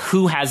find out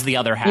who has the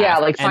other half. Yeah,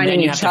 like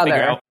finding each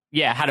other.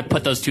 How to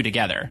put those two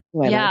together.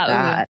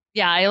 Yeah,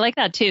 I like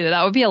that too.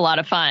 That would be a lot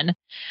of fun.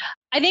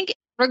 I think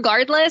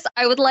regardless,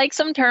 I would like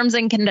some terms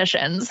and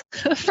conditions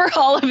for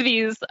all of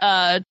these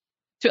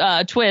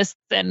twists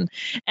and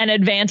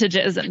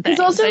advantages and things.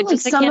 It's also like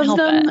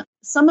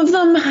some of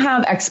them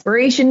have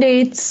expiration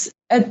dates.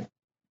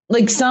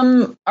 Like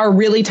some are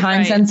really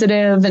time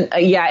sensitive, and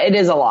it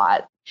is a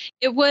lot.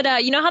 It would,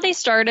 you know how they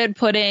started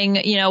putting,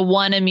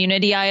 one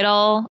immunity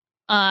idol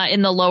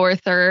in the lower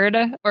third,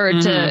 or to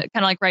kind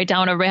of like write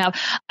down what everybody have.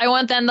 I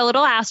want then the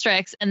little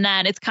asterisks, and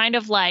then it's kind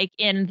of like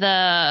in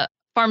the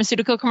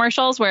pharmaceutical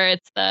commercials where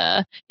it's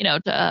the,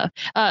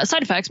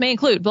 side effects may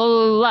include blah,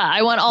 blah, blah.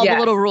 I want all the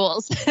little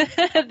rules.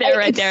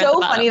 It's so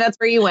funny that's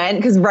where you went,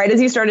 because right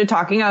as you started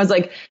talking, I was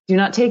like, do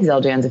not take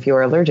Xeljanz if you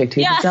are allergic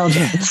to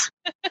Xeljanz.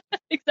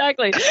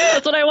 Exactly.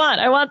 That's what I want.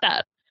 I want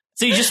that.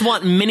 So you just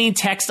want mini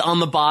text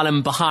on the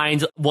bottom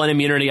behind one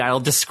immunity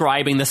idol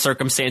describing the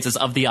circumstances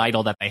of the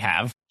idol that they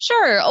have.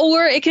 Sure.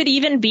 Or it could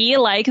even be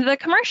like the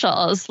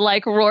commercials,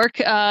 like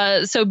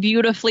Roark so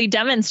beautifully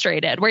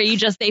demonstrated, where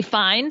they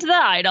find the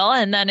idol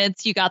and then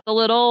you got the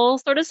little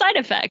sort of side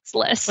effects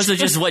list. Was it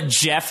just what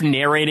Jeff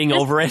narrating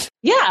over it?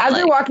 Yeah, as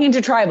they're walking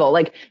into Tribal,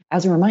 like,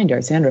 as a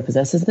reminder, Sandra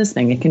possesses this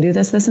thing. It can do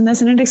this, this, and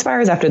this, and it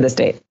expires after this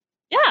date.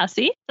 Yeah,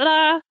 see?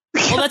 Ta-da!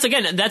 Well,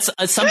 that's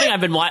something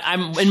I've been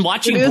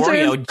watching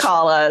Borneo.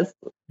 Call us.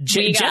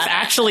 Jeff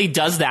actually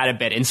does that a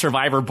bit in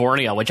Survivor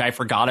Borneo, which I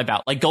forgot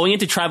about. Like going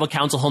into Tribal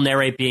Council, he'll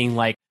narrate being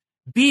like,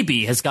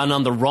 BB has gotten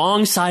on the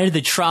wrong side of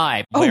the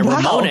tribe, where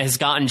Ramona has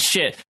gotten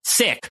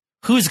sick.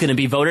 Who's going to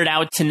be voted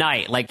out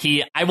tonight? Like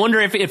I wonder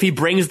if he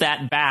brings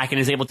that back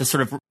and is able to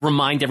sort of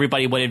remind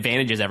everybody what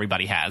advantages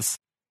everybody has.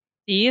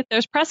 See,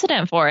 there's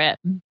precedent for it.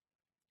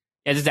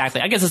 Yeah, exactly.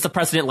 I guess it's the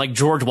president like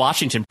George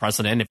Washington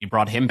precedent if you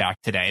brought him back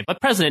today,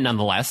 but president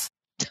nonetheless.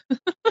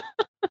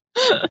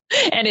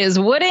 And his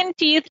wooden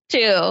teeth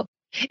too.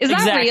 Is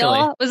that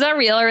real? Was that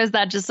real, or is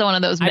that just one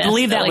of those myths? I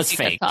believe that was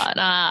fake.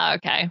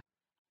 Okay.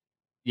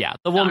 Yeah,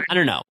 the one. I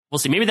don't know. We'll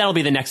see. Maybe that'll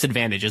be the next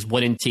advantage: is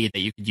wooden teeth that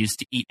you could use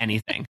to eat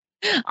anything.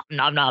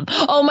 Nom nom.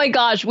 Oh my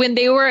gosh, when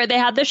they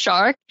had the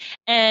shark,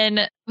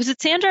 and was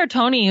it Sandra or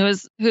Tony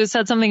who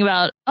said something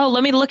about, oh,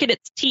 let me look at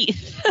its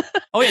teeth.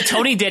 Oh yeah,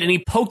 Tony did, and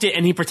he poked it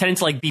and he pretended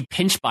to like be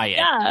pinched by it.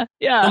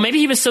 Yeah. Well, maybe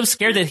he was so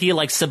scared that he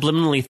like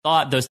subliminally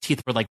thought those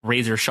teeth were like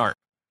razor sharp.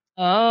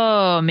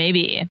 Oh,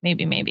 maybe.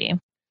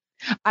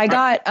 I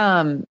got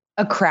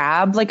a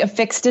crab like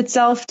affixed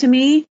itself to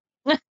me.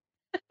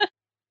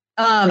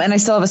 And I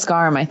still have a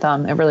scar on my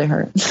thumb. It really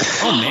hurt.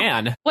 Oh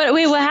man.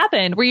 What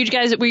happened? Were you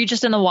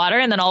just in the water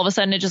and then all of a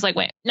sudden it just like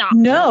went, no.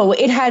 No,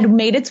 it had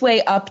made its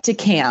way up to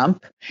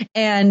camp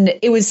and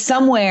it was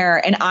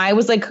somewhere and I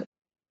was like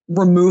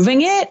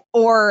removing it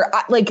or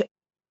like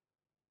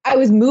I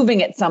was moving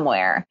it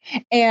somewhere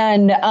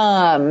and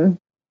I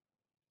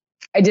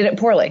did it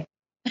poorly.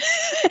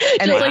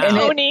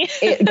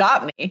 It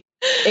got me.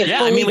 It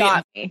fully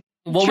got me.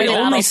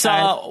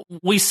 Well,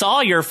 we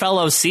saw your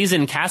fellow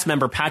season cast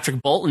member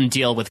Patrick Bolton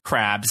deal with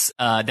crabs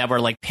that were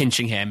like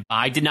pinching him.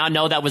 I did not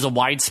know that was a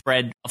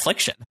widespread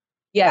affliction.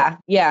 Yeah,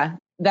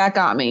 that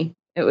got me.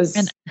 It was,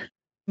 it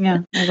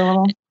was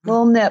a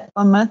little nip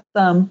on my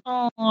thumb.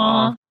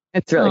 Aww.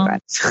 It's really fun.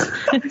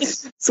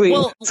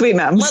 Sweet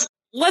memes.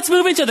 Let's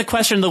move into the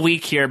question of the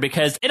week here,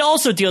 because it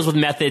also deals with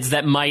methods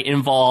that might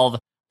involve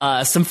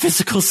some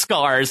physical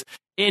scars,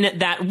 in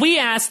that we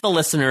asked the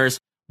listeners,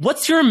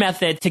 what's your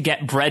method to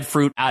get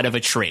breadfruit out of a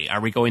tree? Are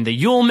we going the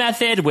Yule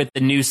method with the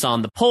noose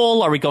on the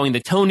pole? Are we going the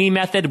Tony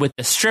method with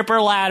the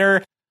stripper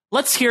ladder?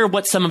 Let's hear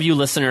what some of you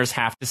listeners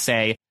have to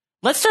say.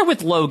 Let's start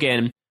with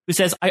Logan, who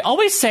says, I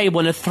always say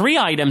one of 3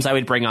 items I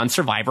would bring on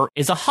Survivor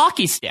is a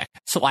hockey stick,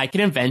 so I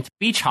can invent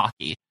beach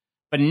hockey.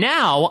 But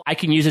now I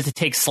can use it to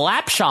take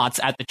slap shots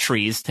at the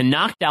trees to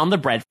knock down the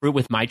breadfruit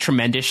with my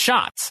tremendous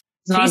shots.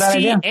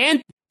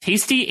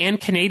 Tasty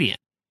and Canadian.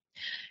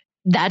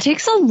 That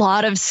takes a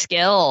lot of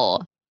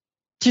skill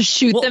to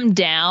shoot them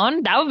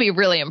down. That would be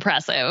really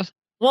impressive.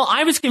 Well,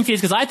 I was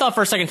confused because I thought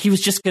for a second he was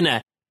just going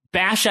to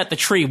bash at the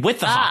tree with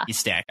the hockey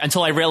stick,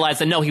 until I realized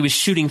that no, he was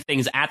shooting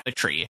things at the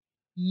tree.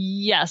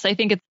 Yes, I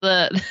think it's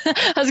I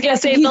was going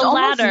to say he's the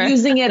ladder.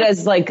 Using it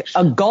as like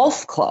a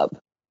golf club.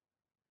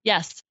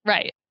 Yes,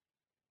 right.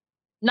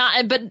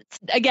 But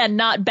again,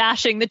 not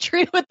bashing the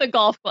tree with the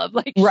golf club,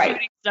 like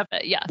shooting stuff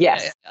at. Yeah.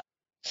 Yes. Yeah.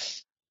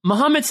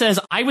 Muhammad says,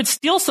 I would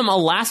steal some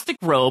elastic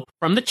rope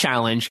from the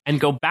challenge and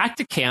go back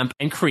to camp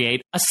and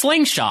create a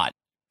slingshot.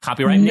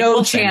 Copyright.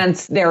 No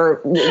chance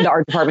our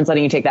department's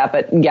letting you take that,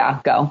 but yeah,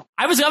 go.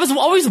 I was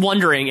always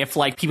wondering if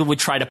like people would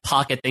try to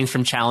pocket things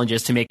from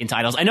challenges to make into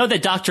idols. I know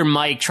that Dr.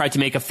 Mike tried to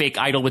make a fake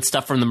idol with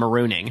stuff from the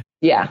marooning.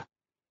 Yeah.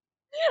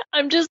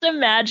 I'm just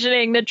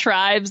imagining the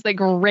tribes like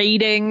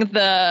raiding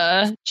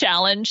the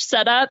challenge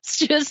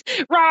setups, just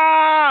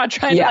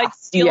trying to like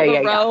steal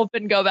the rope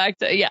and go back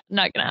to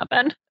not gonna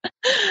happen.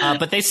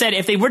 But they said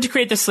if they were to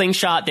create the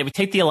slingshot, they would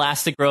take the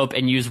elastic rope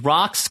and use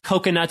rocks,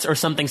 coconuts, or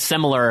something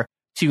similar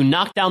to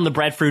knock down the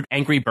breadfruit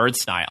Angry Bird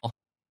style.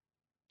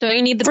 Don't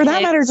you need the for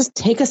that matter? Just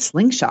take a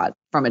slingshot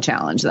from a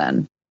challenge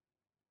then.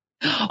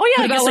 Oh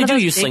yeah, I guess they do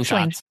use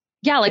slingshots.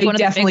 Yeah, like they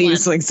definitely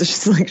use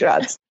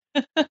slingshots.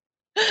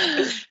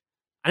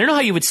 I don't know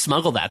how you would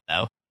smuggle that,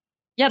 though.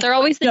 Yeah, they're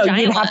always the giant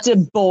you'd have to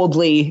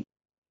boldly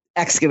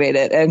excavate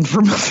it and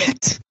remove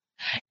it.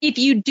 If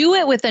you do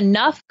it with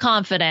enough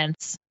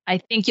confidence, I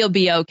think you'll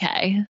be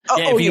okay.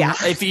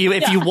 If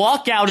you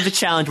walk out of the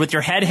challenge with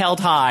your head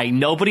held high,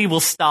 nobody will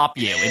stop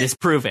you. It is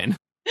proven.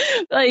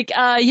 Like,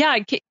 what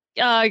are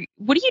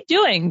you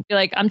doing? You're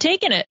like, I'm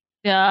taking it.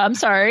 I'm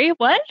sorry.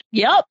 What?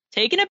 Yep,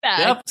 taking it back.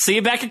 Yep, see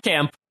you back at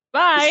camp.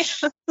 Bye.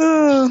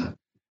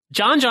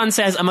 John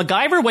says, a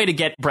MacGyver way to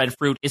get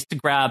breadfruit is to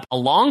grab a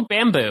long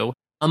bamboo,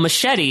 a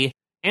machete,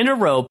 and a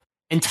rope,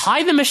 and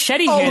tie the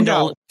machete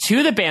handle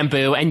to the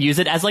bamboo and use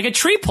it as like a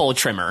tree pole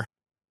trimmer.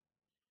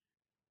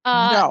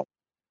 No.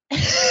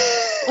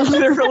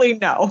 Literally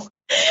no.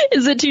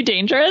 Is it too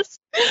dangerous?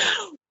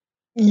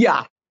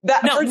 Yeah.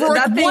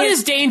 What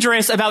is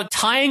dangerous about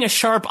tying a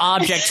sharp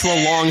object to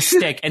a long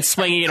stick and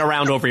swinging it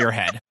around over your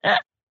head?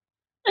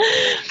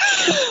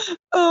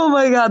 Oh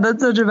my God,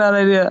 that's such a bad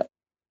idea.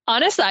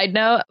 On a side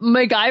note,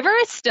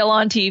 MacGyver is still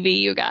on TV,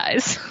 you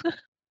guys.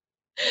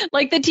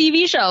 Like the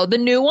TV show, the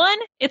new one,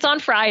 it's on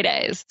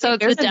Fridays. So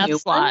it's the death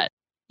slot.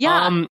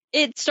 Yeah,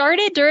 it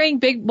started during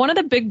one of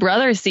the Big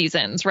Brother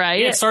seasons,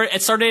 right? Yeah,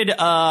 it started,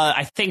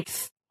 I think,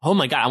 oh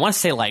my God, I want to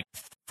say like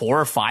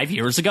 4 or 5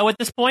 years ago at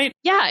this point.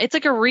 Yeah, it's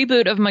like a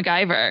reboot of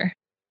MacGyver.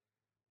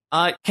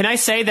 Can I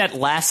say that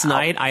last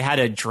night I had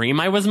a dream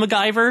I was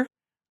MacGyver?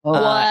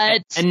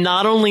 What? And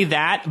not only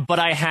that, but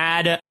I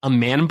had a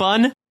man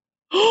bun.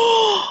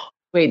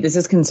 Wait, this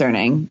is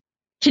concerning.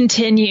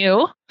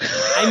 Continue.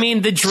 I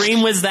mean, the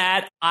dream was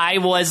that I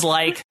was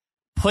like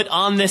put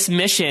on this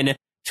mission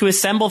to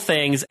assemble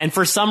things, and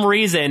for some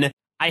reason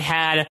I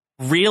had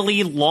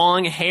really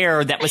long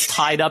hair that was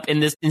tied up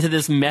into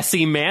this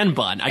messy man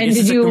bun.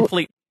 Did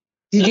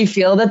you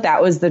feel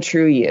that was the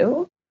true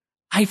you?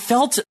 I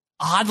felt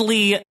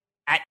oddly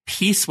at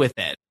peace with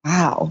it.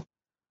 Wow.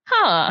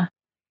 Huh.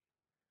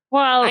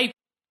 Well,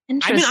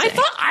 interesting.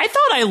 I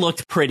thought I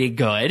looked pretty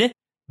good.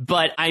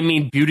 But I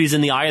mean, beauty's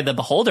in the eye of the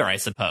beholder, I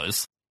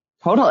suppose.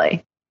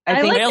 Totally.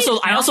 I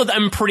also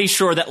am pretty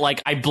sure that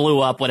like I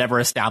blew up whatever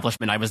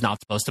establishment I was not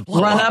supposed to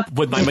blow up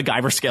with my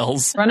MacGyver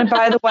skills. Run it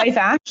by the wife,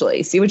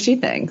 Ashley. See what she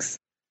thinks.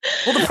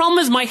 Well, the problem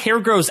is my hair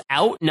grows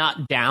out,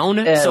 not down.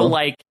 Ew. So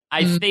like,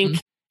 I think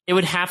it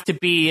would have to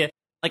be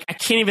like, I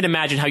can't even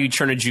imagine how you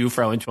turn a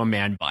Jufro into a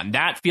man bun.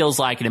 That feels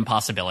like an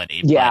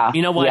impossibility. Yeah. But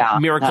you know what? Yeah,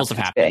 miracles have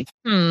happened.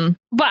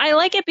 But I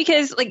like it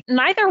because like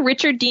neither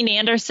Richard Dean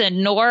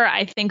Anderson nor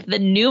I think the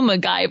new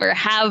MacGyver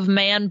have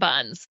man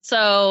buns.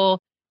 So,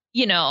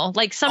 you know,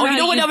 like somehow. Oh, you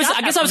know what?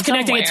 I guess I was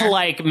connecting it to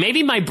like,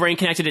 maybe my brain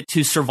connected it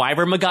to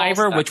Survivor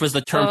MacGyver, which was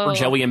the term for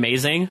Joey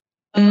Amazing.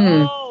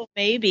 Oh,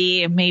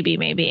 maybe.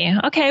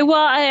 Okay,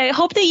 well, I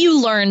hope that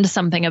you learned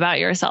something about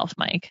yourself,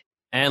 Mike.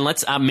 And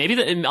let's maybe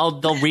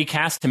they'll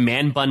recast to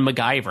Man Bun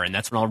MacGyver, and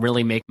that's when I'll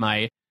really make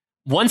my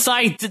Once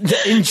I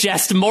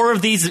ingest more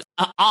of these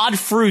odd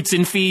fruits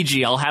in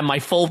Fiji, I'll have my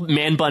full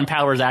man bun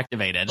powers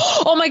activated.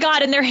 Oh my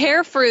God, and their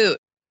hair fruit.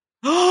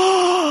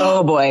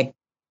 Oh boy.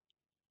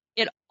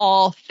 It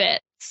all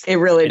fits. It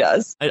really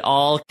does. It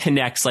all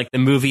connects like the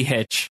movie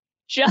Hitch.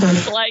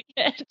 Just like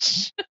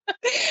Hitch.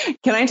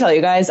 Can I tell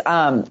you guys,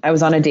 I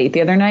was on a date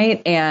the other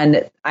night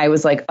and I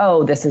was like,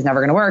 oh, this is never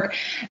going to work.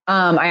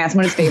 I asked him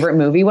what his favorite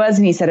movie was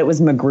and he said it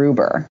was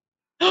MacGruber.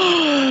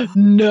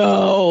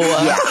 No.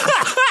 Yeah.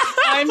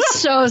 I'm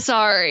so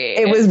sorry.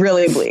 It was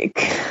really bleak.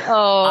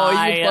 Oh,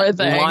 you poor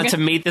thing. I want to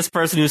meet this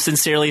person who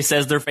sincerely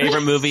says their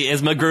favorite movie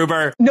is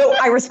MacGruber. No,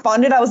 I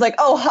responded. I was like,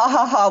 oh, ha,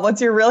 ha, ha. What's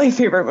your really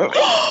favorite movie?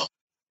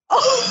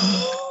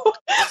 Oh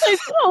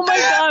my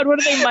God. What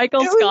are they,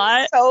 Michael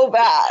Scott? So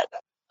bad.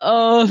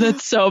 Oh,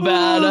 that's so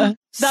bad.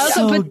 That's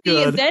So but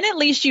good. then at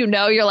least you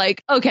know, you're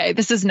like, okay,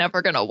 this is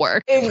never going to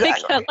work.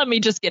 Exactly. Let me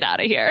just get out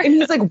of here. And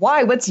he's like,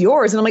 why? What's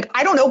yours? And I'm like,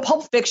 I don't know.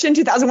 Pulp Fiction,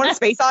 2001: A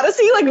Space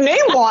Odyssey. Like,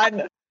 name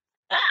one.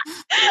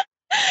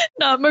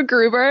 Not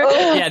MacGruber.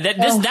 Oh, Yeah,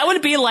 that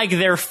would be like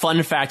their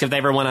fun fact if they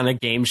ever went on a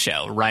game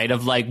show, right?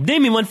 Of like,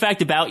 name me one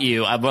fact about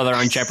you while they're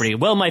on Jeopardy.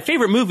 Well, my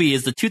favorite movie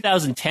is the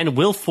 2010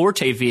 Will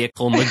Forte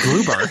vehicle,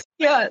 MacGruber.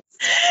 yes.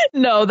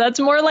 No, that's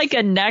more like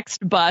a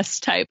next bus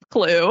type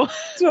clue.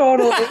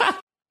 Totally.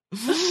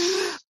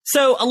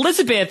 So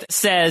Elizabeth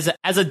says,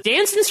 as a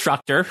dance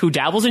instructor who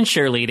dabbles in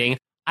cheerleading,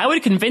 I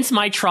would convince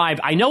my tribe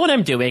I know what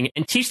I'm doing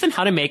and teach them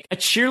how to make a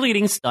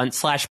cheerleading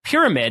stunt /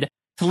 pyramid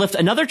to lift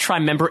another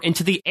tribe member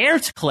into the air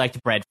to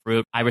collect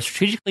breadfruit. I would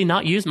strategically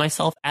not use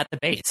myself at the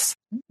base.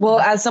 Well,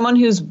 as someone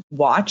who's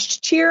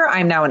watched cheer,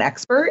 I'm now an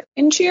expert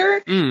in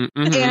cheer.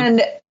 Mm-hmm.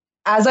 And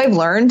as I've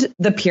learned,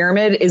 the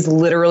pyramid is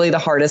literally the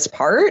hardest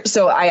part.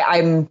 So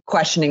I'm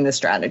questioning the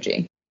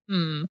strategy.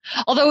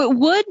 Although it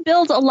would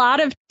build a lot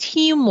of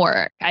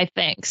teamwork, I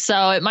think.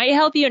 So it might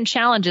help you in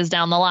challenges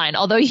down the line.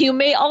 Although you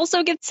may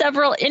also get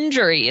several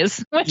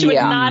injuries, which would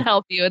not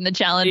help you in the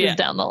challenges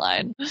down the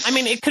line. I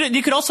mean, you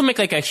could also make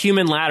like a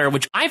human ladder,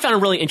 which I found a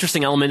really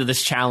interesting element of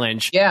this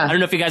challenge. Yeah. I don't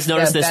know if you guys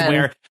noticed this, Ben.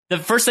 where the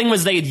first thing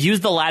was they had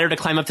used the ladder to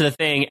climb up to the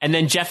thing, and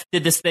then Jeff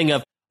did this thing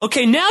of,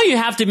 okay, now you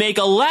have to make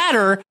a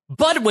ladder,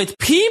 but with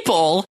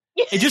people.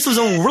 It just was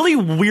a really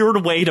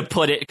weird way to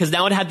put it, because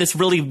now it had this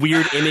really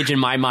weird image in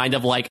my mind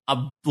of like a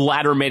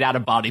ladder made out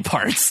of body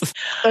parts.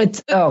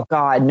 Oh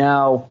God,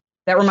 no.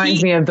 That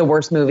reminds me of the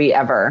worst movie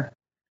ever.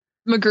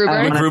 MacGruber.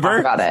 I don't want to talk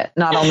about it.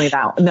 Not only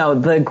that, no,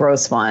 the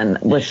gross one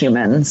with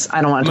humans.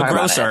 I don't want to talk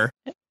about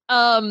it.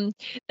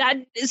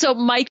 So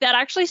Mike, that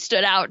actually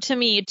stood out to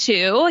me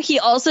too. He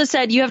also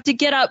said you have to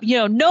get up,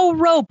 no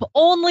rope,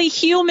 only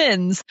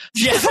humans.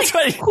 Yeah, that's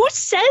right. Who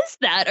says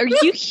that? Are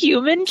you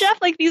human, Jeff?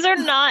 Like, these are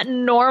not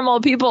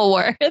normal people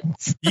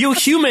words. You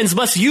humans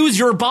must use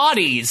your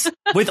bodies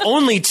with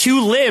only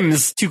 2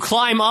 limbs to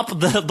climb up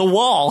the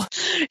wall.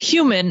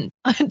 Human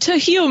to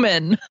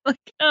human. Like,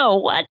 oh,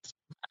 what?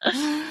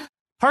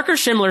 Parker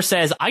Schimler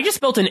says, I just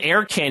built an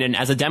air cannon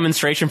as a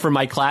demonstration for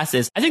my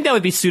classes. I think that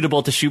would be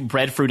suitable to shoot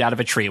breadfruit out of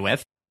a tree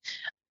with.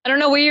 I don't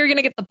know where you're going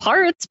to get the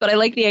parts, but I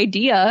like the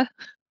idea.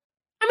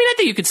 I mean, I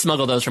think you could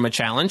smuggle those from a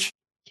challenge.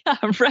 Yeah,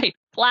 right.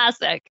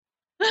 Classic.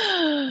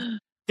 Dan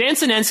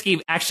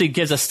Sinensky actually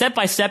gives a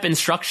step-by-step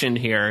instruction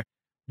here.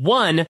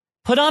 1,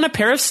 put on a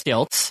pair of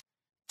stilts.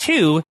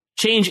 2,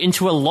 change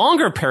into a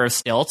longer pair of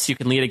stilts. You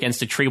can lean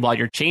against a tree while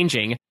you're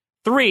changing.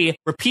 3,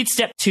 repeat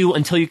step 2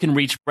 until you can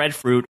reach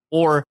breadfruit,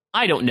 or,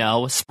 I don't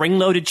know,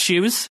 spring-loaded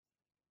shoes.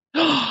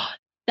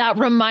 That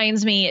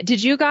reminds me.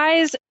 Did you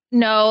guys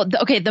know,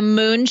 the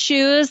moon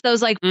shoes,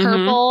 those like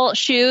purple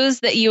shoes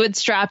that you would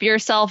strap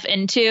yourself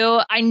into?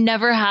 I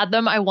never had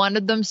them. I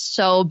wanted them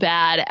so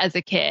bad as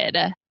a kid.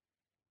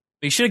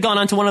 You should have gone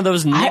on to one of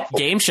those Nick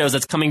game shows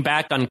that's coming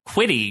back on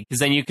Quidditch, because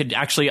then you could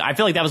actually, I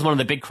feel like that was one of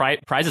the big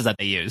prizes that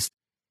they used.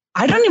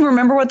 I don't even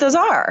remember what those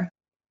are.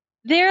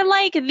 They're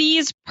like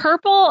these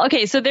purple,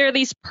 so they're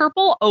these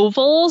purple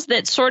ovals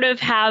that sort of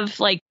have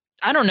like,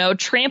 I don't know,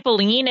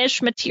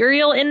 trampoline-ish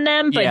material in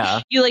them,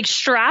 but you like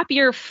strap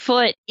your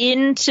foot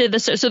into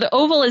so the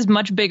oval is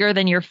much bigger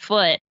than your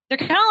foot. They're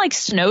kind of like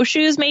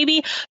snowshoes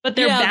maybe, but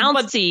they're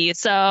bouncy.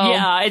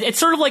 It's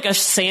sort of like a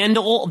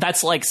sandal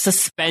that's like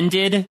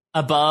suspended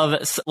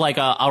above, like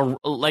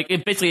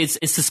it basically is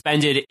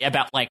suspended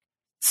about like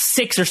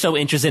 6 or so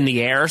inches in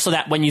the air, so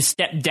that when you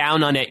step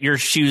down on it, your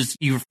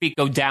feet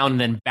go down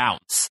and then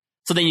bounce.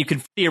 So then you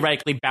could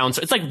theoretically bounce.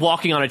 It's like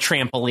walking on a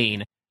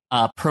trampoline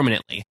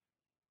permanently.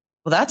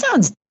 Well, that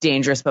sounds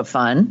dangerous but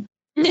fun.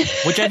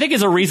 Which I think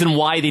is a reason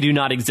why they do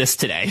not exist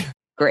today.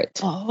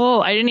 Great.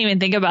 Oh, I didn't even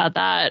think about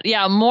that.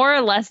 Yeah, more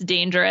or less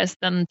dangerous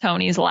than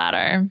Tony's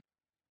Ladder.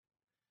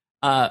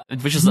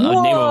 Which is the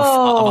name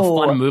of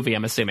a fun movie,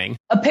 I'm assuming.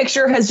 A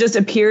picture has just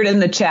appeared in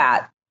the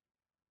chat.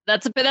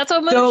 That's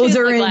what most those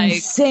are look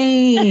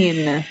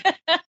insane.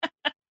 Like.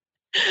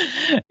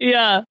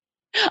 Yeah.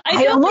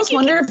 I almost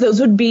wonder if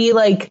those would be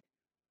like,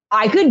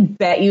 I could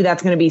bet you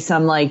that's going to be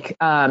some like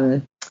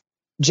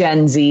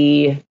Gen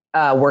Z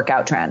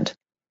workout trend.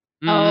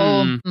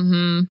 Oh,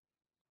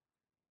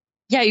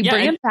 yeah,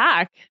 bring it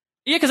back.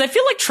 Yeah, because I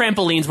feel like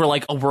trampolines were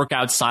like a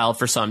workout style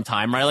for some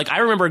time, right? Like I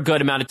remember a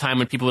good amount of time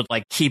when people would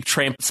like keep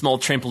small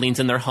trampolines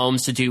in their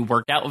homes to do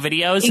workout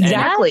videos.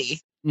 Exactly.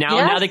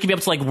 Now they can be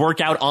able to like work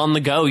out on the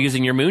go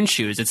using your moon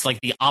shoes. It's like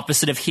the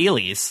opposite of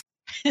Heelys.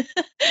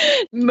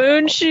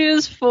 Moon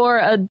shoes for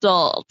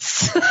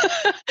adults.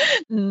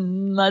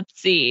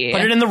 Let's see.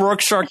 Put it in the Roark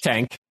Shark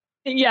Tank.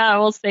 Yeah,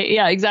 we'll see.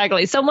 Yeah,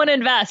 exactly. Someone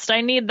invest.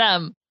 I need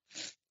them.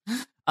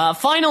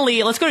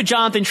 Finally, let's go to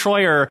Jonathan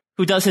Troyer,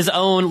 who does his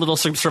own little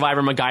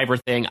Survivor MacGyver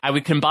thing. I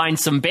would combine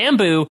some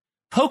bamboo,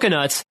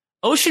 coconuts,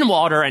 ocean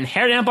water, and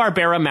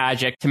Hanna-Barbera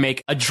magic to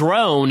make a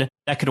drone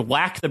that could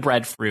whack the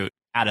breadfruit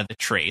out of the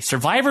tree.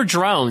 Survivor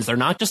drones, they're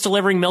not just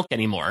delivering milk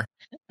anymore.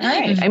 All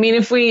right. I mean,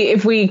 if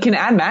we can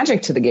add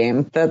magic to the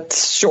game,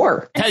 that's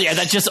sure. Hell yeah,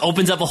 that just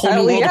opens up a whole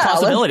new world of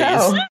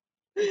possibilities.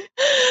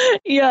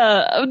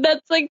 Yeah,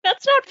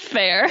 that's not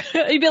fair.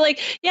 You'd be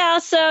like, yeah,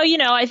 so,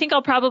 I think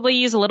I'll probably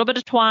use a little bit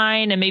of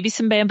twine and maybe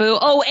some bamboo.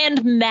 Oh,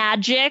 and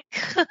magic.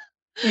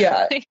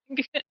 Yeah.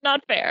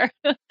 Not fair.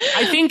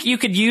 I think you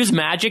could use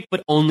magic,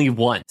 but only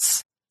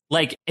once.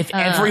 Like, if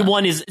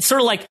everyone is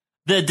sort of like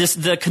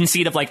the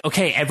conceit of like,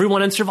 okay,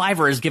 everyone in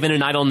Survivor is given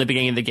an idol in the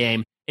beginning of the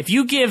game. If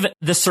you give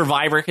the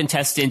Survivor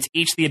contestants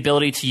each the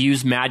ability to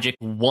use magic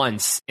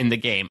once in the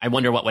game, I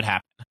wonder what would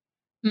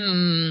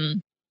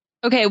happen.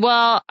 Okay,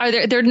 well,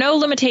 there are no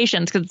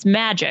limitations because it's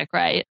magic,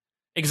 right?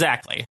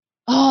 Exactly.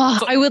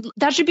 Oh,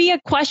 that should be a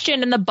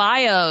question in the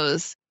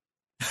bios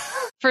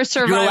for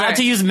Survivor. You're allowed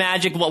to use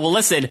magic. Well,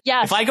 listen,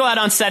 if I go out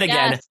on set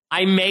again,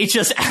 I may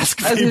just ask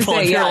people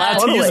if you're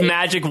allowed to use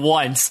magic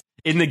once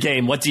in the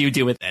game. What do you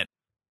do with it?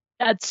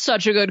 That's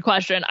such a good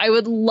question. I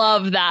would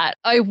love that.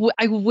 I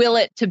will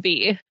it to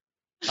be.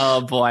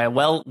 Oh, boy.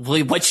 Well,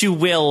 what you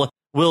will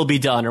be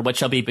done, or what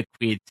shall be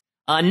bequeathed.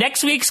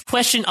 Next week's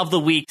question of the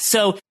week.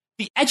 So,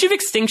 the Edge of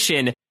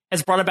Extinction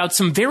has brought about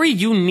some very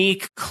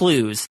unique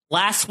clues.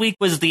 Last week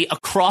was the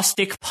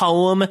acrostic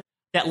poem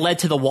that led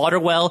to the water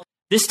well.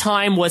 This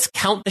time was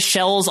count the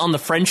shells on the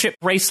friendship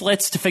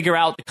bracelets to figure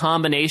out the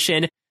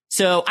combination.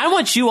 So I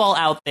want you all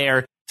out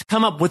there to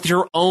come up with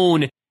your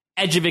own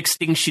Edge of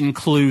Extinction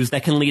clues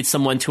that can lead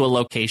someone to a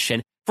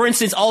location. For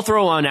instance, I'll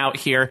throw one out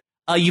here.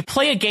 You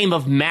play a game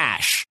of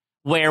MASH,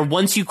 where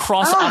once you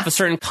cross off a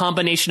certain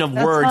combination of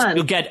words,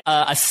 you'll get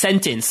a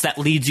sentence that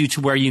leads you to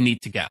where you need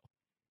to go.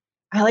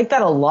 I like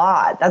that a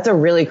lot. That's a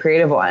really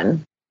creative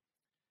one.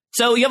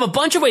 So you have a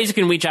bunch of ways you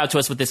can reach out to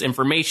us with this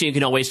information. You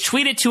can always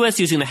tweet it to us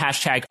using the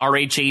hashtag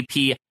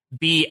RHAPBNB.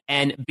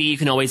 You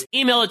can always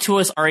email it to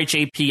us,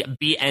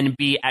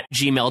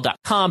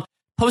 rhapbnb@gmail.com.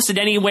 Post it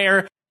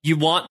anywhere you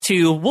want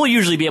to. We'll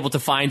usually be able to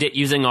find it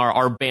using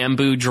our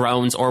bamboo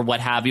drones or what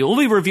have you. We'll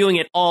be reviewing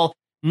it all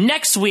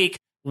next week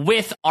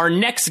with our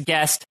next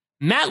guest,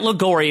 Matt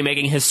Lagori,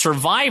 making his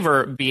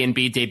Survivor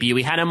B&B debut.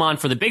 We had him on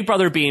for the Big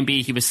Brother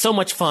B&B. He was so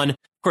much fun. Of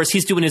course,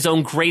 he's doing his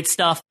own great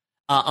stuff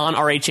on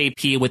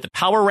RHAP with the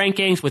power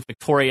rankings with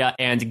Victoria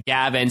and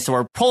Gavin. So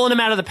we're pulling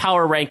him out of the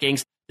power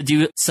rankings to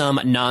do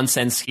some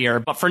nonsense here.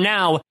 But for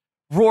now,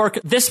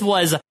 Roark, this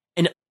was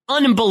an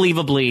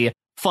unbelievably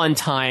fun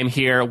time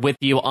here with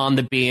you on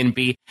the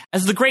B&B.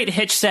 As the great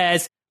Hitch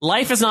says,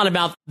 life is not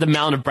about the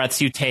amount of breaths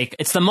you take.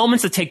 It's the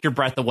moments that take your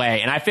breath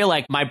away. And I feel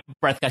like my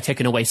breath got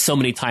taken away so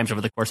many times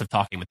over the course of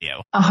talking with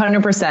you.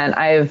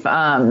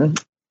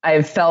 100%.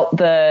 I've felt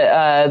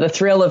the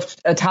thrill of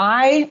a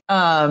tie,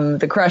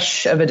 the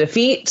crush of a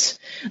defeat,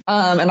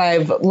 and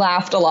I've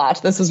laughed a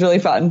lot. This was really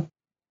fun.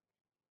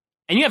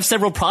 And you have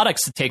several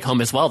products to take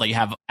home as well that you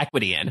have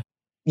equity in.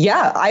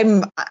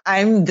 Yeah,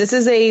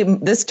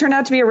 this turned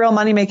out to be a real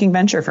money-making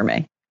venture for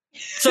me.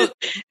 So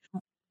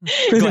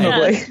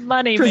presumably, yes,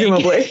 money,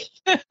 presumably,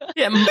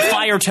 yeah,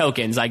 fire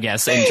tokens, I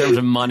guess, in terms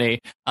of money.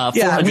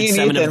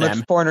 407 of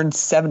them.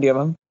 470 of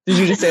them. Did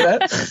you just say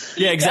that?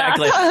 Yeah,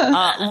 exactly.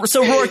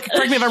 So, Roark,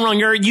 correct me if I'm wrong.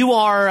 You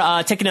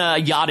are taking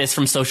a Yachtis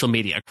from social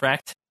media,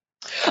 correct?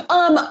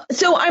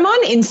 So I'm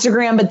on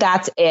Instagram, but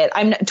that's it.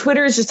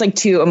 Twitter is just like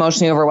too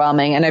emotionally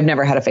overwhelming, and I've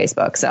never had a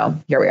Facebook. So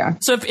here we are.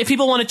 So if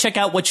people want to check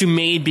out what you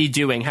may be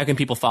doing, how can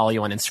people follow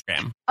you on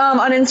Instagram?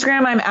 On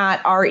Instagram, I'm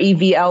at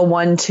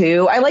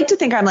REVL12. I like to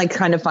think I'm like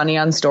kind of funny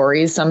on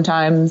stories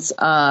sometimes.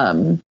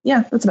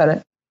 Yeah, that's about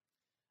it.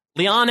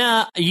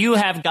 Liana, you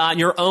have got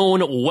your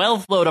own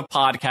wealth load of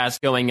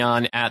podcasts going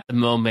on at the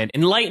moment.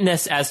 Enlighten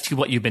us as to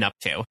what you've been up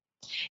to.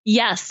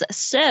 Yes.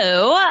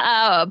 So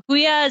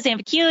Booyah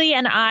Zamvikili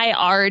and I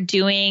are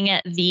doing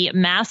the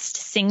Masked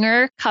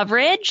Singer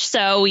coverage.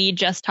 So we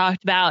just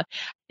talked about,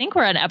 I think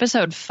we're on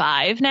episode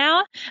 5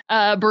 now,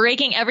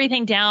 breaking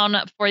everything down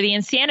for the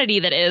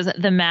insanity that is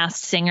the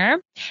Masked Singer.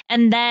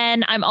 And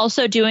then I'm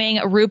also doing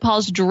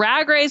RuPaul's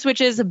Drag Race, which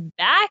is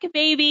back,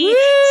 baby. Woo!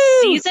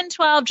 Season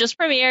 12 just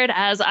premiered,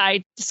 as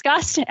I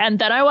discussed. And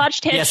then I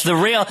watched Hitch. Yes, the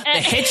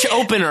Hitch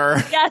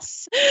opener.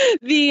 Yes.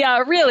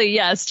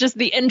 Just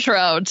the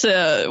intro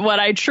to what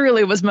I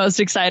truly was most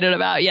excited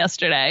about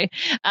yesterday.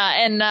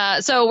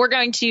 So we're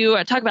going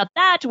to talk about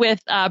that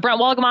with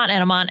Brent Walgamont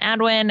and Amon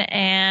Adwin.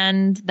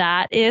 And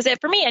that is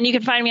it for me. And you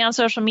can find me on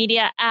social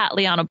media at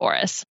Liana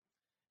Boraas.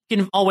 You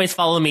can always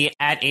follow me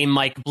at a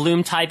Mike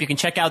Bloom type. You can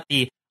check out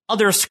the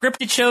other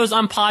scripted shows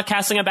I'm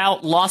podcasting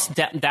about, Lost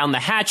Down the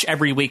Hatch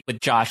every week with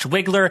Josh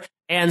Wigler,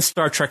 and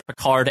Star Trek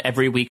Picard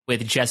every week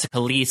with Jessica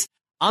Leese.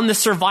 On the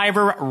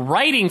Survivor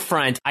writing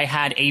front, I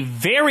had a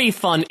very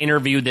fun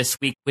interview this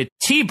week with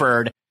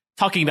T-Bird,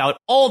 talking about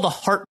all the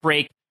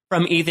heartbreak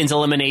from Ethan's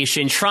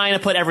elimination, trying to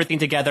put everything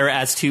together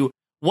as to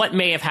what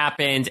may have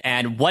happened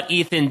and what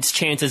Ethan's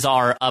chances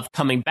are of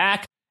coming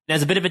back. And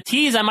as a bit of a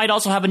tease, I might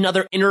also have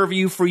another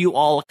interview for you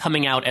all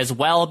coming out as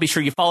well. Be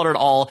sure you follow it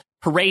all,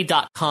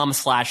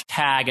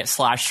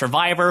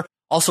 parade.com/tag/survivor.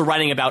 Also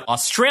writing about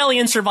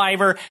Australian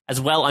Survivor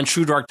as well on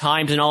True Dark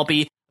Times, and I'll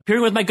be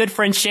appearing with my good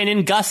friend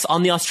Shannon Gus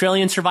on the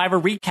Australian Survivor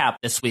recap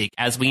this week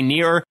as we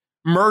near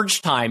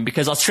merge time,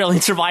 because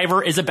Australian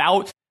Survivor is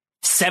about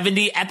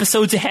 70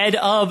 episodes ahead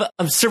of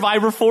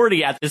Survivor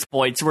 40 at this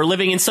point. So we're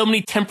living in so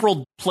many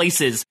temporal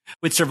places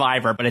with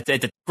Survivor, but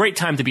it's a great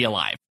time to be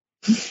alive.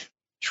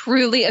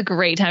 Truly a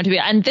great time to be.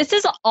 And this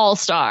is All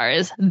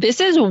Stars. This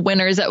is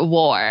Winners at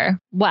War.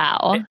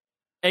 Wow.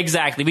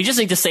 Exactly. We just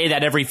need to say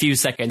that every few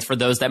seconds for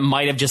those that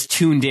might have just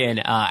tuned in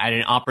at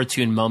an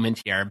opportune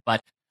moment here.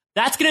 But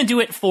that's going to do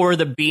it for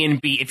the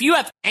B&B. If you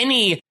have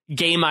any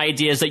game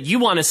ideas that you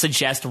want to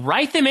suggest,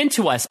 write them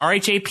into us,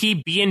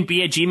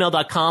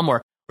 rhapbnb@gmail.com,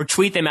 or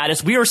tweet them at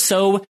us. We are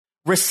so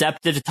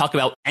receptive to talk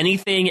about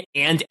anything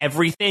and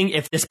everything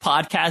if this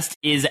podcast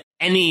is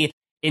any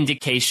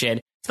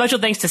indication. Special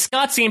thanks to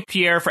Scott St.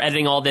 Pierre for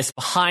editing all this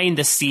behind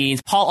the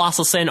scenes, Paul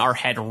Osselson, our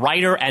head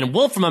writer, and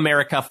Wolf from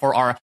America for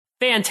our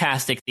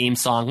fantastic theme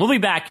song. We'll be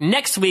back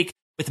next week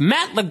with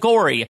Matt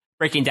Ligori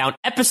breaking down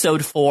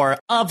episode 4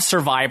 of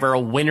Survivor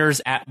Winners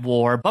at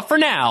War. But for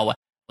now,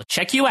 we'll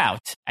check you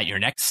out at your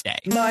next stay.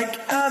 Mike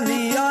and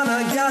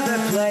Liana, yeah,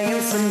 they're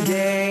playing some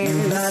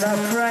games. And I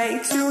pray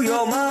to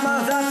your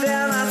mama that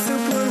they're not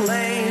super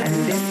lame.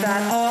 And if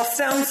that all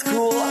sounds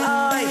cool,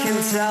 I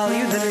can tell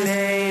you the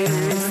name.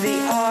 It's the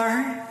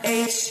RHAPBNB.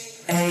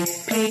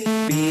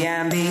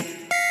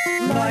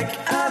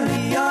 Mike and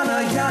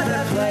Liana, yeah,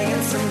 they're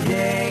playing some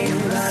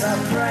games. And I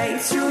pray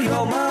to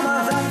your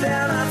mama that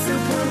they're not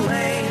super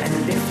lame.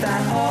 And if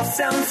that all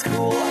sounds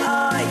cool,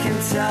 I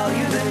can tell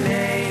you the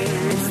name.